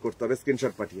নাম্বারই করতে হবে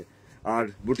স্ক্রিনশট পাঠিয়ে। আর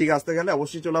বুটিকে আসতে গেলে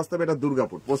অবশ্যই চলে আসতে হবে, এটা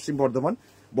দুর্গাপুর, পশ্চিম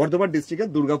বর্ধমান ডিস্ট্রিক্টের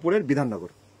দুর্গাপুরের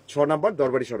বিধাননগর, 6 নাম্বার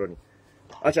দরবারি সরণি।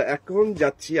 আচ্ছা, এখন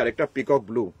যাচ্ছি আর একটা পিকক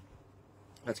ব্লু।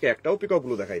 আজকে একটাও পিকক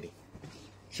ব্লু দেখাইনি।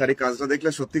 শাড়ি কাজটা দেখলে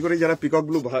সত্যি করে যারা পিকক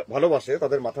ব্লু ভালোবাসে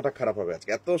তাদের মাথাটা খারাপ হবে।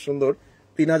 আজকে এত সুন্দর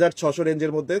 3600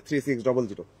 রেঞ্জের মধ্যে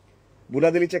 3600।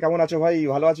 বুলাদি লিখছে কেমন আছো ভাই?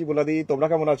 ভালো আছি বুলাদি, তোমরা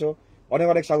কেমন আছো? অনেক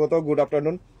অনেক স্বাগত, গুড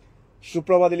আফটারনুন।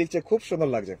 সুপ্রভাদি লিখছে খুব সুন্দর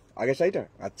লাগছে আগে শাড়িটা।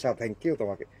 আচ্ছা, থ্যাংক ইউ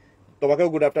তোমাকেও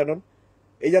গুড আফটারনুন।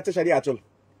 এই যাচ্ছে শাড়ি আঁচল,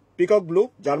 পিকক ব্লু,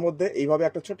 যার মধ্যে এইভাবে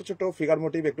একটা ছোট ছোট ফিগার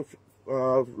মোটিভ, একটু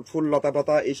ফুল লতা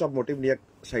পাতা এইসব মোটিভ নিয়ে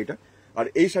শাড়িটা। আর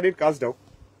এই শাড়ির কাজটাও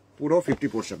পুরো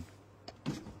 50%,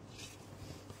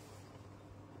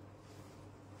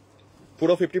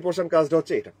 পুরো 50% কাজটা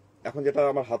হচ্ছে এটা। এখন যেটা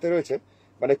আমার হাতে রয়েছে,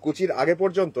 মানে কুচির আগে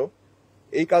পর্যন্ত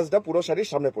এই কাজটা পুরো শাড়ির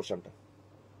সামনে পোর্শনটা।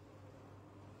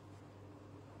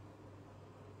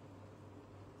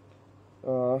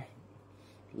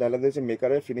 লালা দিয়েছে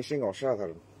মেকারের ফিনিশিং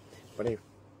অসাধারণ, মানে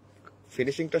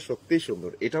ফিনিশিংটা সত্যিই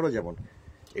সুন্দর। এটারও যেমন,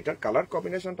 এটার কালার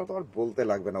কম্বিনেশনটা তো আর বলতে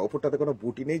লাগবে না। ওপরটাতে কোনো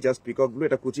বুটি নেই, জাস্ট পিকক ব্লু।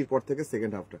 এটা কুচির পর থেকে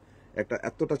সেকেন্ড হাফটা একটা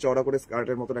এতটা চওড়া করে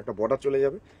স্কার্টের মতন একটা বর্ডার চলে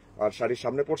যাবে। আর শাড়ির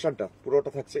সামনে পোর্শনটা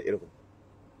পুরোটা থাকছে এরকম,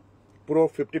 পুরো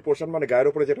 50%, মানে গায়ের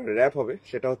উপরে যেটা র্যাপ হবে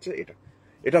সেটা হচ্ছে এটা।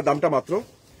 এটার দামটা মাত্র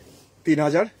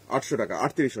 3800 টাকা,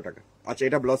 3800 টাকা। আচ্ছা,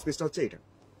 এটা ব্লাউজ পিসটা হচ্ছে এটা,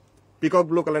 পিকক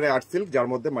ব্লু কালারের আর্ট সিল্ক, যার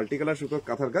মধ্যে মাল্টি কালার সুতোর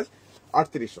কাঁথার কাজ,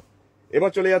 3800।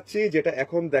 এবার চলে যাচ্ছি যেটা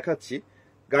এখন দেখাচ্ছি,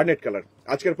 গার্নেট কালার।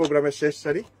 আজকের প্রোগ্রামের শেষ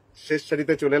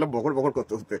শাড়িতে চলে এলাম বকর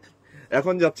করতে।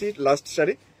 এখন যাচ্ছি লাস্ট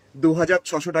শাড়ি,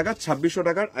 2600 টাকা, 2600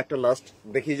 টাকার একটা লাস্ট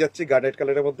দেখিয়ে যাচ্ছি গার্নেট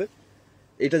কালারের মধ্যে।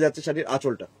 এটা যাচ্ছে শাড়ির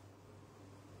আঁচলটা,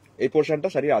 এই পোর্শনটা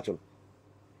শাড়ির আঁচল।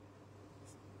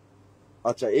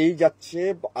 আচ্ছা, এই যাচ্ছে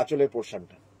आंचल पोर्शन।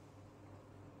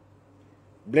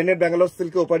 ब्लेंडेड बैंगलोर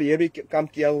सिल्क के ऊपर ये भी काम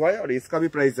किया हुआ है और इसका भी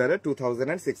प्राइस है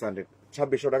 2600,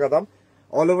 2600 টাকা দাম।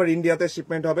 অল ওভার ইন্ডিয়াতে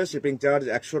শিপমেন্ট হবে, শিপিং চার্জ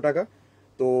 100 টাকা।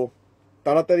 তো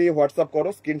তাড়াতাড়ি হোয়াটসঅ্যাপ করো,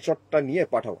 স্ক্রিনশটটা নিয়ে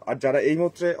পাঠাও। আর যারা এই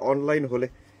মুহূর্তে অনলাইন হলে,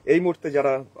 এই মুহূর্তে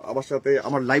যারা আমার সাথে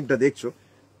আমার লাইভটা দেখছো,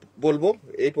 বলবো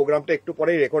এই প্রোগ্রামটা একটু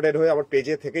পরেই রেকর্ডেড হয়ে আমার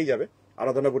পেজে থেকেই যাবে,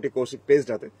 আরাধনা বুটিক কৌশিক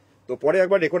পেজটাতে। তো পরে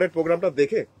একবার রেকর্ডেড প্রোগ্রামটা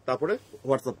দেখে তারপরে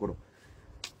হোয়াটসঅ্যাপ করো।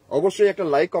 অবশ্যই একটা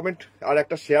লাইক, কমেন্ট আর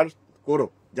একটা শেয়ার করো।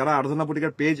 যারা আরাধনা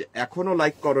বুটিকের পেজ এখনো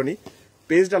লাইক করনি,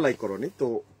 পেজটা লাইক করনি, তো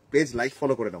পেজ লাইক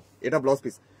ফলো করে নাও। এটা ব্লাউজ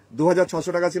পিস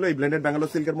 2600 টাকা ছিল এই ব্লেন্ডেড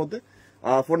ব্যাঙ্গালোর সিল্কের মধ্যে।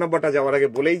 ফোন নাম্বারটা যাওয়ার আগে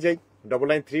বলেই যাই,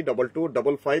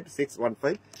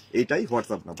 9932255615, এইটাই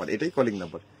হোয়াটসঅ্যাপ নাম্বার, এটাই কলিং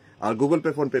নাম্বার। আর Google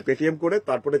pay, phone pay, Paytm করে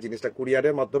তারপরে জিনিসটা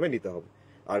কুরিয়ারের মাধ্যমে নিতে হবে।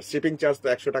 আর শিপিং চার্জ তো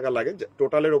 100 টাকা লাগে,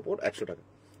 টোটালের ওপর 100 টাকা।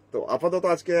 তো আপাতত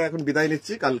আজকে এখন বিদায়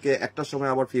নিচ্ছি, কালকে একটার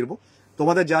সময় আবার ফিরবো।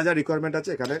 তোমাদের যা যা রিকোয়ারমেন্ট আছে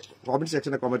এখানে কমেন্ট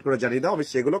সেকশনে কমেন্ট করে জানিয়ে দাও, আমি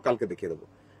সেগুলো কালকে দেখিয়ে দেবো।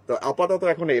 তো আপাতত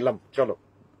এখন এলাম, চলো,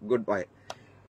 গুড বাই।